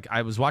 it was like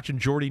I was watching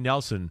Jordy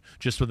Nelson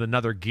just with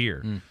another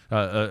gear,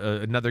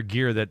 another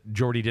gear that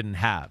Jordy didn't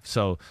have.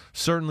 So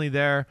certainly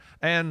there.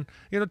 And,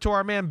 to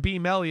our man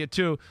Beam Elliott,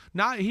 too,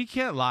 he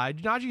can't lie.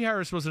 Najee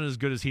Harris wasn't as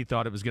good as he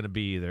thought it was going to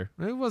be either.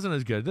 It wasn't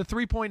as good. The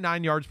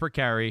 3.9 yards per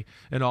carry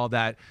and all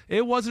that,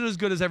 it wasn't as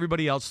good as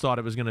everybody else thought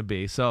it was going to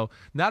be. So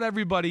not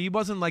everybody, he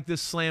wasn't like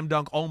this slam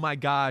dunk, oh my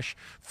gosh,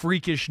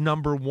 freakish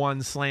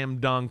 #1 slam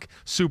dunk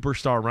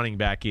superstar running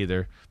back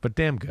either. But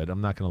damn good,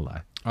 I'm not going to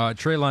lie.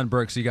 Treylon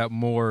Burks, you got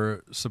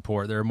more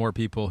support. There are more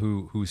people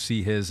who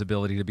see his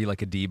ability to be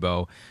like a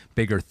Debo,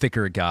 bigger,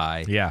 thicker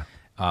guy. Yeah.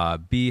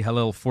 B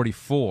Halil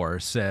 44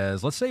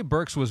 says, let's say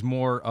Burks was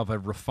more of a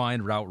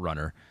refined route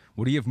runner.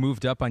 Would he have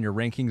moved up on your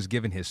rankings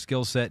given his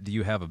skill set? Do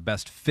you have a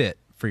best fit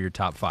for your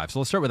top 5? So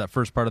let's start with that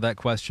first part of that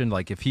question.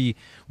 Like if he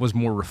was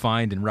more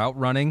refined in route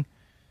running,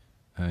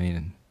 I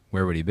mean,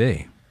 where would he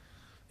be?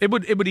 It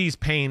would ease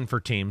pain for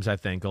teams, I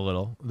think, a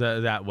little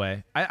that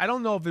way. I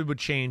don't know if it would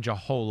change a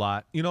whole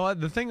lot.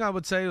 The thing I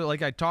would say,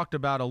 like I talked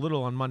about a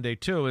little on Monday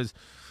too, is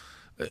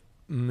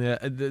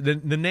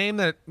the name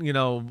that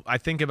I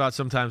think about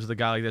sometimes with a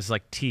guy like this is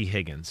like T.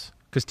 Higgins,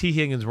 because T.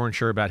 Higgins weren't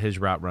sure about his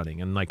route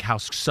running and like how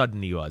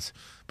sudden he was.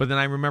 But then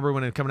I remember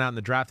when it coming out in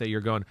the draft that you're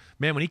going,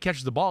 man, when he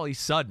catches the ball, he's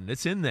sudden.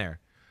 It's in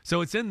there,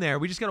 so it's in there.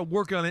 We just got to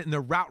work on it in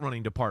the route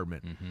running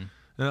department.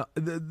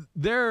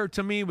 There,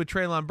 to me, with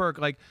Treylon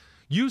Burks, like.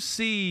 You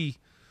see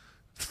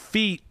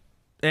feet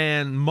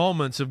and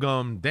moments of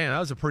going, damn, that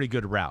was a pretty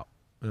good route.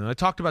 I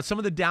talked about some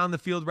of the down the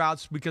field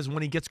routes because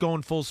when he gets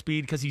going full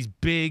speed, because he's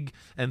big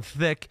and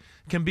thick,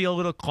 can be a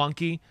little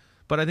clunky,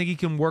 but I think he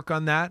can work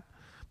on that.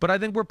 But I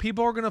think where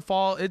people are going to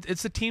fall,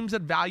 it's the teams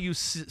that value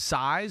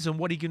size and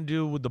what he can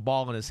do with the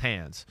ball in his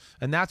hands.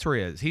 And that's where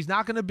he is. He's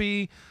not going to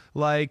be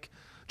like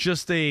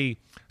just a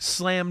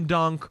slam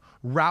dunk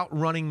route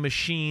running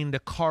machine to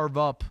carve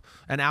up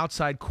an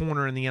outside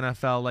corner in the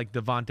NFL like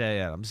Devontae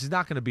Adams. He's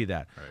not going to be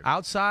that. Right.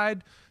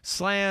 Outside,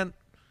 slant,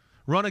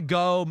 run a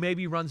go,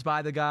 maybe runs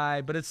by the guy,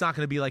 but it's not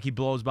going to be like he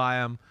blows by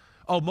him.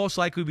 Oh, most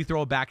likely we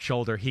throw a back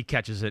shoulder, he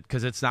catches it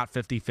because it's not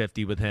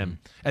 50-50 with him.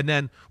 And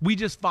then we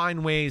just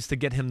find ways to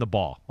get him the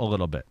ball a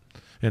little bit.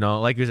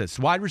 Like you said, it's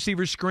wide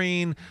receiver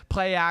screen,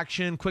 play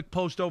action, quick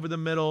post over the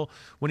middle.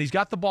 When he's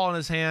got the ball in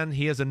his hand,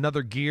 he has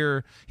another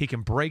gear. He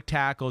can break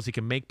tackles. He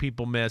can make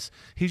people miss.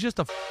 He's just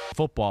a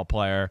football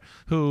player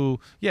who,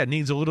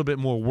 needs a little bit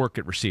more work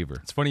at receiver.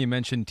 It's funny you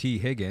mentioned T.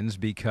 Higgins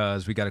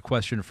because we got a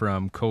question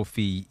from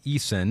Kofi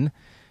Eason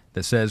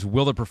that says,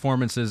 will the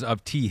performances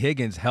of T.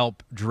 Higgins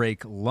help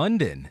Drake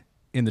London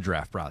in the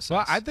draft process?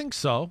 Well, I think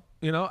so.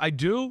 I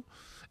do.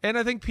 And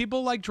I think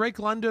people like Drake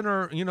London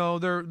are,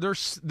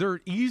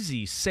 they're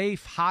easy,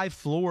 safe, high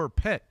floor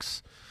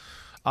picks.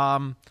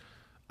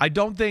 I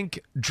don't think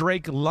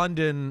Drake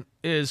London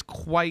is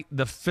quite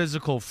the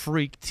physical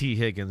freak T.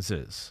 Higgins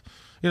is.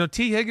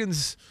 T.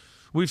 Higgins,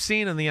 we've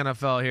seen in the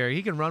NFL here,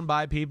 he can run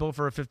by people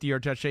for a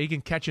 50-yard touchdown. He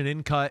can catch an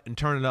in-cut and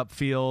turn it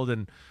upfield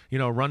and,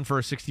 run for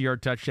a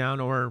 60-yard touchdown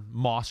or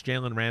moss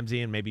Jalen Ramsey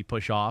and maybe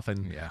push off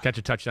and catch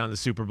a touchdown in the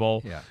Super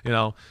Bowl.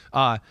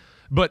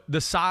 But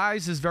the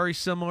size is very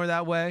similar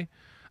that way.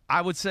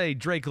 I would say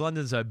Drake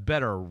London's a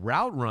better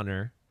route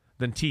runner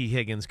than T.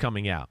 Higgins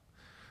coming out.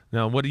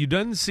 Now, what you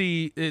didn't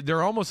see,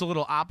 they're almost a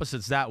little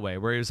opposites that way,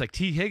 where it was like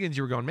T. Higgins,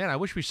 you were going, man, I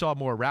wish we saw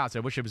more routes.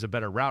 I wish it was a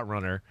better route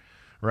runner,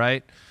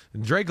 right?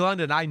 And Drake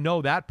London, I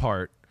know that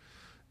part.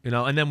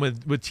 And then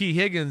with T.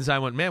 Higgins, I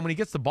went, man, when he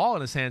gets the ball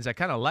in his hands, I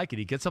kind of like it.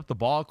 He gets up the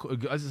ball,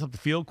 gets up the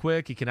field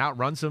quick. He can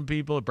outrun some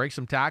people, break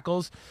some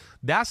tackles.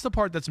 That's the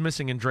part that's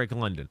missing in Drake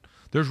London.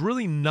 There's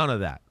really none of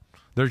that.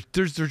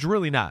 There's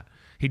really not.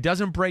 He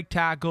doesn't break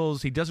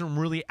tackles. He doesn't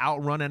really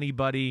outrun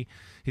anybody.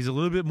 He's a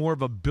little bit more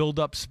of a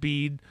build-up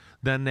speed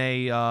than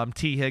a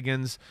T.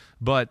 Higgins.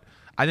 But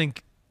I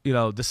think,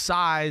 the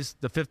size,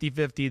 the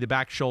 50-50, the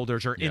back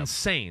shoulders are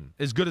insane.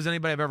 As good as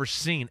anybody I've ever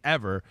seen,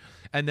 ever.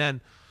 And then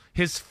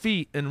his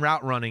feet and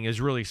route running is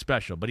really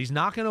special, but he's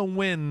not going to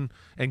win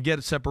and get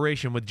a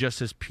separation with just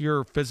his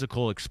pure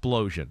physical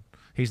explosion.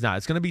 He's not.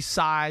 It's going to be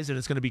size, and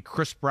it's going to be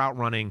crisp route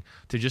running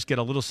to just get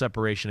a little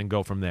separation and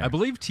go from there. I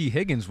believe T.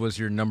 Higgins was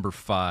your number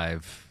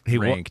 5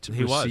 ranked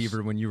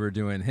receiver when you were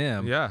doing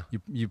him. Yeah.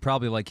 You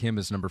probably like him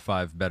as number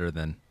 5 better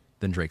than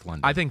Drake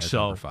London. I think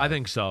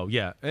so.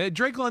 Yeah.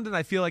 Drake London,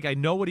 I feel like I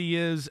know what he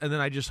is, and then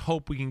I just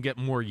hope we can get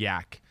more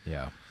yak.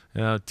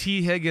 Yeah.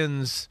 T.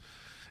 Higgins,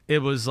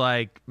 it was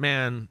like,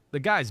 man, the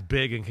guy's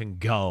big and can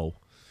go.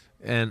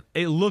 And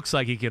it looks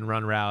like he can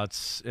run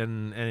routes,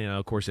 and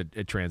of course,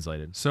 it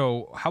translated.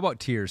 So how about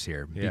tiers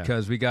here?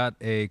 Because we got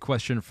a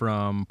question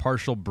from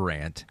Partial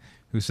Brandt,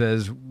 who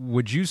says,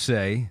 would you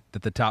say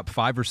that the top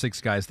 5 or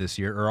 6 guys this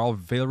year are all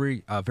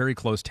very very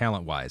close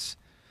talent-wise?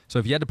 So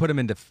if you had to put them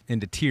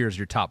into tiers,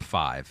 your top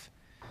 5,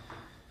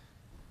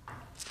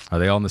 are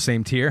they all in the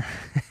same tier?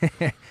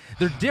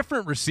 They're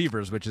different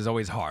receivers, which is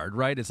always hard,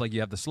 right? It's like you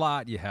have the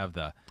slot, you have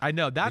the I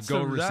know that's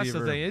the that's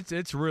the thing.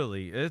 It's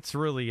really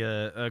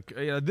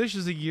this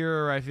is a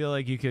year I feel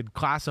like you could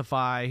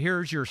classify.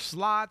 Here's your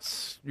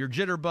slots, your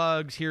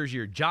jitterbugs. Here's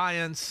your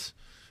giants,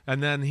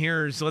 and then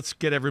let's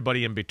get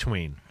everybody in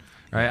between.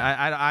 Right?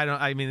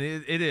 I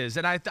mean it is,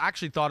 and I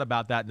actually thought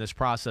about that in this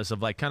process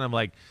of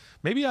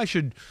maybe I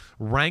should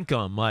rank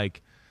them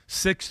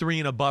 6'3"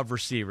 and above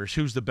receivers.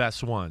 Who's the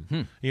best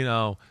one?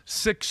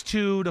 6'2"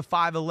 to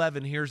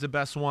 5'11". Here's the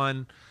best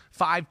one.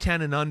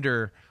 5'10" and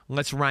under.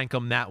 Let's rank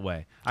them that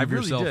way. I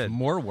really yourself did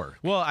more work.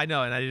 Well, I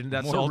know, and I didn't.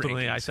 That's more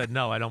ultimately rankings. I said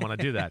no. I don't want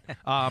to do that.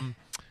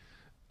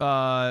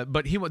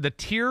 But the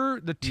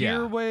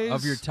tier ways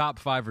of your top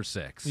 5 or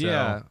 6. So.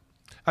 Yeah,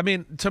 I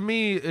mean, to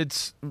me,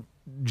 it's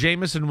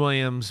Jameson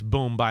Williams,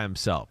 boom, by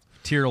himself.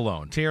 Tier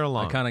alone.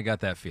 I kind of got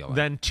that feeling.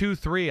 Then 2,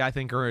 3, I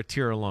think are a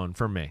tier alone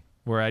for me.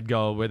 Where I'd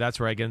go, that's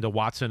where I get into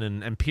Watson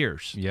and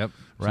Pierce. Yep.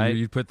 Right. So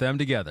you'd put them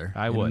together.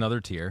 I would. Another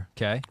tier.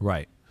 Okay.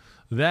 Right.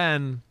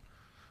 Then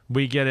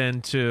we get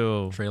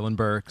into Treylon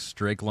Burks,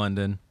 Drake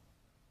London,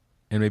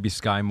 and maybe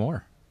Skyy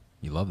Moore.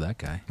 You love that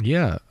guy.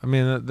 Yeah. I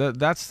mean,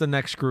 that's the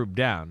next group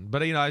down.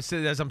 But,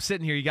 as I'm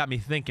sitting here, you got me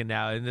thinking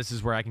now, and this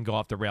is where I can go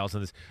off the rails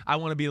on this. I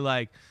want to be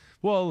like,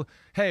 well,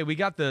 hey, we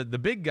got the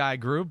big guy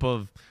group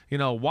of,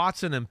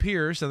 Watson and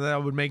Pierce, and then I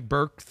would make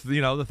Burke,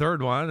 the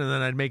third one, and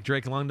then I'd make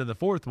Drake London the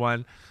fourth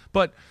one.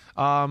 But,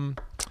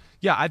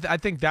 I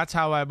think that's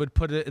how I would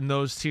put it in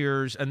those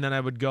tiers, and then I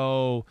would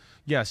go,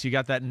 yes, you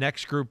got that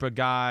next group of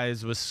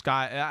guys with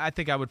Skyy. I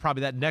think I would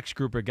probably, that next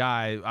group of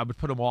guy, I would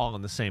put them all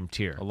in the same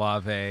tier.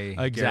 Olave,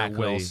 exactly. Garrett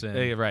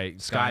Wilson. Right.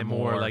 Skyy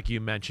Moore, like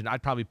you mentioned.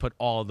 I'd probably put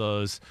all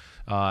those,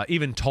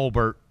 even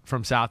Tolbert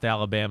from South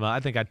Alabama. I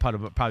think I'd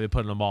probably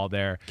put them all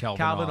there.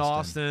 Calvin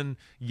Austin,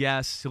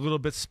 yes, a little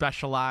bit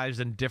specialized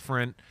and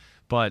different,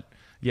 but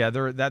yeah,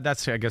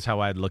 that's I guess how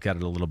I'd look at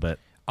it a little bit.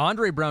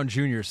 Andre Brown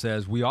Jr.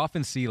 says, we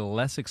often see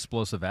less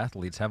explosive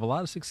athletes have a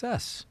lot of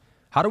success.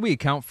 How do we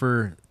account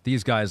for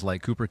these guys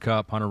like Cooper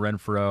Kupp, Hunter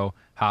Renfrow,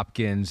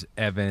 Hopkins,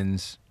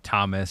 Evans,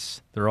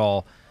 Thomas? They're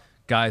all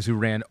guys who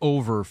ran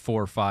over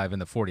 4.5 in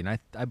the 40. And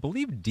I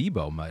believe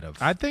Debo might have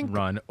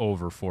run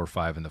over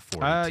 4.5 in the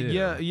 40 too.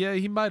 Yeah,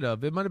 he might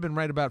have. It might have been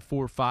right about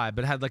 4.5,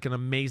 but had like an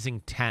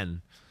amazing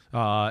 10,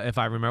 if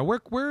I remember.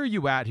 Where are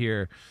you at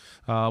here?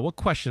 What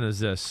question is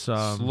this?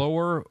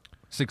 Slower,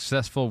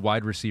 successful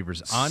wide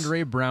receivers.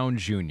 Andre Brown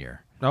Jr.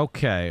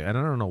 Okay, and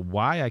I don't know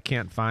why I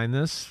can't find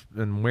this,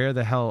 and where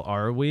the hell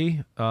are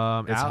we? It's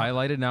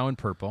highlighted now in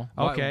purple.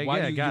 Okay, why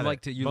yeah,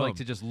 do you like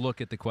to just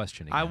look at the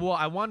question again?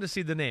 I wanted to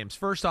see the names.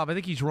 First off, I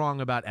think he's wrong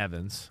about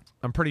Evans.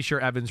 I'm pretty sure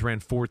Evans ran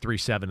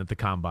 4.37 at the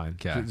combine.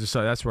 Okay.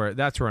 So that's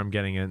where I'm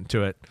getting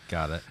into it.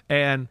 Got it.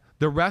 And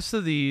the rest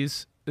of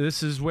these,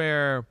 this is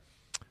where,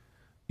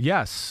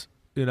 yes,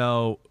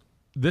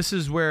 this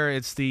is where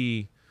it's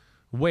the.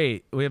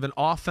 Wait, we have an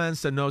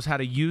offense that knows how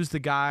to use the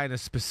guy in a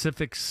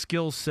specific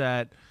skill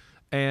set,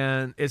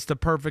 and it's the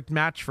perfect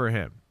match for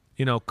him.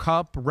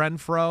 Kupp,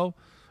 Renfrow,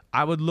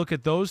 I would look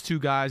at those two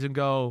guys and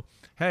go,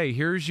 hey,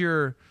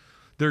 they're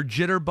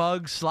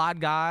jitterbug slot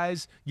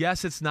guys.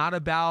 Yes, it's not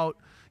about,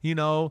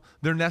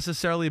 their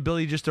necessarily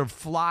ability just to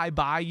fly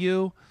by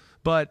you,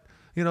 but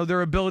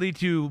their ability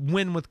to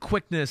win with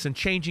quickness and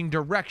changing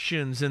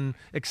directions and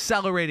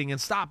accelerating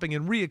and stopping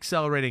and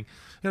reaccelerating.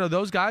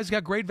 Those guys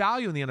got great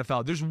value in the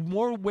NFL. There's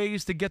more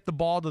ways to get the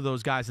ball to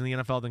those guys in the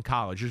NFL than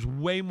college. There's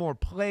way more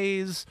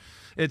plays.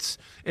 It's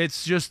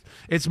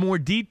more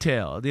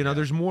detailed.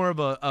 There's more of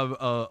a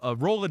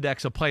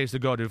Rolodex of plays to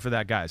go to for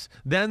that guys.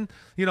 Then,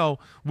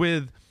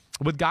 with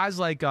guys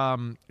like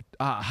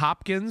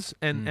Hopkins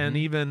and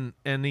even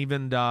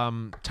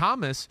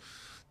Thomas,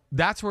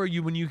 that's where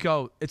when you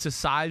go, it's a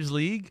size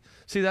league.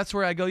 See, that's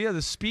where I go, yeah,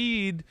 the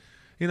speed,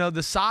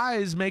 the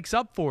size makes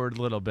up for it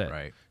a little bit.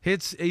 Right.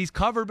 He's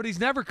covered, but he's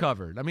never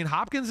covered. I mean,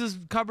 Hopkins is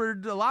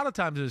covered a lot of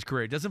times in his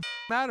career. It doesn't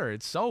matter.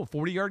 It's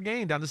 40-yard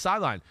gain down the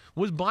sideline.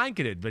 Was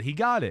blanketed, but he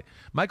got it.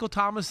 Michael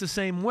Thomas the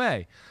same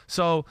way.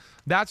 So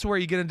that's where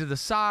you get into the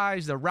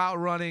size, the route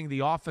running, the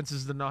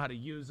offenses that know how to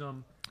use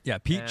them. Yeah,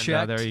 Pete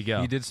checked. There you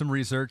go. He did some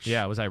research.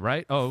 Yeah, was I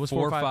right? Oh, it was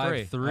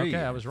 4.53. Okay,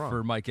 I was wrong.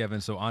 For Mike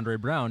Evans. So Andre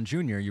Brown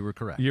Jr., you were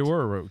correct. You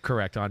were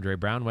correct, Andre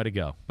Brown. Way to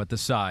go. But the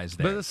size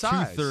there. But the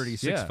size. 230,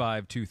 6'5",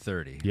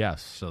 230.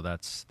 Yes. So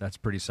that's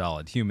pretty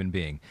solid. Human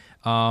being.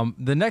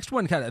 The next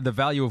one, kind of the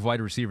value of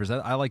wide receivers,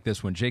 I like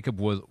this one. Jacob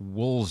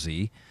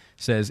Woolsey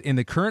says, in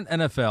the current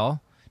NFL,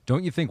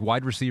 don't you think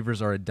wide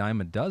receivers are a dime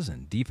a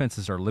dozen?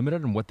 Defenses are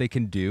limited on what they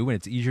can do, and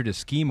it's easier to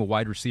scheme a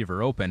wide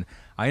receiver open.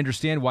 I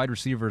understand wide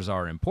receivers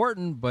are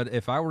important, but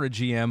if I were a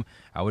GM,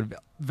 I would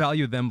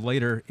value them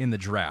later in the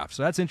draft.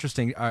 So that's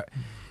interesting.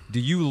 Do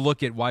you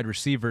look at wide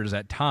receivers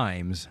at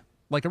times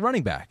like a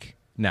running back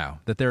now,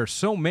 that there are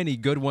so many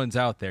good ones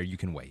out there you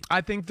can wait?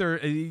 I think there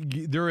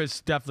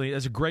is definitely,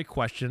 it's a great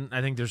question.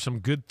 I think there's some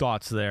good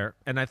thoughts there,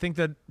 and I think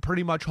that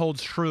pretty much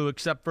holds true,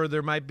 except for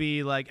there might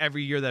be like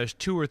every year there's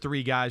 2 or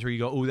 3 guys where you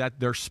go, oh, that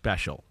they're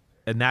special,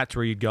 and that's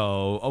where you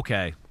go,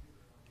 okay,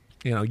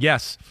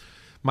 yes,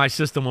 my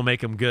system will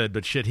make him good,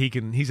 but shit, he's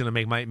gonna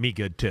make me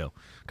good too,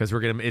 because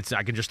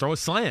I can just throw a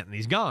slant and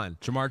he's gone.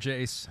 Jamar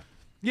Chase.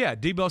 Yeah,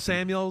 Deebo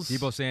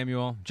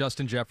Samuel,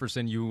 Justin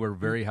Jefferson, you were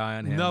very high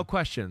on him. No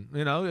question.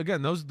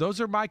 Again, those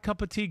are my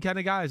cup of tea kind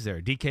of guys there.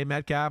 DK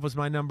Metcalf was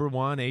my number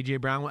 1. A.J.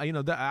 Brown,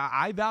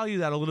 I value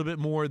that a little bit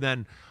more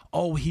than,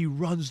 he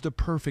runs the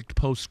perfect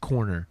post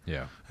corner.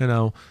 Yeah.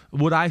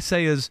 What I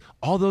say is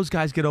all those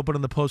guys get open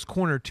on the post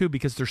corner too,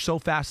 because they're so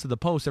fast to the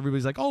post.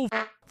 Everybody's like,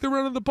 they're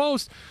running the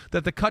post,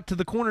 that the cut to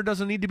the corner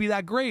doesn't need to be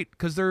that great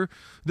because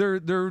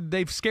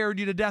they've scared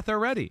you to death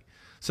already.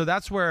 So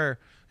that's where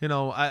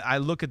I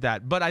look at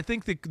that. But I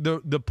think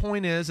the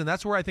point is, and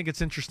that's where I think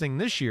it's interesting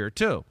this year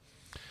too.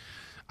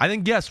 I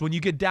think, yes, when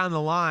you get down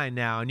the line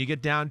now and you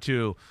get down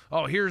to,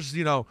 here's,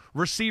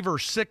 receiver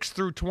 6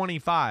 through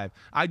 25,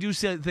 I do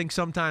think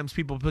sometimes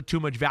people put too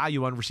much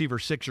value on receiver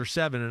 6 or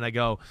 7, and I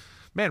go,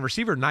 man,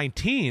 receiver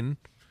 19,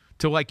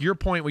 to like your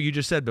point what you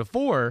just said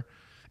before,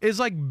 is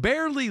like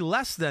barely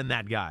less than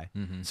that guy.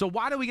 Mm-hmm. So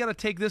why do we got to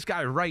take this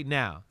guy right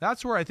now?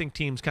 That's where I think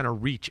teams kind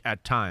of reach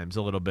at times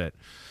a little bit.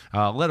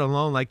 Let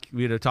alone, like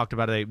we had talked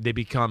about, they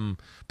become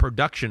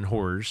production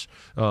whores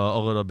a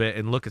little bit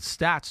and look at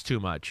stats too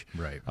much.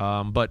 Right.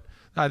 But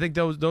I think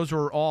those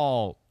were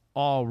all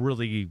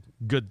really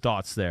good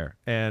thoughts there.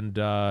 And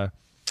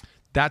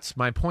that's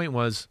my point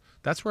was,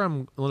 that's where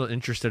I'm a little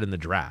interested in the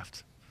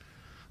draft.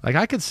 Like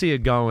I could see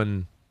it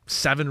going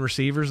 7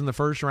 receivers in the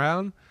first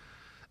round.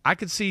 I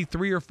could see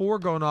 3 or 4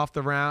 going off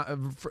the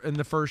round in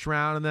the first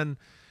round, and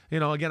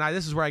then, again,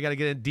 this is where I got to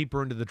get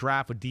deeper into the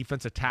draft with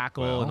defensive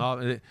tackle and all,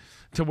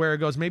 to where it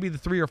goes. Maybe the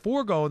 3 or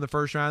 4 go in the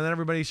first round, and then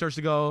everybody starts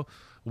to go,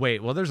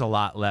 wait, well, there's a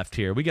lot left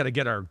here. We got to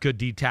get our good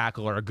D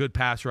tackle or a good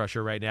pass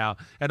rusher right now,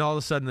 and all of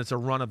a sudden it's a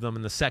run of them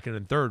in the 2nd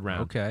and 3rd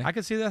round. Okay, I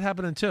could see that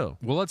happening too.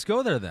 Well, let's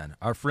go there then.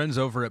 Our friends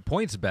over at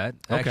PointsBet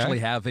actually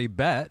have a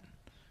bet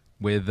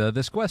with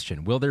this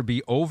question. Will there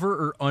be over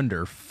or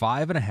under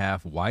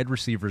 5.5 wide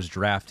receivers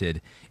drafted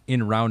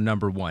in round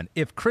number 1?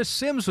 If Chris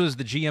Simms was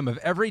the GM of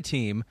every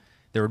team,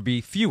 there would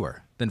be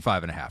fewer than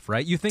 5.5,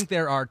 right? You think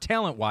there are,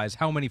 talent-wise,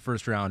 how many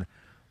first-round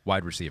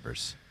wide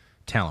receivers?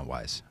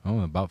 Talent-wise.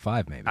 About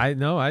 5 maybe. I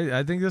know.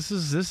 I think this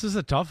is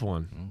a tough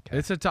one. Okay.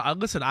 It's a tough.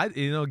 Listen,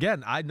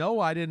 again, I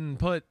know I didn't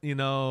put,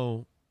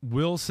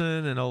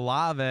 Wilson and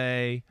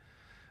Olave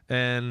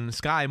and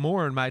Skyy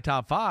Moore in my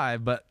top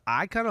 5, but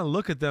I kind of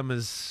look at them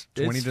as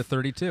 20 to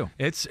 32.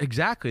 It's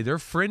exactly. They're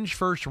fringe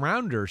first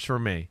rounders for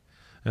me.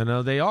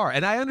 They are.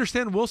 And I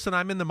understand Wilson,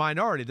 I'm in the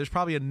minority. There's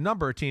probably a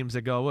number of teams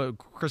that go, well,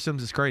 Chris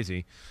Simms is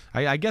crazy.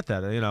 I get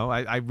that.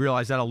 I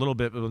realize that a little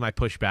bit with my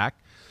pushback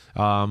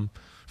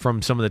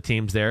from some of the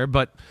teams there.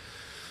 But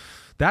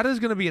that is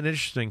going to be an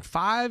interesting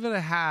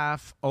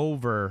 5.5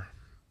 over.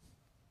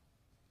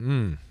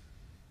 I'm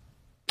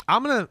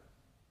gonna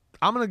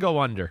go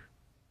under.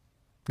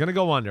 Gonna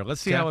go under.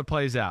 Let's see how it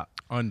plays out.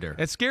 Under.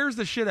 It scares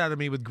the shit out of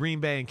me with Green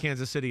Bay and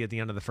Kansas City at the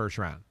end of the first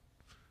round.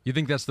 You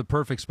think that's the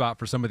perfect spot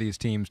for some of these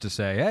teams to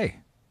say, hey,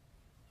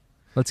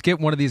 let's get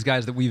one of these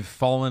guys that we've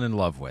fallen in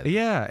love with.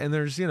 Yeah, and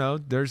there's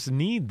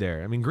need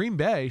there. I mean, Green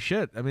Bay,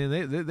 shit. I mean,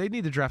 they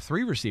need to draft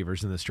 3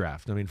 receivers in this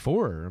draft. I mean,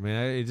 4. I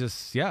mean,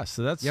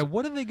 so that's... Yeah,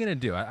 what are they going to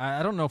do?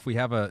 I don't know if we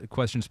have a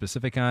question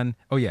specific on...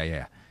 Oh,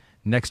 yeah.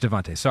 Next,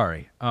 Devontae.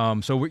 Sorry.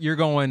 So you're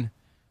going...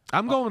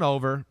 I'm going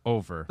over.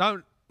 Over.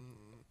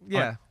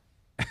 Yeah.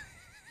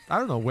 I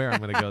don't know where I'm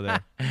going to go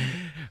there.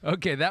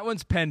 Okay, that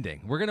one's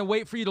pending. We're going to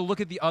wait for you to look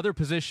at the other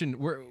position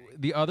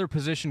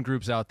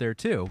groups out there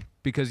too.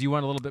 because you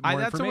want a little bit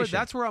more information.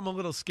 That's where I'm a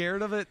little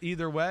scared of it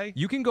either way.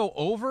 You can go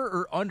over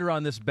or under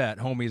on this bet,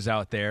 homies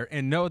out there,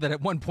 and know that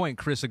at one point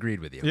Chris agreed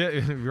with you.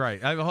 Yeah,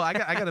 right. I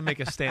got to make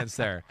a stance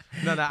there.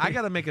 No, I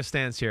got to make a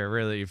stance here,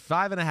 really.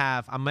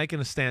 5.5, I'm making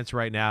a stance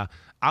right now.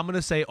 I'm going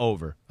to say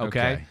over,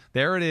 okay?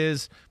 There it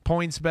is.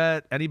 Points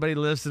bet. Anybody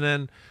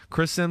listening,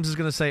 Chris Simms is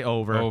going to say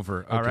over.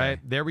 Over, okay. All right,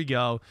 there we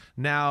go.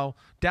 Now,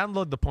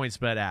 download the Points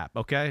Bet app,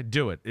 okay?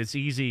 Do it. It's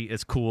easy.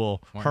 It's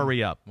cool.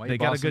 Hurry up. They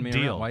got a good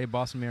deal. Why are you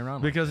bossing me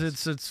around? Because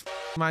it's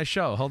my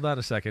show. Hold on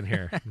a second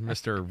here,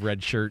 Mr.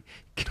 Red Shirt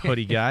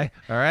hoodie guy.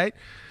 All right?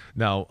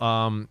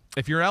 No,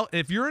 if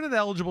you're in an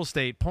eligible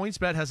state,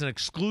 PointsBet has an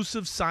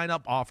exclusive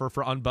sign-up offer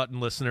for Unbuttoned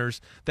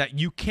listeners that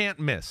you can't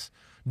miss.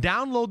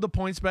 Download the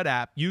PointsBet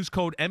app. Use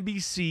code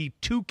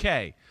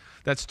NBC2K.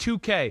 That's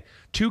 2K.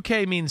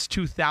 2K means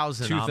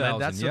 2,000. 2,000.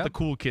 That's what the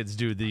cool kids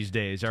do these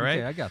days. All right,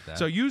 2K, I got that.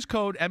 So use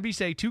code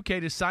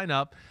NBC2K to sign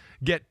up.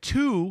 Get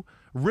 2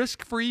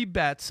 risk-free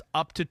bets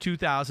up to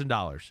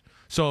 $2,000.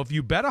 So if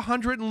you bet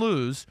 100 and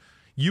lose,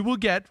 you will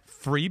get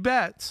free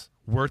bets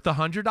worth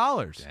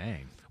 $100.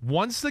 Dang.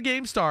 Once the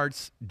game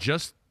starts,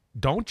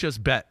 don't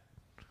just bet.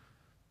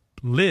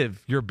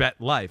 Live your bet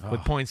life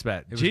with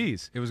PointsBet.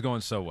 Jeez. It was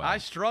going so well. I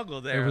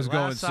struggled there. It was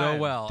going so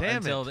well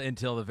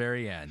until the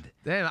very end.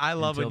 Damn, I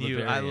love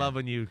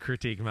when you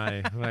critique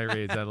my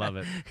reads. I love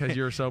it because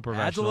you're so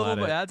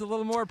professional. Adds a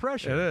little more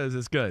pressure. It is.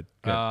 It's good.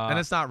 And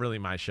it's not really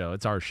my show.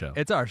 It's our show.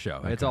 It's our show.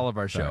 Okay. It's all of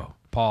our show. Sorry.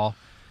 Paul,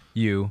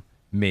 you,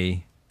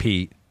 me,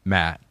 Pete,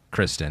 Matt,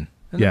 Kristen.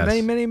 And yes.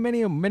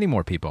 many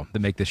more people that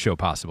make this show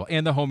possible.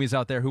 And the homies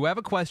out there who have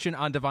a question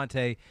on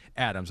Davante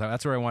Adams.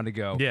 That's where I wanted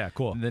to go. Yeah,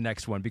 cool. The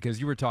next one,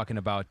 because you were talking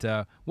about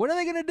what are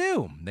they going to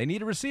do? They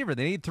need a receiver.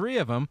 They need 3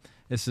 of them.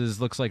 This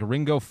looks like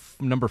Ringo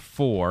number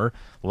 4.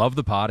 Love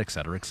the pod, et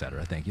cetera, et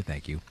cetera.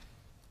 Thank you.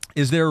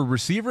 Is there a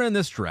receiver in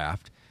this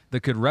draft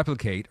that could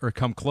replicate or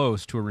come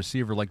close to a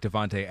receiver like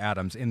Davante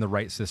Adams in the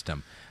right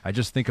system? I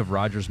just think of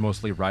Rodgers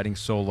mostly riding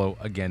solo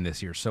again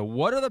this year. So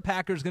what are the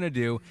Packers going to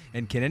do,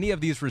 and can any of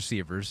these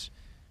receivers,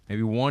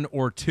 maybe 1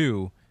 or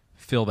 2,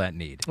 fill that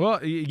need?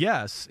 Well,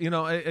 yes.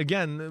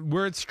 Again,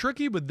 where it's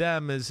tricky with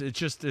them is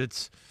it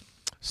was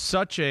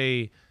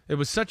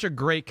such a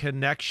great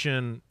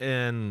connection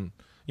and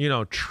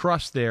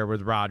trust there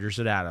with Rodgers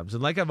and Adams.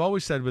 And like I've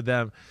always said with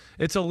them,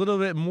 it's a little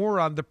bit more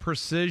on the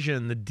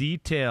precision, the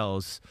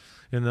details.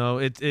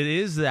 It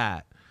is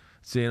that.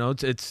 So,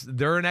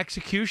 they're an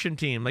execution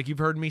team, like you've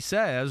heard me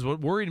say. That's what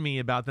worried me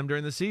about them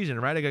during the season,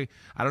 right?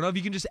 I don't know if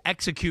you can just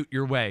execute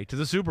your way to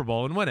the Super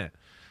Bowl and win it.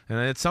 And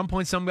at some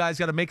point, some guys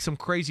got to make some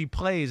crazy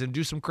plays and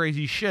do some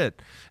crazy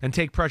shit and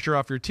take pressure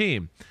off your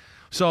team.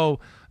 So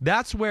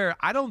that's where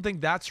I don't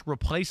think that's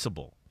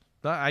replaceable.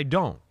 I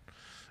don't.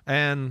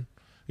 And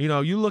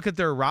you look at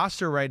their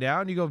roster right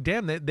now and you go,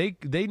 damn,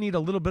 they need a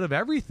little bit of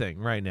everything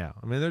right now.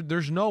 I mean,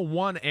 there's no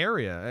one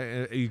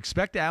area. You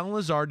expect Allen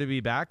Lazard to be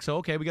back. So,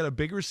 okay, we got a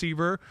big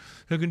receiver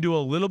who can do a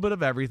little bit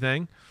of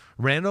everything.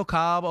 Randall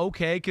Cobb,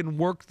 okay, can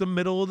work the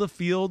middle of the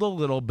field a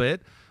little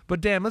bit.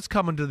 But, damn, it's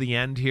coming to the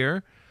end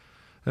here.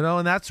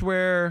 And that's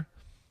where,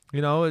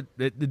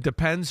 it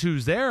depends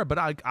who's there.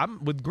 But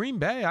I'm with Green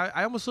Bay,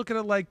 I almost look at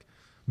it like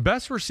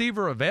best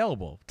receiver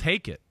available.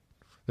 Take it.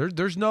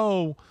 There's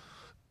no,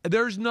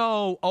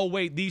 oh,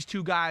 wait, these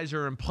 2 guys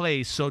are in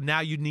place, so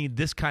now you need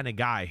this kind of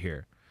guy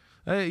here.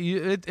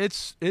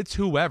 It's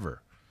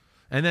whoever.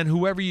 And then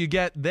whoever you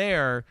get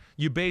there,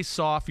 you base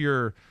off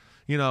your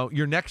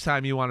next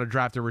time you want to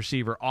draft a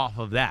receiver off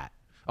of that.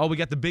 Oh, we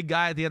got the big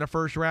guy at the end of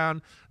first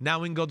round. Now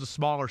we can go the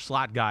smaller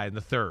slot guy in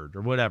the third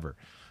or whatever.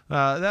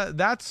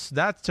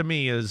 That to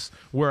me is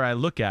where I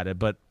look at it.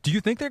 But do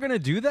you think they're going to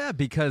do that?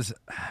 Because,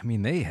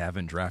 they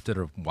haven't drafted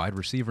a wide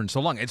receiver in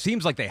so long. It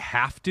seems like they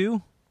have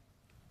to.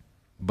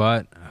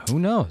 But who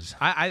knows?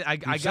 I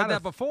said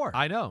that before.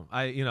 I know.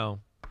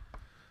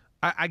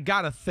 I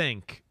gotta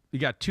think. You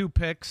got 2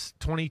 picks,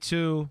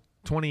 22,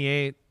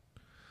 28.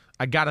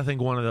 I gotta think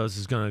one of those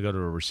is going to go to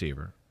a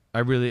receiver.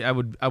 I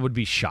would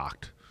be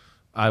shocked.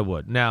 I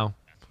would. Now,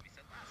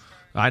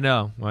 I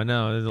know.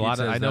 There's a lot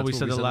of. I know we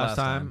said it last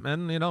time,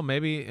 and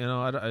maybe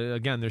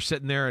again they're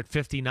sitting there at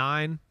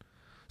 59.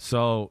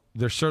 So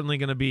there's certainly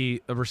going to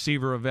be a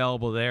receiver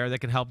available there that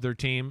can help their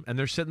team, and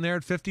they're sitting there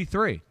at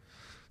 53.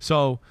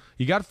 So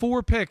you got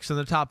 4 picks in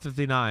the top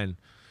 59.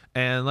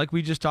 And like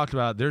we just talked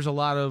about, there's a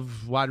lot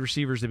of wide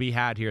receivers to be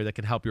had here that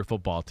can help your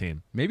football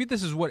team. Maybe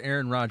this is what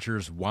Aaron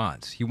Rodgers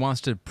wants. He wants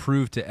to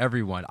prove to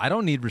everyone, I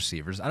don't need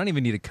receivers. I don't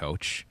even need a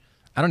coach.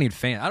 I don't need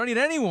fans. I don't need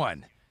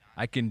anyone.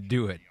 I can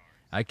do it.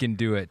 I can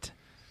do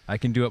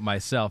it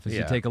myself. As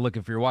you take a look,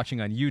 if you're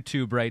watching on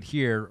YouTube right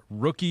here,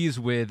 rookies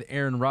with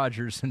Aaron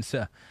Rodgers since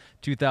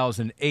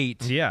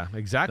 2008. Yeah,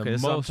 exactly.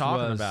 That's what I'm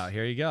talking about.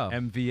 Here you go.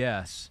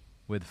 MVS.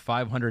 With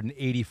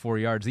 584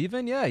 yards.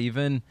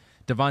 Even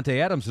Davante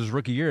Adams' his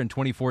rookie year in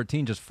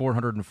 2014, just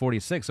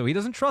 446. So he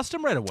doesn't trust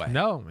him right away.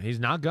 No, he's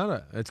not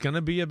gonna. It's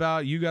gonna be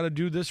about you got to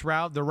do this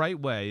route the right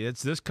way.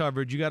 It's this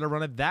coverage. You got to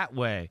run it that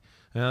way.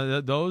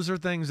 Those are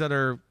things that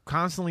are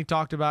constantly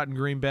talked about in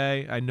Green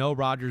Bay. I know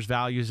Rodgers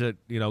values it,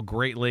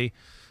 greatly,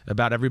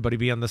 about everybody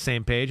being on the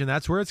same page, and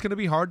that's where it's going to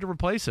be hard to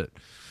replace it.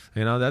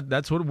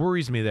 That's what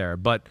worries me there.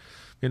 But,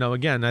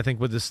 again, I think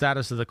with the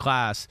status of the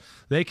class,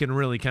 they can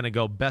really kind of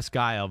go best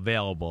guy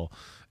available.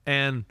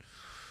 And,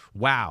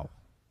 wow.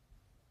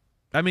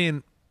 I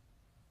mean,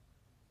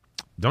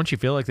 don't you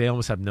feel like they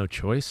almost have no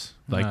choice?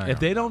 Like, if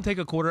they don't take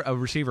a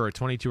receiver at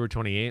 22 or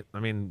 28, I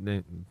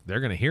mean, they're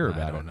going to hear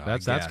about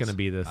it. That's going to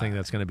be the thing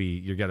that's going to be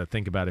you got to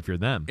think about if you're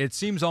them. It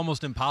seems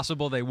almost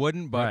impossible they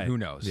wouldn't, but who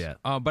knows? Yeah.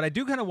 But I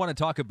do kind of want to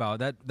talk about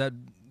that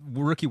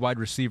rookie wide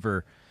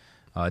receiver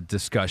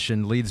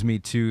discussion leads me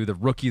to the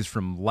rookies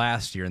from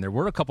last year, and there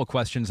were a couple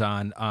questions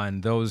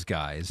on those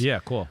guys. Yeah,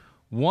 cool.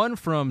 One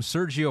from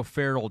Sergio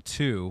Farrell,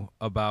 too,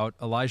 about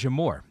Elijah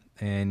Moore.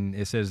 And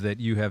it says that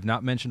you have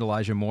not mentioned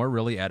Elijah Moore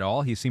really at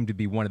all. He seemed to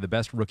be one of the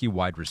best rookie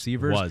wide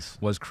receivers.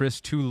 Was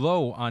Chris too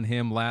low on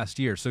him last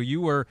year? So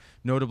you were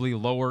notably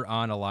lower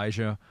on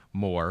Elijah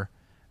Moore.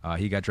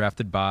 He got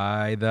drafted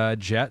by the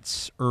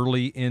Jets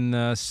early in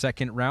the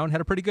second round.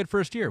 Had a pretty good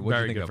first year. What do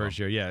you think of him? Very good first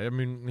year, yeah. I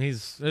mean,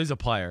 he's a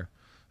player.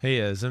 He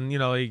is. And,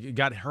 he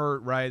got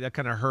hurt, right? That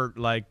kind of hurt,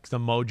 like, the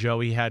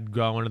mojo he had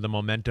going or the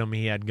momentum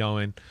he had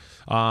going.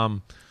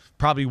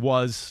 Probably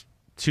was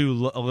a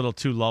little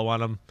too low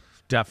on him.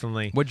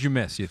 Definitely. What'd you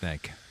miss, you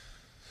think?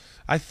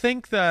 I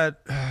think that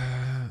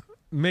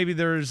maybe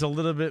there's a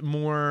little bit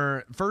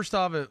more, first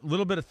off, a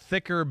little bit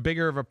thicker,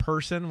 bigger of a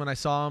person. When I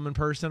saw him in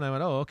person, I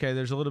went, oh, okay,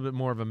 there's a little bit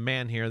more of a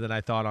man here than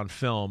I thought on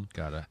film.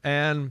 Got it.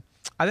 And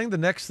I think the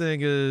next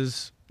thing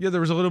is,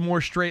 there was a little more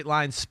straight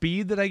line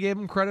speed that I gave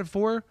him credit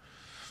for.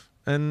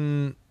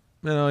 And,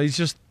 he's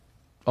just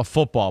a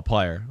football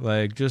player.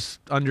 Like,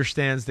 just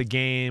understands the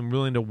game,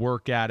 willing to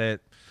work at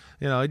it.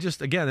 It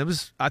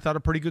was, I thought,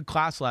 a pretty good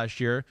class last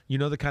year.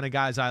 The kind of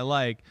guys I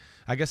like.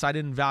 I guess I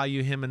didn't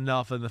value him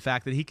enough in the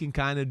fact that he can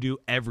kind of do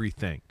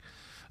everything.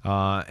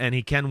 And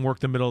he can work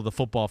the middle of the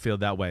football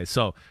field that way.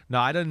 So, no,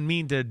 I didn't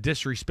mean to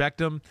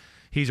disrespect him.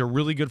 He's a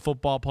really good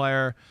football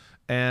player.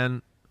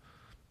 And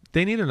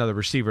they need another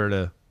receiver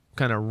to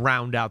kind of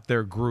round out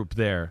their group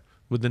there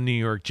with the New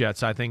York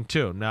Jets, I think,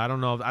 too. Now,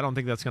 I don't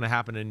think that's going to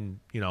happen in,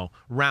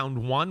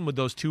 round one with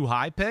those 2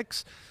 high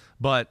picks.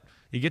 But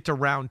you get to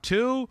round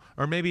 2,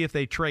 or maybe if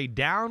they trade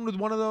down with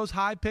one of those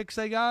high picks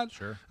they got,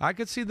 sure, I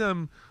could see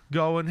them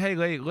going,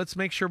 hey, let's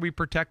make sure we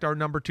protect our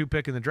number 2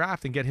 pick in the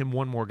draft and get him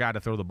one more guy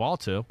to throw the ball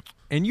to.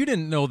 And you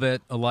didn't know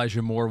that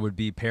Elijah Moore would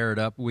be paired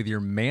up with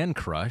your man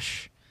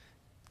crush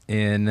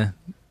in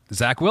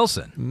Zach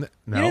Wilson.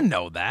 No. You didn't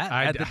know that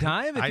at the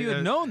time. If you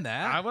had known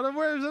that, I would have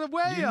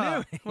way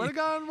up. Would have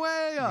gone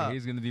way up.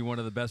 He's going to be one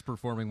of the best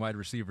performing wide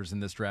receivers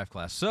in this draft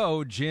class.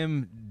 So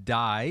Jim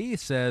Dye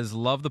says,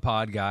 love the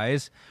pod,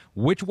 guys.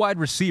 Which wide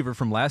receiver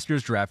from last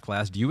year's draft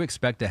class do you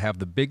expect to have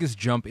the biggest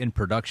jump in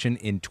production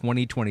in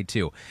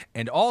 2022?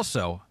 And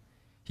also,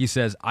 he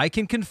says, I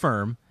can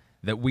confirm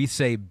that we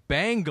say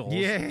Bengals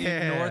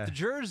in North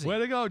Jersey. Way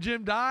to go,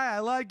 Jim Dye. I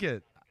like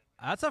it.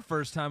 That's the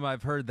first time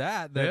I've heard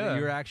that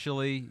you're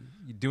actually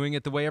doing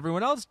it the way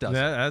everyone else does it.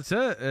 That's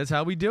it. That's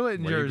how we do it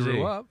in Jersey. You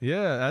grew up.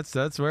 Yeah,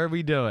 that's where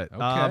we do it.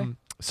 Okay.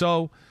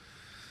 So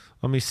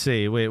let me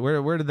see. Wait,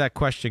 where did that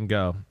question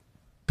go?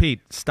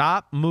 Pete,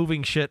 stop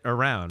moving shit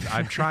around.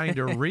 I'm trying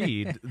to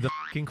read the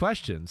fucking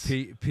questions.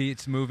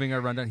 Pete's moving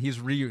around. He's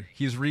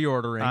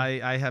reordering.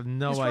 I have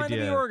no idea. He's trying to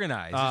be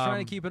organized. He's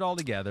trying to keep it all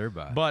together.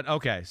 But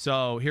okay,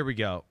 so here we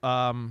go.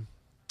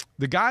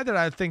 The guy that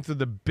I think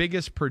the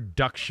biggest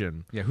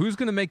production. Yeah, who's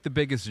going to make the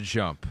biggest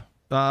jump?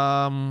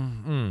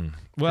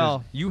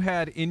 Well, you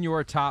had in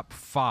your top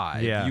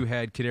 5. Yeah. You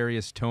had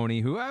Kadarius Toney,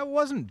 who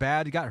wasn't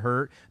bad. He got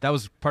hurt. That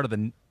was part of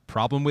the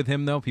problem with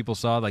him, though. People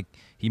saw like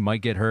he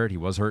might get hurt. He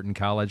was hurt in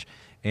college.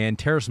 And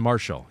Terrace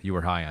Marshall, you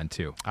were high on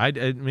too. I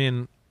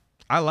mean,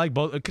 I like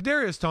both.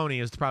 Kadarius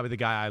Toney is probably the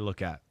guy I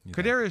look at.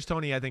 Kadarius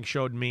Toney, I think,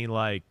 showed me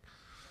like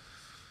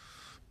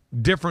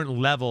different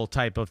level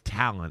type of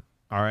talent.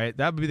 All right,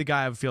 that would be the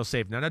guy I would feel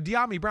safe. Now,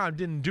 De'Ami Brown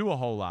didn't do a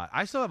whole lot.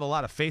 I still have a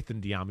lot of faith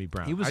in De'Ami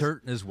Brown. He was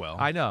hurt as well.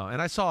 I know,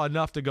 and I saw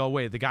enough to go,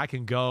 wait, the guy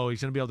can go.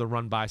 He's going to be able to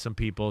run by some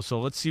people.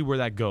 So let's see where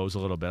that goes a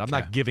little bit. I'm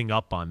not giving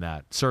up on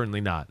that. Certainly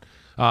not.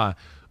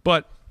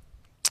 But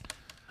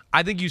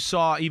I think you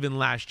saw even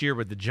last year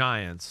with the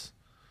Giants,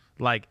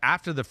 like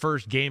after the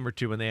first game or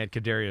two when they had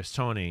Kadarius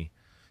Toney,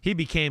 he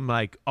became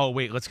like, oh,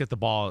 wait, let's get the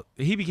ball.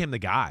 He became the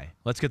guy.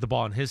 Let's get the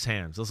ball in his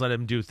hands. Let's let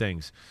him do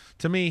things.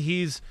 To me,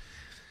 he's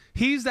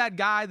that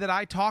guy that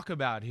I talk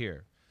about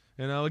here.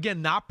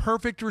 Again, not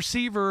perfect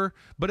receiver,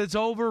 but it's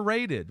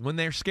overrated when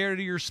they're scared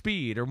of your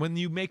speed or when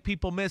you make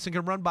people miss and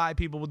can run by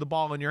people with the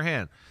ball in your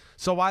hand.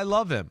 So I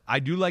love him. I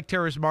do like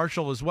Terrace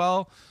Marshall as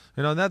well.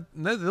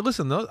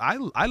 Listen,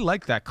 I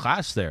like that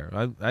class there.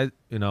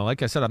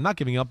 Like I said, I'm not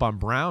giving up on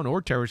Brown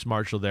or Terrace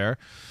Marshall there.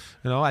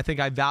 I think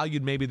I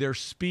valued maybe their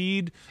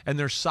speed and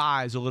their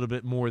size a little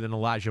bit more than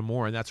Elijah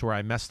Moore, and that's where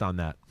I messed on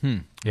that. Yeah.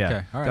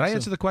 Okay. All right, Did I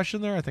answer the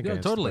question there? I think I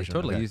answered totally. the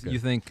question. Okay, you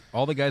think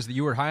all the guys that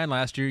you were high on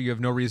last year, you have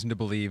no reason to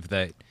believe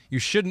that you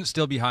shouldn't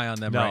still be high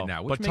on them right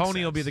now. But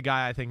Tony will be the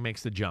guy I think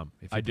makes the jump.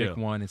 If you pick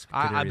one, it's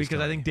because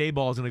Tony. I think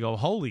Dayball is going to go,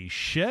 holy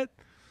shit.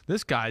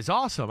 This guy's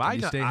awesome. Can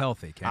he stay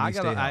healthy? I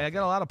got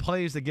a lot of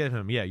plays to give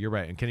him. Yeah, you're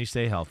right. And can he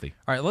stay healthy?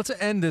 All right, let's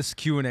end this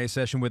Q&A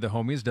session with the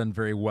homies. Done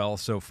very well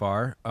so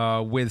far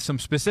with some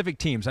specific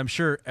teams. I'm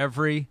sure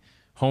every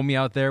homie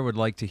out there would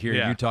like to hear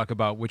you talk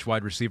about which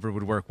wide receiver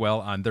would work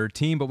well on their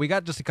team. But we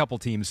got just a couple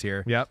teams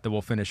here that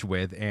we'll finish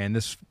with. And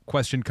this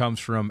question comes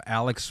from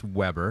Alex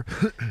Weber.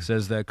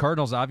 Says the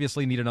Cardinals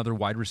obviously need another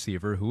wide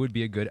receiver. Who would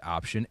be a good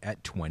option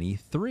at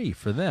 23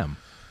 for them?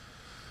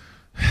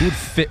 Who would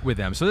fit with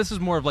them? So this is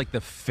more of like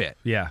the fit.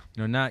 Yeah.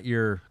 Not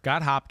your...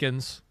 Got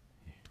Hopkins.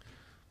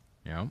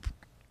 Yeah.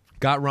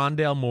 Got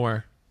Rondale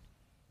Moore.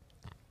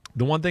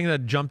 The one thing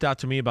that jumped out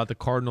to me about the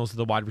Cardinals at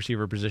the wide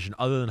receiver position,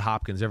 other than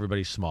Hopkins,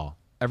 everybody's small.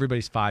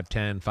 Everybody's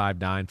 5'10",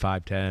 5'9",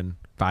 5'10",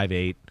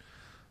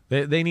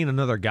 5'8". They need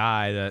another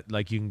guy that,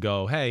 like, you can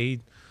go, hey,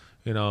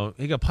 he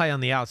can play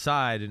on the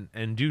outside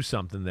and do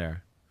something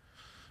there.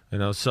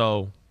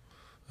 So...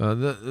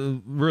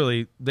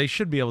 really, they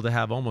should be able to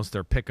have almost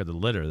their pick of the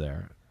litter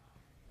there.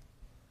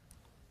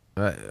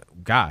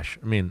 Gosh,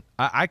 I mean,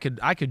 I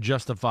could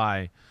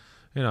justify,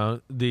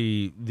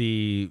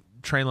 the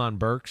Treylon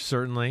Burks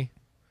certainly.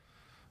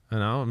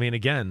 I mean,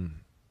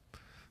 again,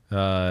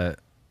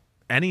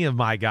 any of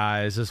my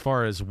guys as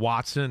far as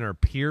Watson or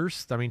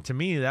Pierce. I mean, to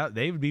me that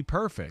they would be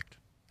perfect.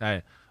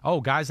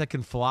 Guys that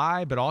can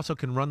fly but also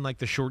can run like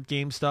the short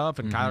game stuff,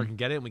 and Kyler can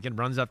get it, and we can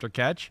runs after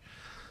catch.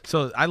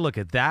 So I look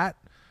at that.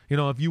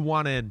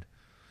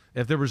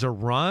 If there was a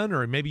run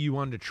or maybe you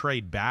wanted to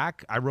trade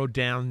back, I wrote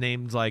down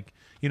names like,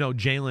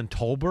 Jalen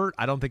Tolbert.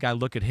 I don't think I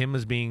look at him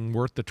as being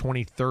worth the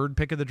 23rd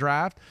pick of the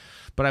draft,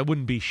 but I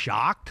wouldn't be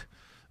shocked.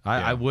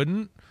 I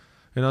wouldn't.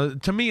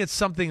 To me, it's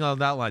something on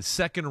that line.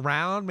 Second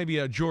round, maybe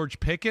a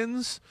George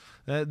Pickens,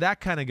 that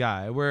kind of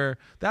guy, where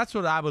that's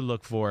what I would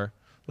look for.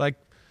 Like,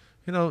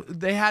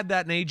 they had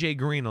that in A.J.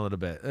 Green a little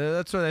bit.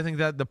 That's what I think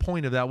that the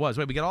point of that was.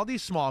 Wait, we got all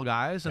these small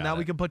guys, and now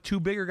we can put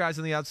two bigger guys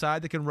on the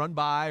outside that can run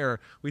by,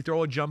 or we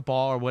throw a jump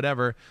ball or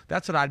whatever.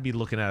 That's what I'd be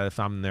looking at if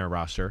I'm in their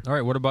roster. All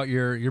right, what about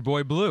your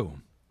boy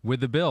Blue with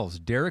the Bills?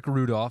 Derek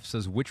Rudolph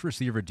says, which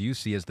receiver do you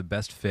see as the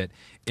best fit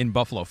in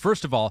Buffalo?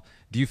 First of all,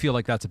 do you feel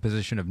like that's a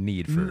position of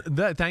need for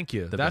thank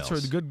you.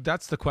 That's good.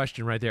 That's the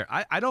question right there.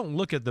 I don't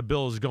look at the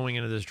Bills going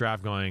into this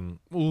draft going,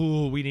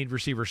 ooh, we need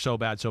receivers so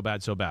bad, so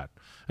bad, so bad.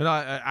 And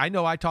I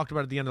know I talked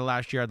about at the end of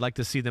last year, I'd like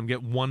to see them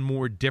get one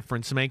more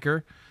difference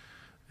maker.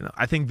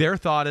 I think their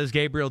thought is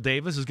Gabriel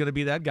Davis is going to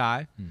be that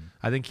guy.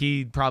 I think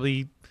he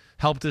probably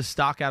helped his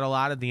stock out a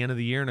lot at the end of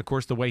the year, and, of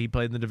course, the way he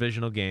played in the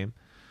divisional game.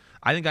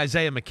 I think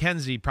Isaiah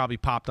McKenzie probably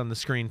popped on the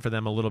screen for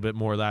them a little bit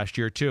more last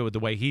year, too, with the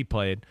way he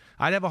played.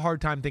 I'd have a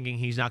hard time thinking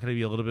he's not going to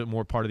be a little bit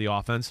more part of the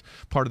offense,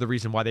 part of the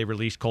reason why they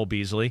released Cole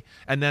Beasley.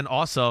 And then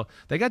also,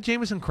 they got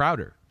Jamison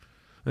Crowder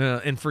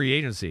in free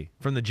agency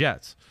from the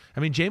Jets.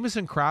 I mean,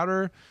 Jamison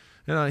Crowder,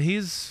 he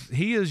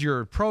is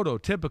your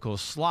prototypical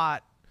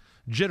slot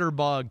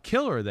jitterbug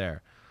killer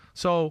there.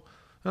 So,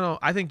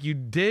 I think you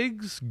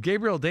Diggs,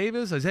 Gabriel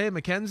Davis, Isaiah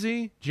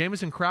McKenzie,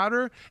 Jamison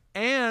Crowder,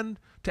 and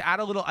to add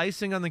a little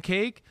icing on the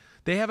cake,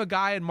 they have a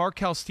guy in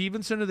Markel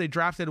Stevenson who they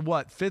drafted,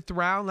 5th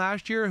round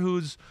last year,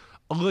 who's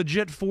a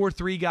legit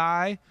 4-3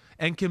 guy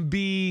and can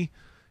be,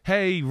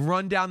 hey,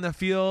 run down the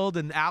field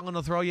and Allen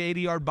will throw you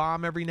 80-yard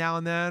bomb every now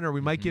and then, or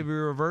we might give you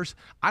a reverse.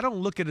 I don't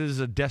look at it as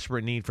a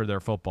desperate need for their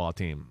football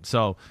team.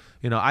 So,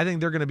 I think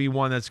they're going to be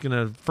one that's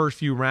going to, first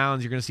few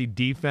rounds, you're going to see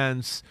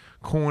defense,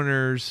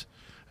 corners,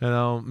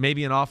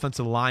 maybe an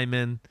offensive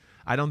lineman.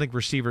 I don't think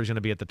receiver is going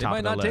to be at the top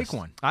of the list. They might not take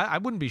one. I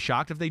wouldn't be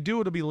shocked. If they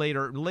do, it'll be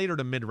later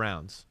to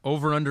mid-rounds.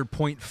 Over under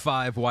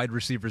 0.5 wide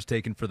receivers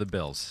taken for the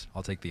Bills.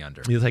 I'll take the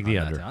under. You'll take the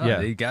under. Yeah.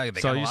 They got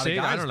so a you lot see,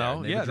 of guys I don't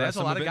know. there. Yeah, that's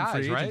a lot of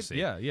guys, right? Agency.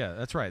 Yeah,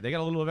 that's right. They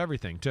got a little of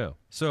everything, too.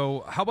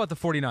 So how about the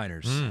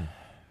 49ers?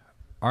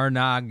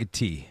 Arnag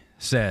T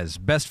says,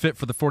 best fit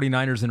for the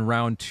 49ers in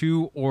round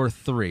 2 or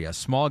 3, a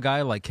small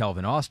guy like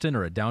Calvin Austin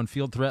or a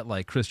downfield threat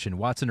like Christian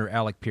Watson or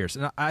Alec Pierce.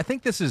 And I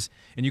think this is,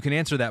 and you can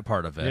answer that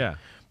part of it. Yeah.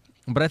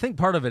 But I think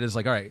part of it is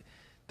like, all right,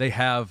 they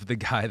have the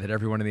guy that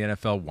everyone in the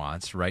NFL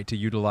wants, right, to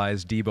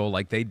utilize Debo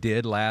like they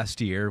did last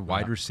year,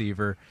 wide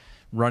receiver,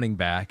 running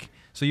back.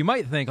 So you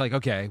might think like,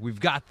 okay, we've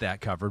got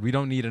that covered. We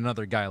don't need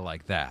another guy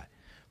like that.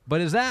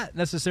 But is that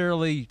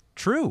necessarily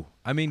true?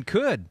 I mean,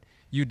 could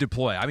you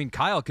deploy? I mean,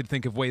 Kyle could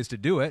think of ways to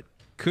do it.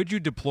 Could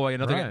you deploy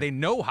another guy? They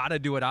know how to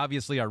do it,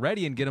 obviously,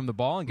 already and get him the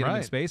ball and get him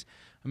in space.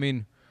 I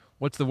mean,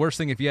 what's the worst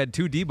thing if you had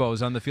two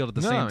Debos on the field at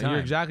the same time? You're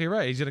exactly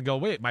right. He's going to go,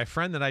 wait, my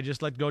friend that I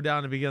just let go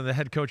down to become the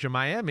head coach of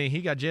Miami,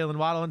 he got Jalen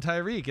Waddle and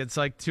Tyreek. It's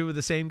like two of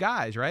the same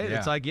guys, right? Yeah.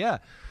 It's like,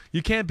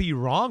 you can't be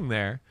wrong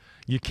there.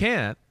 You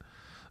can't.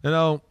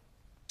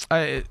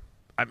 I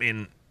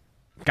mean,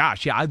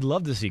 gosh, yeah, I'd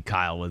love to see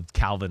Kyle with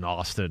Calvin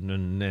Austin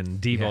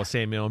and Deebo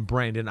Samuel and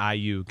Brandon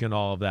Ayuk and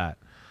all of that.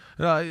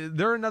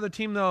 They're another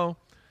team, though.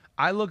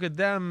 I look at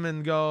them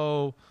and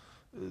go,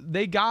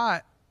 they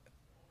got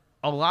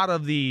a lot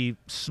of the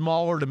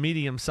smaller to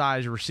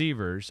medium-sized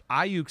receivers.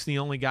 Ayuk's the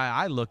only guy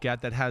I look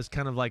at that has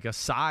kind of like a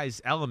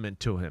size element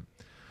to him.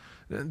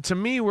 To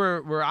me,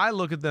 where I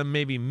look at them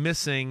maybe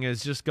missing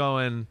is just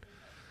going,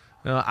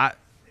 and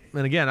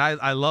again,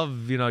 I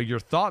love your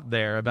thought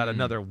there about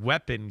another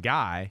weapon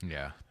guy.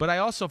 Yeah. But I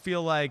also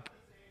feel like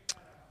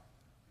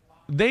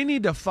they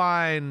need to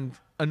find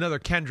another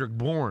Kendrick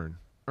Bourne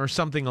or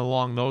something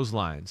along those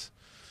lines.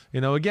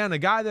 Again, a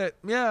guy that,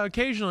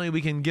 occasionally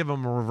we can give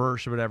him a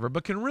reverse or whatever,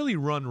 but can really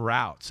run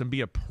routes and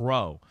be a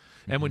pro.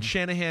 And when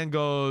Shanahan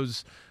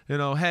goes,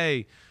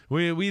 hey,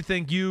 we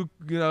think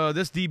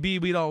this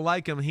DB, we don't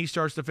like him, and he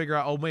starts to figure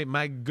out, oh, wait,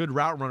 my good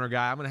route runner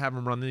guy, I'm going to have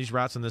him run these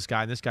routes on this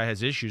guy, and this guy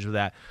has issues with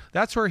that.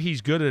 That's where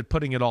he's good at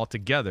putting it all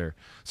together.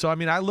 So, I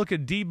mean, I look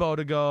at Deebo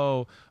to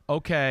go,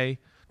 okay,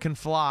 can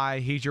fly,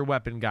 he's your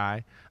weapon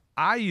guy.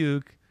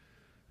 Ayuk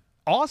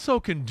also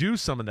can do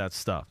some of that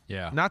stuff.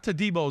 Yeah. Not to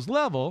Deebo's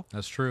level.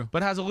 That's true.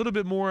 But has a little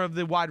bit more of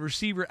the wide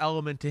receiver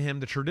element to him,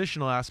 the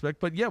traditional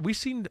aspect. But, yeah, we've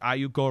seen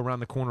Ayuk go around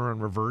the corner on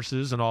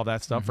reverses and all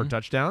that stuff for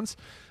touchdowns.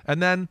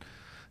 And then,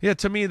 yeah,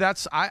 to me,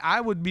 that's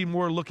I would be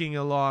more looking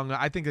along.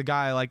 I think a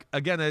guy like,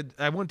 again,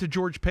 I went to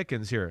George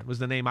Pickens here. Was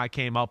the name I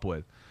came up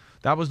with.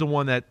 That was the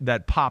one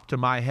that popped to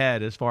my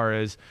head as far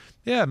as,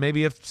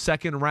 maybe if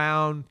second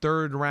round,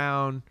 third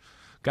round,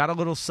 got a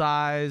little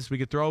size. We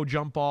could throw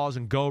jump balls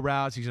and go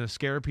routes. He's going to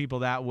scare people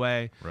that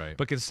way. Right.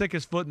 But can stick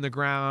his foot in the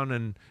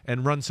ground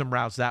and run some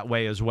routes that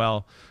way as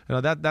well.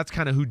 That's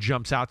kind of who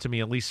jumps out to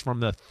me, at least from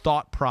the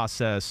thought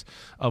process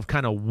of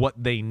kind of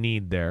what they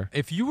need there.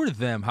 If you were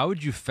them, how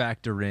would you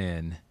factor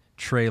in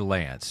Trey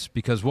Lance?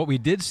 Because what we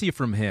did see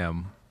from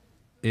him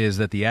is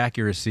that the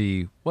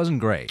accuracy wasn't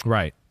great.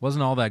 Right.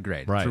 Wasn't all that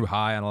great. Right. Threw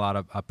high on a lot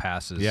of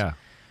passes. Yeah.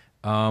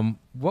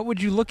 What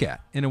would you look at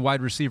in a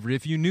wide receiver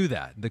if you knew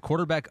that the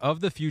quarterback of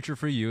the future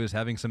for you is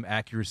having some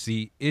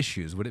accuracy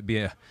issues?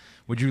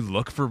 Would you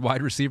look for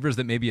wide receivers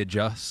that maybe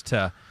adjust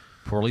to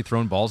poorly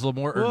thrown balls a little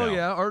more? Or no?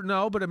 Yeah, or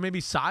no, but it may be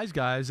size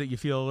guys that you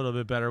feel a little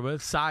bit better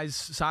with.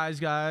 Size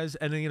guys,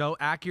 and then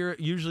accurate.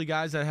 Usually,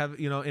 guys that have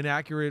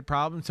inaccurate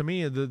problems. To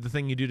me, the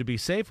thing you do to be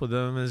safe with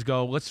them is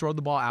go, let's throw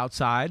the ball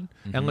outside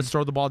and let's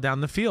throw the ball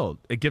down the field.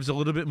 It gives a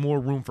little bit more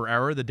room for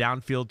error. The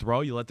downfield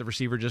throw, you let the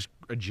receiver just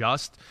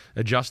adjust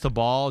the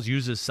balls,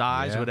 use his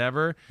size,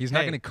 whatever. He's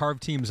not going to carve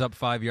teams up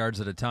 5 yards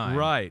at a time,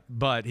 right?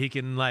 But he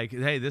can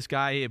hey, this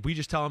guy. If we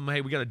just tell him, hey,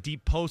 we got a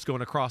deep post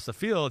going across the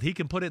field, he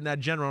can put it in that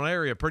general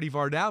area pretty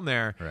far down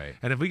there. Right.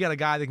 And if we got a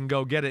guy that can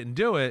go get it and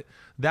do it,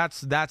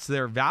 that's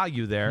their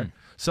value there.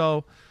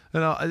 So,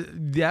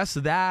 yes,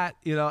 that,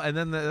 and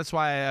then that's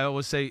why I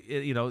always say,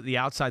 the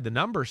outside the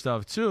number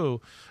stuff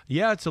too.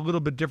 Yeah, it's a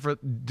little bit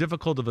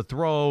difficult of a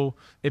throw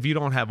if you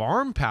don't have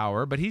arm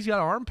power, but he's got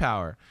arm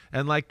power.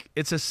 And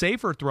it's a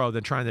safer throw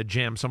than trying to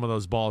jam some of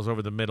those balls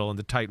over the middle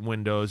into tight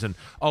windows and,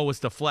 it's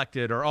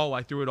deflected, or,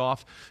 I threw it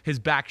off his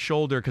back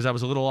shoulder because I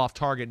was a little off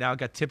target. Now it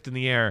got tipped in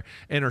the air,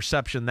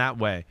 interception that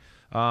way.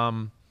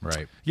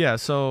 Right. Yeah,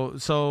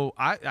 so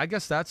I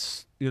guess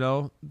that's,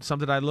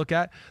 something I look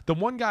at. The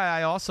one guy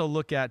I also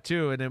look at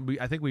too, and then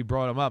I think we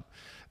brought him up,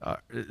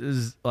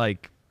 is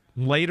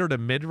later to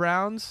mid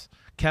rounds,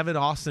 Kevin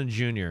Austin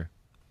Jr.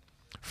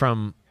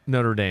 from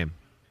Notre Dame.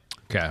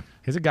 Okay.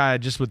 He's a guy I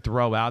just would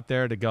throw out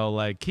there to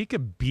go he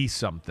could be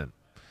something.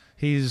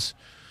 He's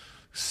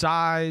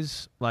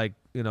size,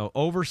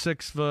 over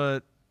 6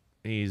 foot.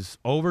 He's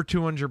over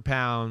 200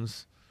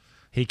 pounds.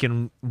 He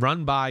can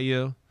run by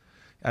you.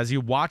 As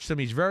you watched him,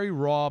 he's very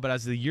raw, but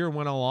as the year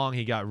went along,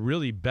 he got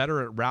really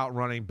better at route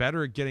running,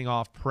 better at getting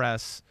off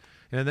press.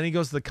 And then he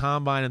goes to the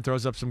combine and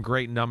throws up some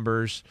great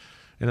numbers.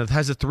 And it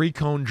has a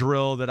 3-cone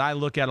drill that I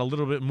look at a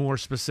little bit more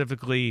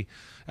specifically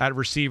at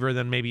receiver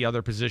than maybe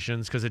other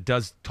positions, because it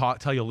does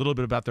tell you a little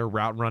bit about their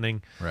route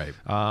running. Right.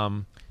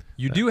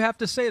 You do have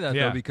to say that,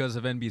 yeah, though, because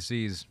of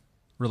NBC's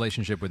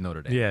relationship with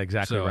Notre Dame. Yeah,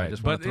 exactly so right. I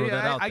just want to throw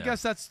that out there. I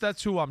guess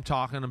that's who I'm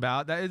talking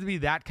about. That would be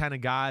that kind of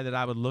guy that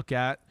I would look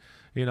at,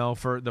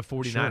 for the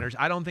 49ers. Sure.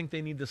 I don't think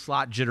they need the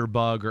slot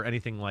jitterbug or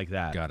anything like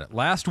that. Got it.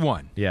 Last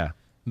one. Yeah.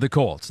 The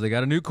Colts. They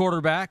got a new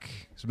quarterback.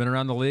 He's been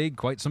around the league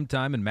quite some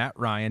time, and Matt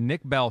Ryan.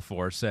 Nick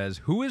Balfour says,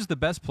 who is the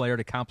best player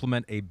to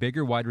complement a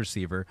bigger wide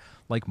receiver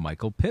like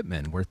Michael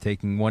Pittman? Worth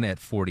taking one at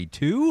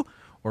 42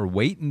 or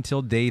wait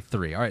until day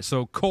 3? All right,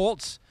 so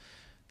Colts,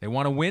 they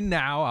want to win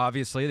now,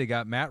 obviously. They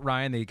got Matt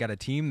Ryan. They got a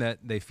team that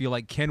they feel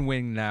like can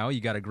win now. You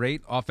got a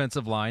great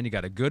offensive line. You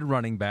got a good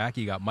running back.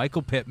 You got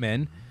Michael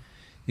Pittman.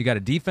 You got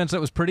a defense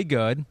that was pretty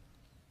good.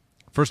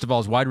 First of all,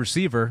 as wide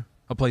receiver,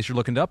 a place you're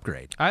looking to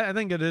upgrade. I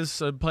think it is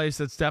a place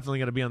that's definitely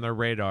going to be on their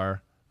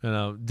radar.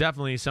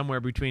 Definitely somewhere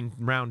between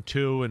round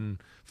 2 and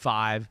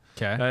 5.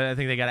 Okay. I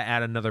think they got to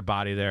add another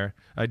body there.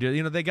 I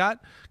do. They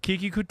got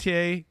Kiki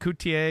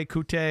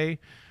Coutee,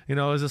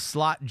 as a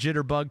slot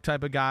jitterbug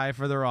type of guy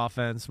for their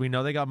offense. We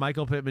know they got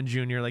Michael Pittman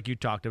Jr., like you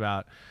talked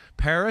about.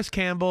 Paris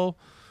Campbell,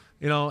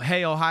 you know,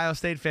 hey, Ohio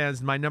State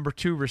fans, my number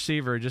 2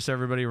 receiver, just so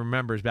everybody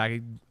remembers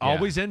back,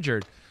 always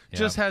injured,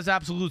 just has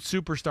absolute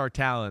superstar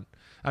talent.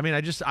 I mean,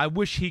 I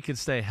wish he could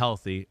stay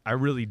healthy. I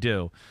really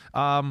do.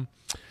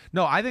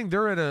 No, I think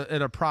they're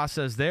in a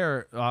process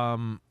there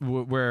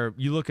where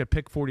you look at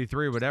pick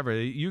 43 or whatever.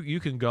 You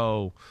can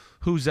go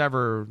who's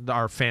ever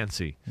our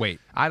fancy. Wait,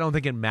 I don't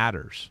think it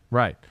matters,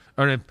 right?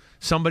 Or if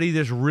somebody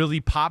just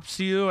really pops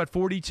to you at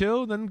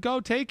 42, then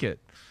go take it.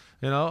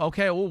 You know,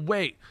 okay. Well,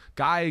 wait,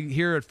 guy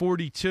here at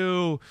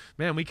 42,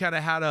 man, we kind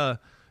of had a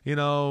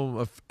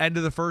end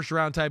of the first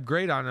round type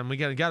grade on him. We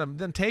got to get him.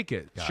 Then take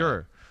it,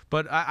 sure.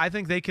 But I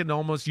think they can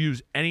almost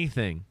use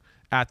anything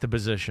at the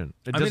position.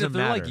 It doesn't if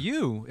they're matter.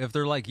 if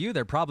they're like you,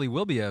 there probably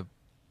will be a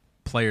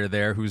player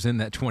there who's in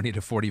that 20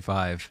 to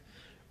 45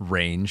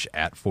 range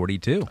at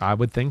 42. I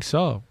would think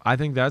so. I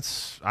think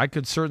I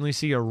could certainly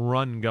see a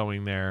run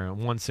going there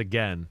once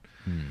again.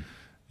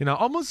 You know,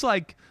 almost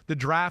like the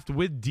draft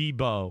with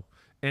Debo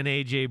and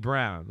A.J.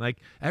 Brown. Like,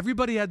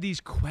 everybody had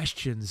these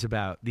questions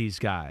about these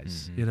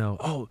guys, you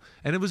know.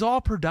 And it was all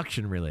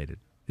production related.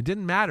 It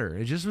didn't matter.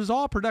 It just was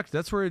all production.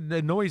 That's where it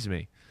annoys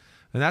me.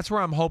 And that's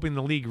where I'm hoping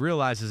the league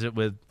realizes it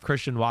with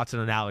Christian Watson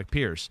and Alec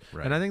Pierce.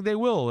 Right. And I think they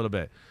will a little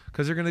bit.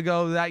 Because they're going to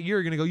go that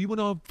year, you went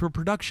on for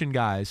production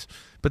guys,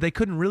 but they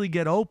couldn't really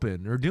get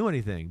open or do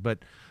anything. But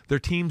their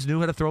teams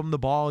knew how to throw them the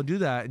ball and do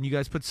that. And you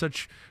guys put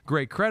such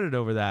great credit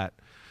over that.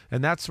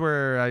 And that's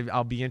where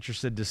I'll be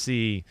interested to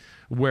see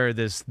where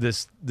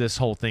this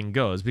whole thing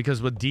goes.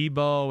 Because with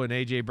Debo and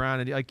A.J. Brown,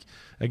 and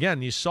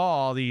again, you saw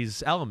all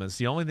these elements.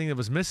 The only thing that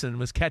was missing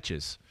was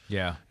catches.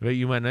 Yeah. But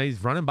you went,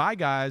 he's running by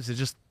guys. It's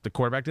just the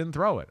quarterback didn't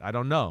throw it. I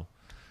don't know.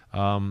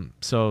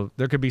 So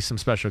there could be some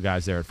special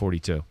guys there at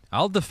 42.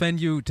 I'll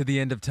defend you to the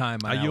end of time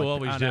on,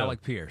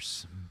 Alec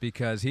Pierce,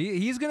 because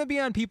he's going to be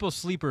on people's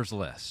sleepers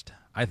list,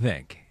 I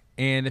think.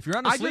 And if you're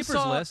on the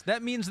sleepers list,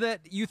 that means that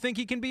you think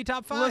he can be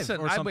top 5.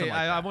 Listen, or something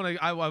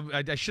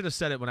I should have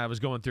said it when I was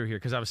going through here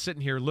because I was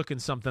sitting here looking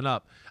something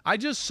up. I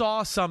just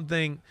saw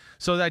something.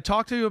 So I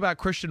talked to you about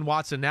Christian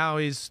Watson. Now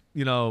he's,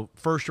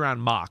 first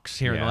round mocks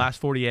here in the last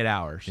 48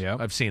 hours. Yeah,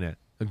 I've seen it.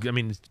 I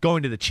mean, it's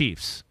going to the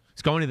Chiefs.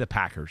 It's going to the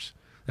Packers.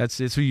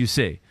 It's who you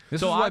see.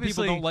 This is why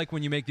people don't like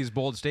when you make these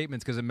bold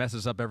statements because it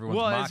messes up everyone's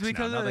mocks. It's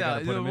because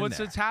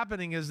what's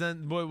happening is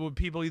then when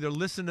people either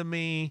listen to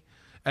me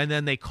and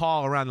then they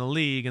call around the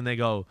league and they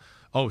go,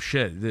 oh,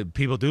 shit,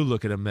 people do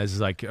look at him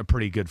as like a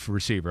pretty good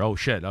receiver. Oh,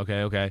 shit,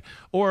 okay.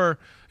 Or,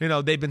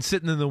 they've been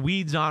sitting in the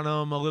weeds on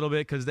him a little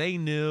bit because they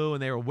knew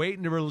and they were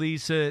waiting to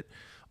release it.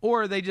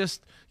 Or they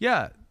just,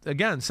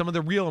 again, some of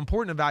the real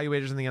important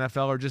evaluators in the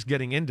NFL are just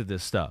getting into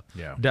this stuff.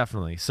 Yeah,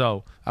 definitely.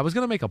 So I was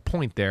going to make a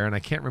point there, and I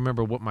can't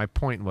remember what my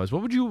point was.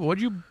 What'd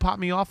you pop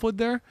me off with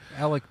there?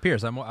 Alec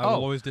Pierce. I will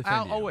always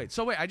defend you. Oh, wait.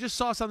 So, I just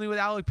saw something with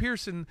Alec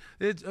Pierce, and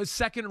it's a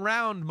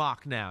second-round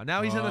mock now.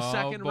 Now he's in the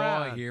second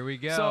round. Here we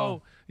go.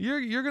 So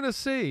you're going to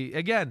see,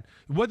 again,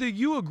 whether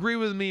you agree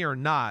with me or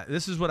not,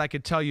 this is what I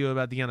could tell you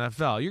about the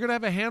NFL. You're going to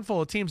have a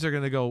handful of teams that are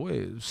going to go,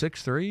 wait,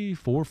 6'3",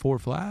 4'4"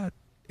 flat.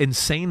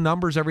 Insane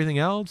numbers, everything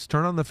else.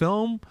 Turn on the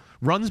film,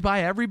 runs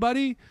by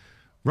everybody,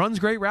 runs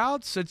great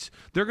routes.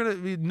 They're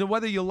gonna,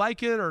 whether you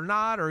like it or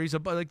not, or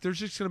there's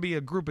just gonna be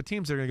a group of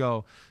teams that are gonna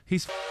go,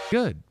 he's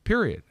good,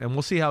 period, and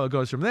we'll see how it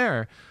goes from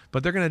there.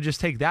 But they're gonna just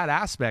take that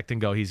aspect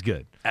and go, he's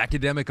good.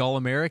 Academic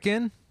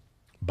All-American,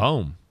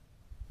 boom.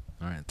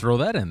 All right, throw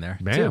that in there.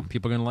 Man,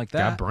 people are gonna like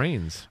that. Got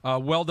brains.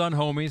 Well done,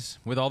 homies,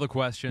 with all the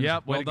questions.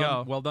 Yep, way to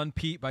go. Well done,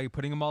 Pete, by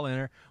putting them all in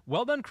there.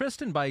 Well done,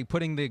 Kristen, by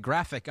putting the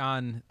graphic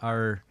on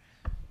our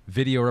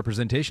video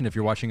representation if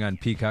you're watching on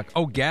Peacock.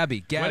 Oh,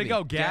 Gabby. Way to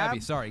go, Gab.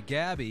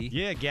 Gabby.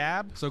 Yeah,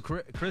 Gab. So,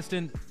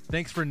 Kristen,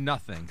 thanks for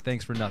nothing.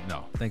 Thanks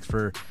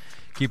for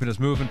keeping us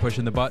moving,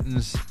 pushing the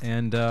buttons,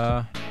 and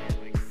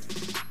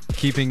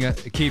keeping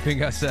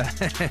us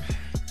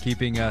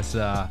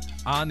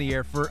on the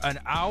air for an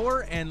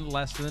hour and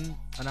less than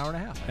an hour and a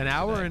half. An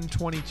hour and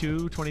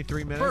 22,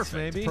 23 minutes,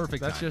 perfect, maybe?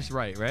 Perfect. That's timing. just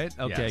right?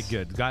 Okay, yes.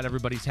 Good. Glad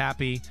everybody's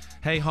happy.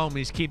 Hey,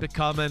 homies, keep it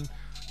coming.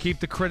 Keep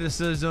the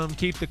criticism,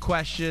 keep the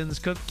questions,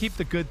 keep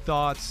the good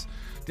thoughts.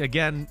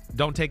 Again,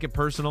 don't take it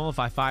personal if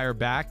I fire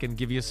back and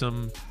give you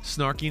some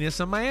snarkiness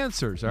on my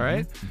answers, all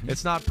right?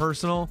 It's not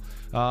personal.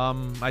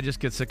 I just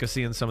get sick of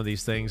seeing some of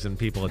these things and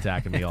people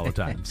attacking me all the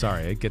time.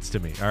 Sorry, it gets to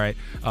me, all right?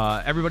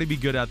 Everybody be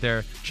good out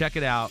there. Check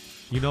it out.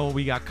 You know what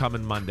we got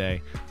coming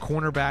Monday.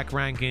 Cornerback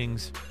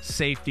rankings,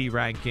 safety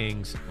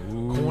rankings,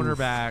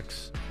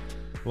 cornerbacks.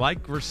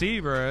 Like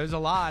receiver, there's a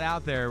lot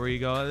out there where you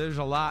go, there's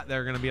a lot that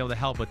are going to be able to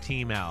help a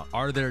team out.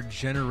 Are there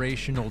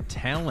generational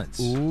talents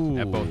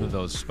at both of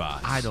those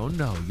spots? I don't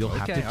know. You'll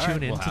have to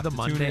tune in to the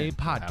Monday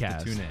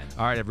podcast. Tune in.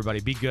 All right,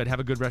 everybody, be good. Have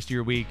a good rest of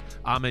your week.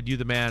 Ahmed, you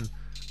the man.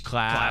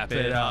 Clap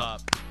it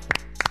up.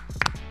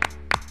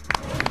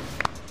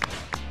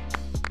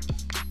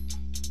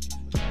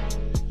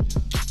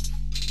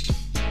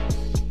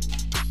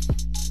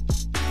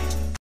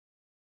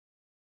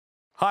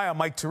 Hi, I'm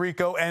Mike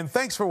Tirico, and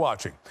thanks for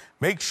watching.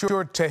 Make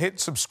sure to hit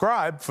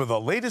subscribe for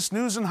the latest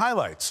news and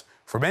highlights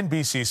from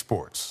NBC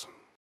Sports.